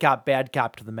good cop, bad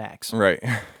cop to the max. Right.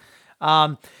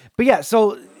 But yeah,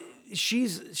 so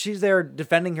she's there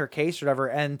defending her case or whatever,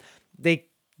 and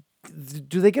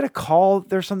do they get a call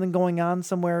there's something going on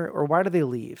somewhere, or why do they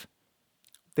leave?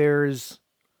 There's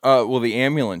the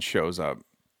ambulance shows up.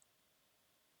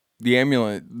 The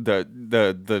ambulance,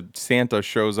 the Santa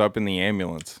shows up in the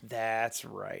ambulance. That's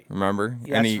right. Remember?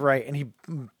 That's right. And he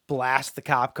blasts the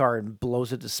cop car and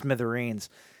blows it to smithereens.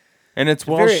 And it's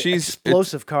she's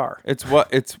explosive car. It's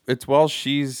while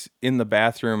she's in the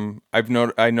bathroom.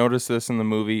 I noticed this in the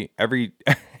movie. Every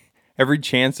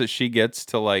chance that she gets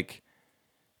to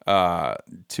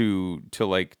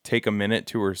to take a minute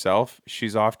to herself,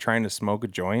 she's off trying to smoke a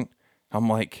joint. I'm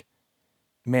like,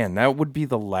 man, that would be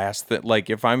the last thing. Like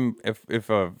if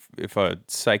a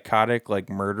psychotic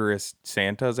murderous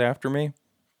Santa's after me,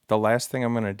 the last thing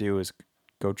I'm gonna do is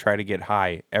go try to get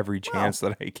high every chance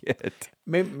that I get.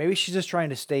 Maybe she's just trying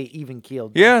to stay even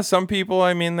keeled. Yeah, some people.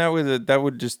 I mean, that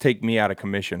would just take me out of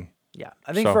commission. Yeah,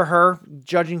 I think for her,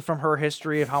 judging from her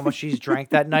history of how much she's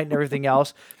drank that night and everything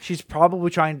else, she's probably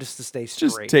trying just to stay straight.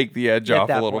 Just take the edge off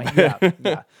a little bit.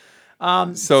 Yeah.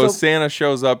 So Santa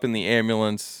shows up in the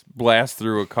ambulance, blasts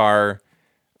through a car.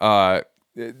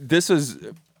 This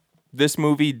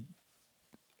movie.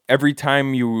 Every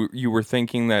time you were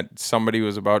thinking that somebody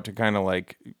was about to kind of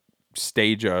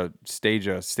stage a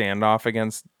standoff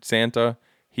against Santa,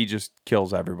 he just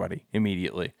kills everybody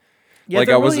immediating Yeah,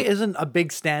 there really isn't a big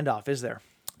standoff, is there?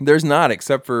 There's not,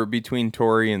 except for between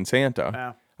Tori and Santa.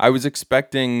 Yeah. I was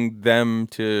expecting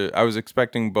both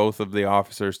of the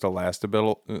officers to last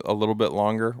a little bit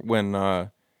longer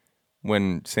when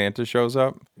Santa shows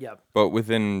up. Yep. But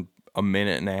within a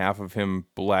minute and a half of him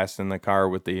blasting the car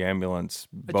with the ambulance,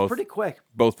 it's pretty quick.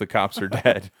 Both the cops are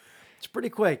dead. It's pretty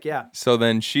quick, yeah. So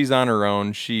then she's on her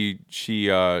own. She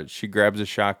grabs a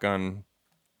shotgun,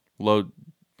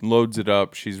 loads it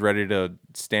up. She's ready to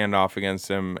stand off against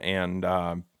him, and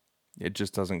it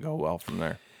just doesn't go well from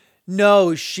there.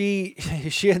 No, she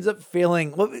ends up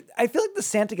feeling. Well, I feel like the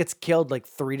Santa gets killed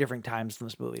 3 different times in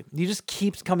this movie. He just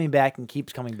keeps coming back and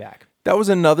keeps coming back. That was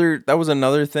another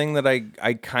thing that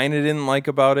I kind of didn't like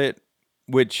about it,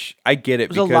 which I get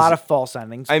it. There's a lot of false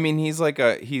endings. I mean, he's a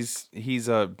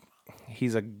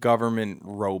government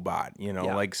robot,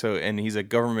 Yeah. and he's a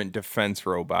government defense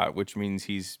robot, which means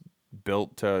he's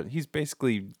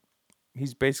basically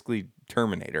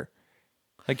Terminator.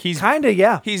 He's kind of,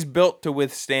 yeah. He's built to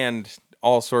withstand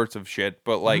all sorts of shit,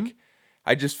 but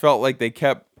I just felt like they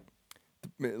kept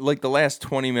the last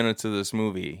 20 minutes of this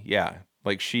movie, yeah.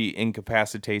 She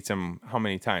incapacitates him how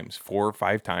many times? 4 or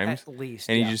 5 times? At least,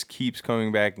 and he just keeps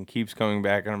coming back, and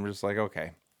I'm just like,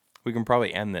 okay, we can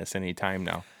probably end this any time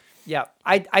now. Yeah,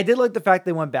 I did like the fact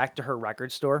they went back to her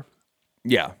record store.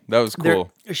 Yeah, that was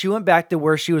cool. She went back to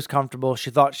where she was comfortable. She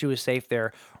thought she was safe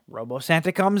there. Robo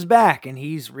Santa comes back, and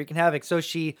he's wreaking havoc. So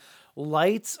she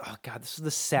lights... Oh, God, this is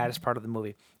the saddest part of the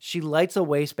movie. She lights a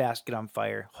wastebasket on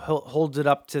fire, holds it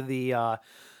up to the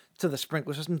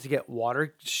sprinkler system to get water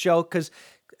to show, because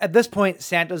at this point,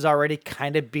 Santa's already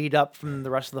kind of beat up from the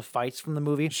rest of the fights from the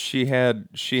movie. She's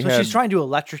trying to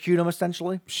electrocute him,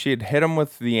 essentially. She had hit him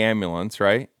with the ambulance,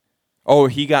 right? Oh,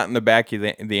 he got in the back of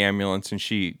the ambulance, and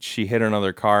she hit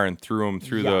another car and threw him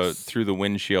through the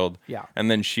windshield. Yeah. And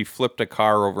then she flipped a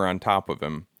car over on top of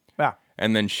him. Yeah.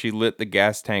 and then she lit the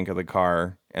gas tank of the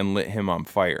car and lit him on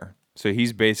fire. So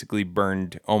he's basically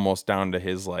burned almost down to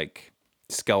his like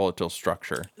skeletal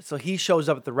structure. So he shows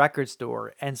up at the record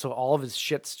store, and so all of his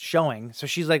shit's showing. So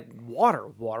she's like, water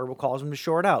will cause him to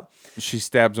short out. She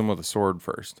stabs him with a sword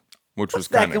first, which was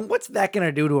What's that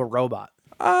gonna do to a robot?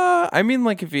 I mean,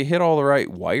 like if you hit all the right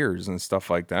wires and stuff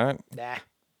like that. Nah.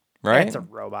 Right? That's a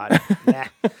robot.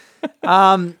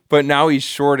 Nah. But now he's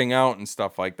shorting out and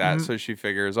stuff like that. So she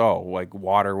figures, like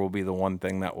water will be the one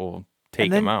thing that will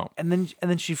take him out. And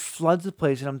then she floods the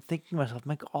place, and I'm thinking to myself,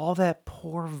 like, all that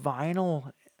poor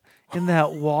vinyl in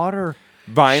that water.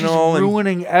 Vinyl She's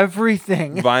ruining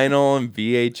everything. Vinyl and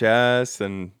VHS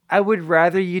and I would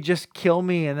rather you just kill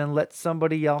me and then let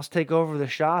somebody else take over the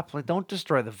shop. Like, don't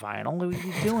destroy the vinyl. What are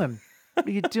you doing? What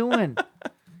are you doing?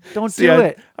 Don't do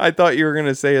it. I thought you were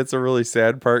gonna say it's a really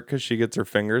sad part because she gets her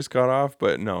fingers cut off,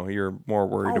 but no, you're more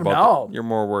worried you're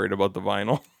more worried about the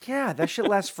vinyl. Yeah, that shit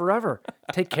lasts forever.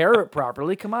 Take care of it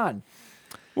properly. Come on.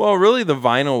 Well, really, the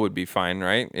vinyl would be fine,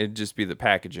 right? It'd just be the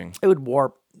packaging. It would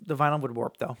warp. The vinyl would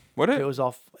warp though. Would it? If it was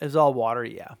all water.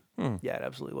 Yeah. Yeah, it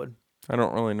absolutely would. I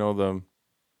don't really know the.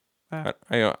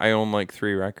 I own like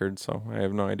 3 records, so I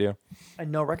have no idea.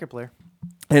 And no record player.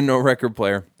 And no record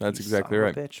player. That's You exactly son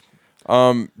of right. a bitch.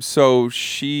 So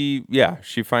she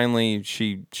finally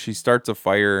she starts a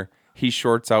fire. He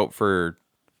shorts out for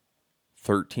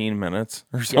 13 minutes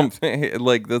or something. Yeah.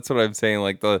 Like that's what I'm saying.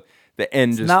 Like the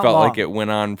end just felt long. like it went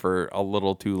on for a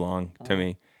little too long to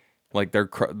me. Like they're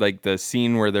like the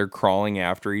scene where they're crawling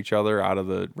after each other out of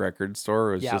the record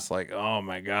store was just like, oh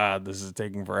my god, this is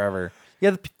taking forever.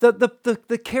 Yeah,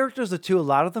 the characters, a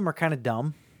lot of them are kind of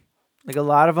dumb. Like a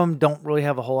lot of them don't really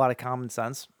have a whole lot of common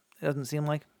sense. It doesn't seem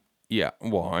like. Yeah,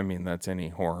 well, I mean that's any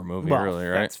horror movie, Well, really,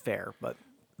 right? That's fair, but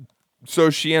so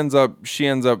she ends up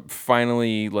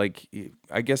finally, like,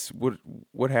 I guess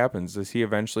what happens? Does he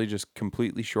eventually just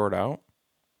completely short out?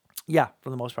 yeah, for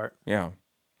the most part, Yeah,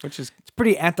 which is it's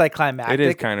pretty anticlimactic. It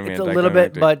is kind of it's a little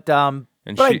bit, but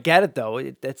And I she- get it though.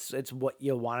 It's what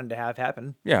you wanted to have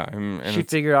happen. yeah, and She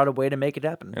figured out a way to make it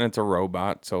happen. and it's a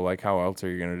robot, so like, how else are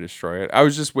you going to destroy it? I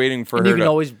was just waiting for And her you can to.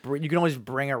 always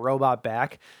bring a robot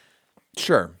back.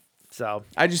 Sure. So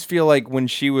I just feel like when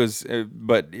she was,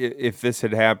 but if this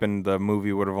had happened, the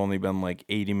movie would have only been like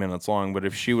 80 minutes long. But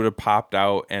if she would have popped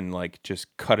out and like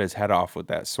just cut his head off with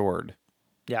that sword,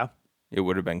 yeah, it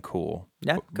would have been cool.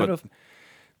 yeah, could have.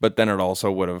 But then it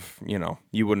also would have,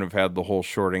 you wouldn't have had the whole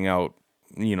shorting out,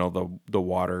 the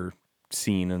water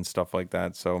scene and stuff like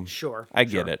that. So Sure, I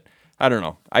get it. I don't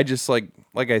know. I just like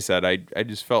I said, I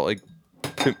just felt like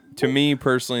to me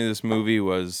personally, this movie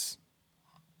was.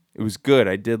 It was good.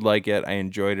 I did like it. I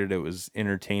enjoyed it. It was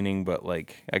entertaining, but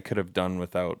like I could have done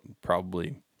without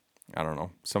probably, I don't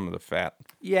know, some of the fat.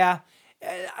 Yeah,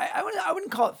 I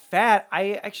wouldn't call it fat.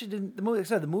 I actually didn't. The movie, like I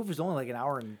said, the movie was only like an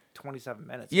hour and 27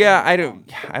 minutes. Yeah, I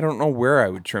don't know where I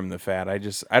would trim the fat. I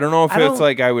don't know if it's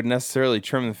like I would necessarily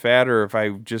trim the fat or if I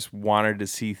just wanted to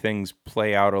see things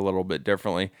play out a little bit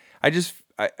differently. I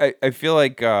feel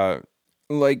like a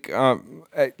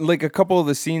couple of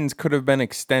the scenes could have been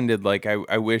extended. Like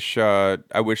I wish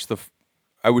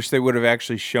they would have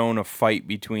actually shown a fight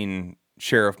between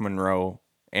Sheriff Monroe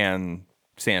and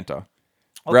Santa,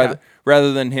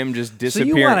 rather than him just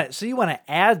disappearing. So you want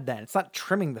to add then? It's not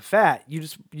trimming the fat.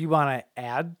 You want to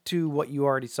add to what you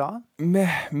already saw.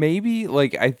 Maybe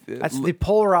That's the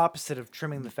polar opposite of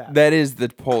trimming the fat. that is the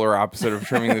polar opposite of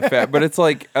trimming the fat. But it's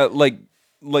like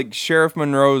Sheriff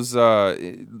Monroe's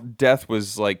death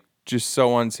was like just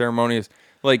so unceremonious.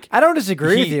 Like I don't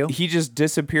disagree with you. He just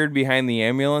disappeared behind the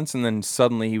ambulance and then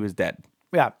suddenly he was dead.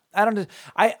 Yeah,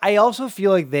 I also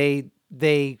feel like they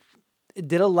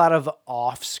did a lot of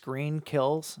off-screen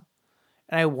kills,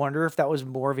 and I wonder if that was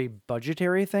more of a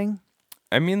budgetary thing.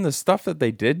 I mean, the stuff that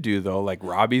they did do though, like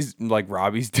Robbie's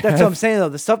death. That's what I'm saying though.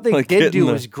 The stuff they Like did do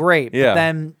hitting was great. Yeah. But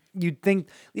then you'd think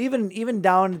even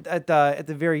down at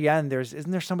the very end,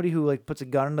 isn't there somebody who like puts a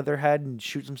gun into their head and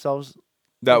shoots themselves?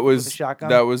 That with was a shotgun?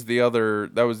 that was the other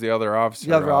officer.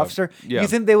 The other officer. Yeah. You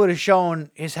think they would have shown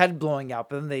his head blowing out,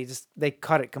 but then they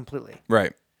cut it completely.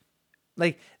 Right.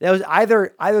 Like that was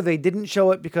either they didn't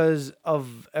show it because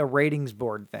of a ratings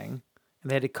board thing,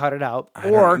 and they had to cut it out,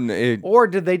 or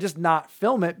did they just not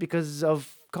film it because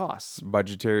of costs?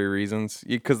 Budgetary reasons,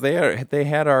 because they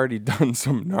had already done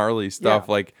some gnarly stuff.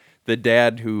 Yeah. Like the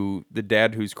dad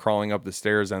who's crawling up the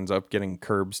stairs ends up getting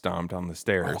curb stomped on the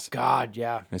stairs. Oh God,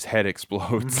 yeah. His head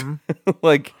explodes. Mm-hmm.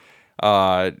 Like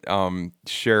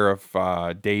Sheriff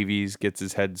Davies gets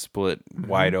his head split Mm-hmm.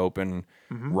 wide open.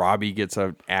 Robbie gets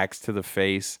an axe to the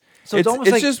face. So it's almost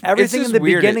like everything in the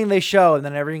weird. beginning they show, and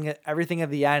then everything at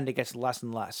the end it gets less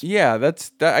and less. Yeah,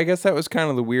 I guess that was kind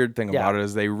of the weird thing Yeah. about it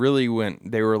is they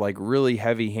were like really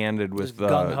heavy-handed with the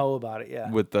gung ho about it.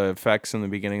 Yeah. with the effects in the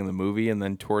beginning of the movie, and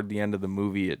then toward the end of the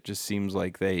movie, it just seems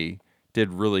like they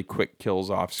did really quick kills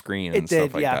off screen and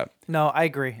stuff like that. No, I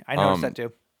agree. I noticed that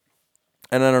too.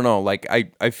 And I don't know, like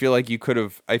I feel like you could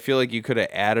have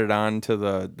added on to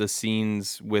the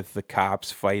scenes with the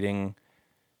cops fighting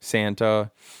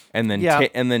Santa, and then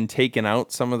and then taken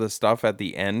out some of the stuff at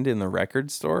the end in the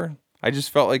record store. I just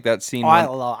felt like that scene. I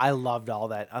loved all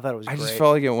that. I thought it was. I great. just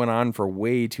felt like it went on for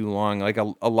way too long. Like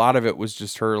a lot of it was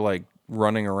just her like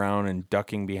running around and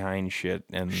ducking behind shit,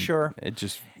 and Sure.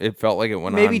 it felt like it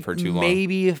went on for too long.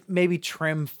 Maybe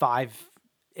trim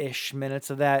 5-ish minutes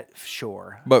of that.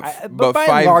 Sure, But by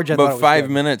and large, I thought it was 5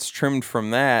 good. minutes trimmed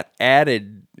from that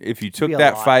added. If you took be a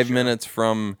that lot, 5 sure. minutes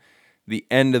from the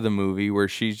end of the movie where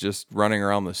she's just running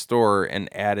around the store and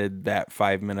added that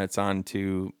 5 minutes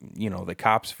onto the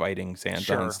cops fighting Santa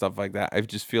Sure. and stuff like that, I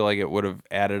just feel like it would have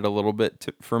added a little bit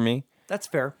for me. That's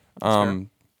fair. Fair.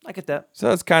 I get that. So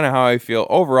that's kind of how I feel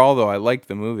overall. Though I liked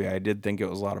the movie, I did think it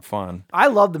was a lot of fun. I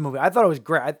loved the movie. I thought it was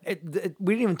great. We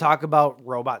didn't even talk about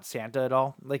Robot Santa at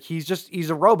all. Like he's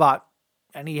a robot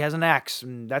and he has an axe,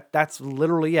 and that's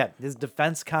literally it. His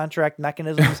defense contract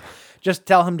mechanisms just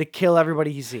tell him to kill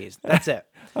everybody he sees. That's it.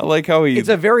 I like how It's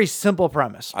a very simple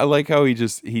premise. I like how he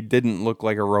didn't look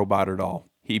like a robot at all.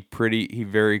 He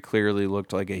very clearly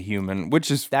looked like a human,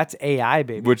 That's AI,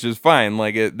 baby. which is fine.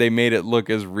 Like they made it look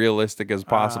as realistic as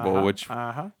possible.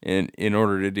 In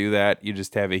order to do that, you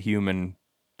just have a human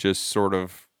just sort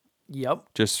of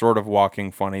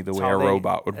walking funny the way a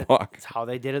robot would walk. It's how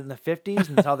they did it in the 50s,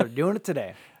 and it's how they're doing it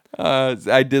today.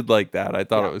 I did like that. I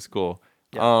thought it was cool.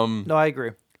 Yeah. No, I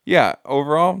agree. Yeah,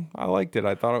 overall, I liked it.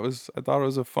 I thought it was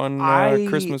a fun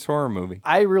Christmas horror movie.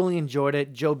 I really enjoyed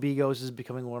it. Joe Begos is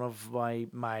becoming one of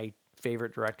my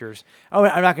favorite directors. I'm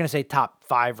not going to say top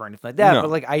 5 or anything like that, No. but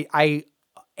like I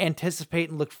anticipate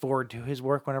and look forward to his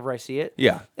work whenever I see it.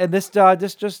 Yeah. And this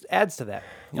just adds to that.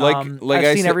 Like I've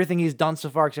I seen said- everything he's done so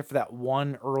far except for that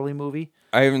one early movie.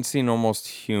 I haven't seen Almost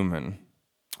Human.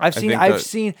 I've think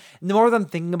seen the more than I'm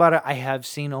thinking about it, I have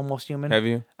seen Almost Human. Have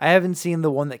you? I haven't seen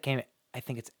the one that came, I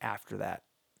think it's after that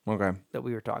Okay.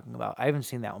 we were talking about. I haven't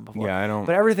seen that one before. Yeah, I don't.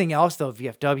 But everything else though,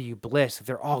 VFW, Bliss,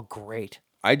 they're all great.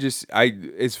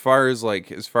 As far as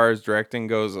directing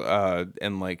goes,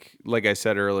 and like I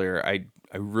said earlier, I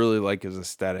really like his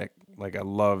aesthetic. Like I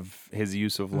love his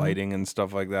use of lighting and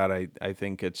stuff like that. I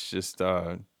think it's just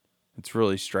it's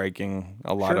really striking.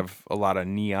 A lot of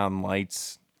neon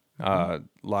lights, a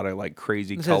lot of like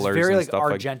crazy This colors is very and like stuff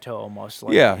Argento almost.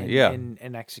 Like, Yeah,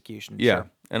 in execution. Yeah, Sure.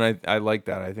 and I like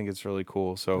that. I think it's really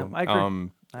cool. So No, I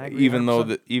agree. I agree even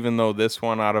 100%. though this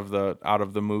one out of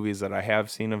the movies that I have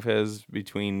seen of his,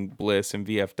 between Bliss and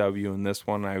VFW and this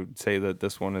one, I would say that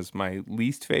this one is my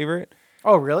least favorite.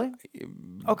 Oh, really?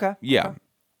 Okay. Yeah. Okay.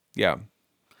 Yeah.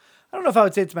 I don't know if I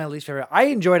would say it's my least favorite. I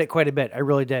enjoyed it quite a bit. I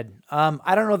really did.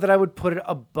 I don't know that I would put it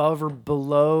above or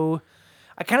below.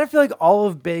 I kind of feel like all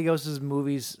of Begos'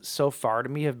 movies so far to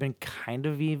me have been kind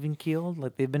of even keeled.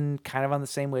 Like they've been kind of on the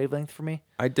same wavelength for me.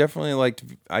 I definitely liked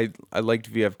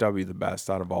VFW the best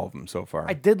out of all of them so far.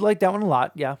 I did like that one a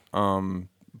lot. Yeah.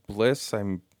 Bliss,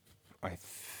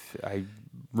 I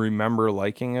remember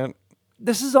liking it.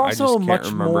 This is I also just can't much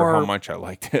remember more. how much I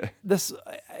liked it.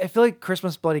 I feel like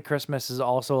Christmas Bloody Christmas is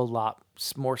also a lot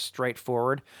more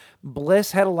straightforward.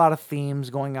 Bliss had a lot of themes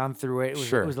going on through it.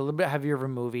 Sure. It was a little bit heavier of a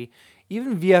movie.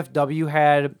 Even VFW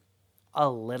had a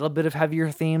little bit of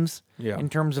heavier themes in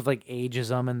terms of like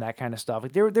ageism and that kind of stuff.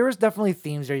 Like there was definitely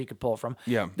themes there you could pull from.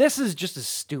 Yeah. This is just a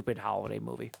stupid holiday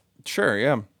movie. Sure,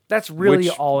 yeah. That's really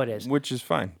all it is. Which is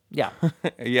fine. Yeah.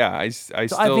 Yeah, I So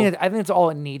still I think it's all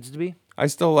it needs to be. I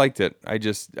still liked it. I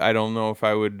don't know if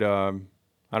I would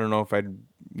I don't know if I'd,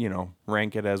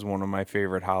 rank it as one of my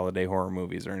favorite holiday horror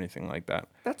movies or anything like that.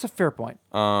 That's a fair point.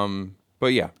 But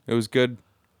yeah, it was good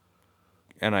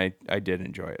and I did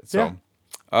enjoy it. So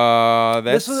I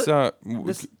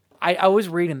was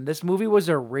reading this movie was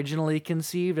originally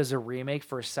conceived as a remake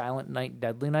for Silent Night,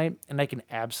 Deadly Night, and I can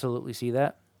absolutely see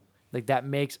that. Like that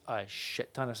makes a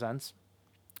shit ton of sense.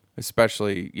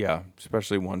 especially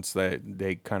once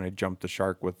they kind of jumped the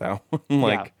shark with that one.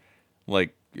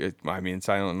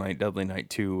 Silent Night, Deadly Night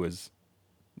 2 was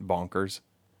bonkers.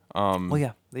 Well,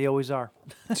 yeah, they always are.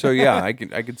 So yeah, I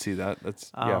could see that. That's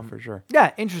for sure.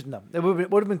 Yeah, interesting though. It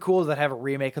would have been cool to have a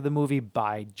remake of the movie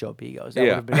by Joe Begos.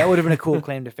 Yeah. That would have been a cool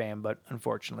claim to fame, but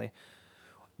unfortunately,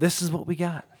 this is what we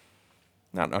got.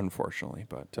 Not unfortunately,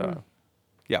 but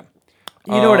yeah.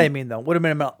 You know what I mean, though.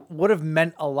 Would have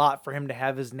meant a lot for him to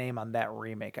have his name on that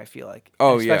remake. I feel like.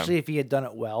 Oh, especially if he had done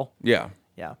it well. Yeah.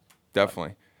 Yeah.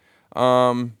 Definitely.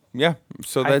 Yeah.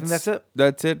 So I think that's it.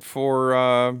 That's it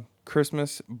for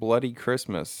Christmas, Bloody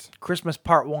Christmas. Christmas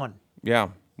Part 1. Yeah.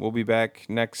 We'll be back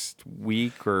next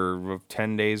week or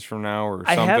 10 days from now or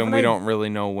I have something. an We idea- don't really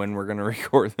know when we're going to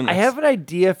record the next. I have an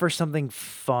idea for something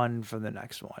fun for the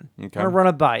next one. Okay. I'm going to run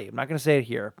it by you. I'm not going to say it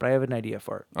here, but I have an idea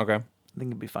for it. Okay. I think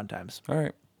it'd be fun times. All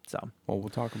right. So, Well, we'll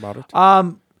talk about it.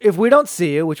 if we don't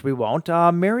see you, which we won't,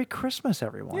 Merry Christmas,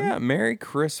 everyone. Yeah. Merry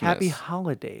Christmas. Happy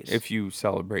holidays. If you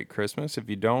celebrate Christmas. If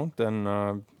you don't,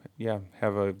 then yeah,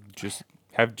 have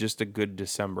just a good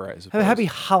December, I suppose. have a happy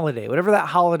holiday. Whatever that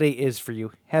holiday is for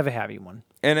you, have a happy one.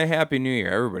 And a happy New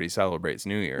Year. Everybody celebrates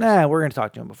New Year's. Nah, we're going to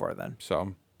talk to him before then.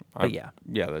 So, yeah.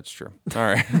 Yeah, that's true.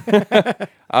 All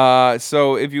right.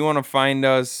 So if you want to find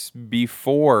us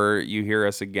before you hear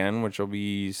us again, which will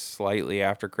be slightly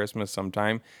after Christmas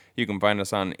sometime, you can find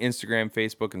us on Instagram,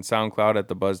 Facebook, and SoundCloud at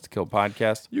the Buzz to Kill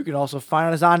Podcast. You can also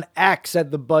find us on X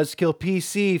at the Buzzkill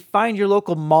PC. Find your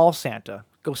local mall Santa.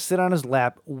 Go sit on his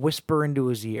lap, whisper into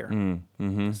his ear.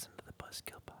 Mm-hmm. Listen to the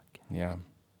Buzzkill Podcast. Yeah. And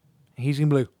he's going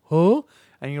to be like, huh?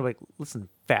 And you're like, listen,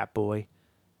 fat boy,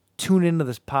 tune into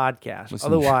this podcast. Listen.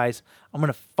 Otherwise, I'm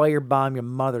going to firebomb your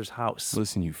mother's house.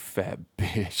 Listen, you fat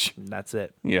bitch. That's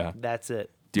it. Yeah. That's it.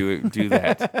 Do it. Do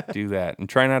that. Do that. And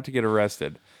try not to get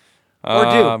arrested. Or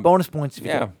do. Bonus points if you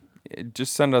Yeah.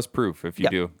 Just send us proof if you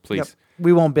Yep. do, please. Yep.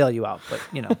 We won't bail you out, but,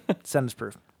 send us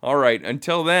proof. All right.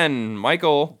 Until then,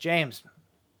 Michael. James.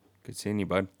 Good seeing you,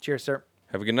 bud. Cheers, sir.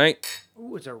 Have a good night.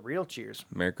 Ooh, it's a real cheers.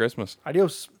 Merry Christmas.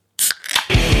 Adios.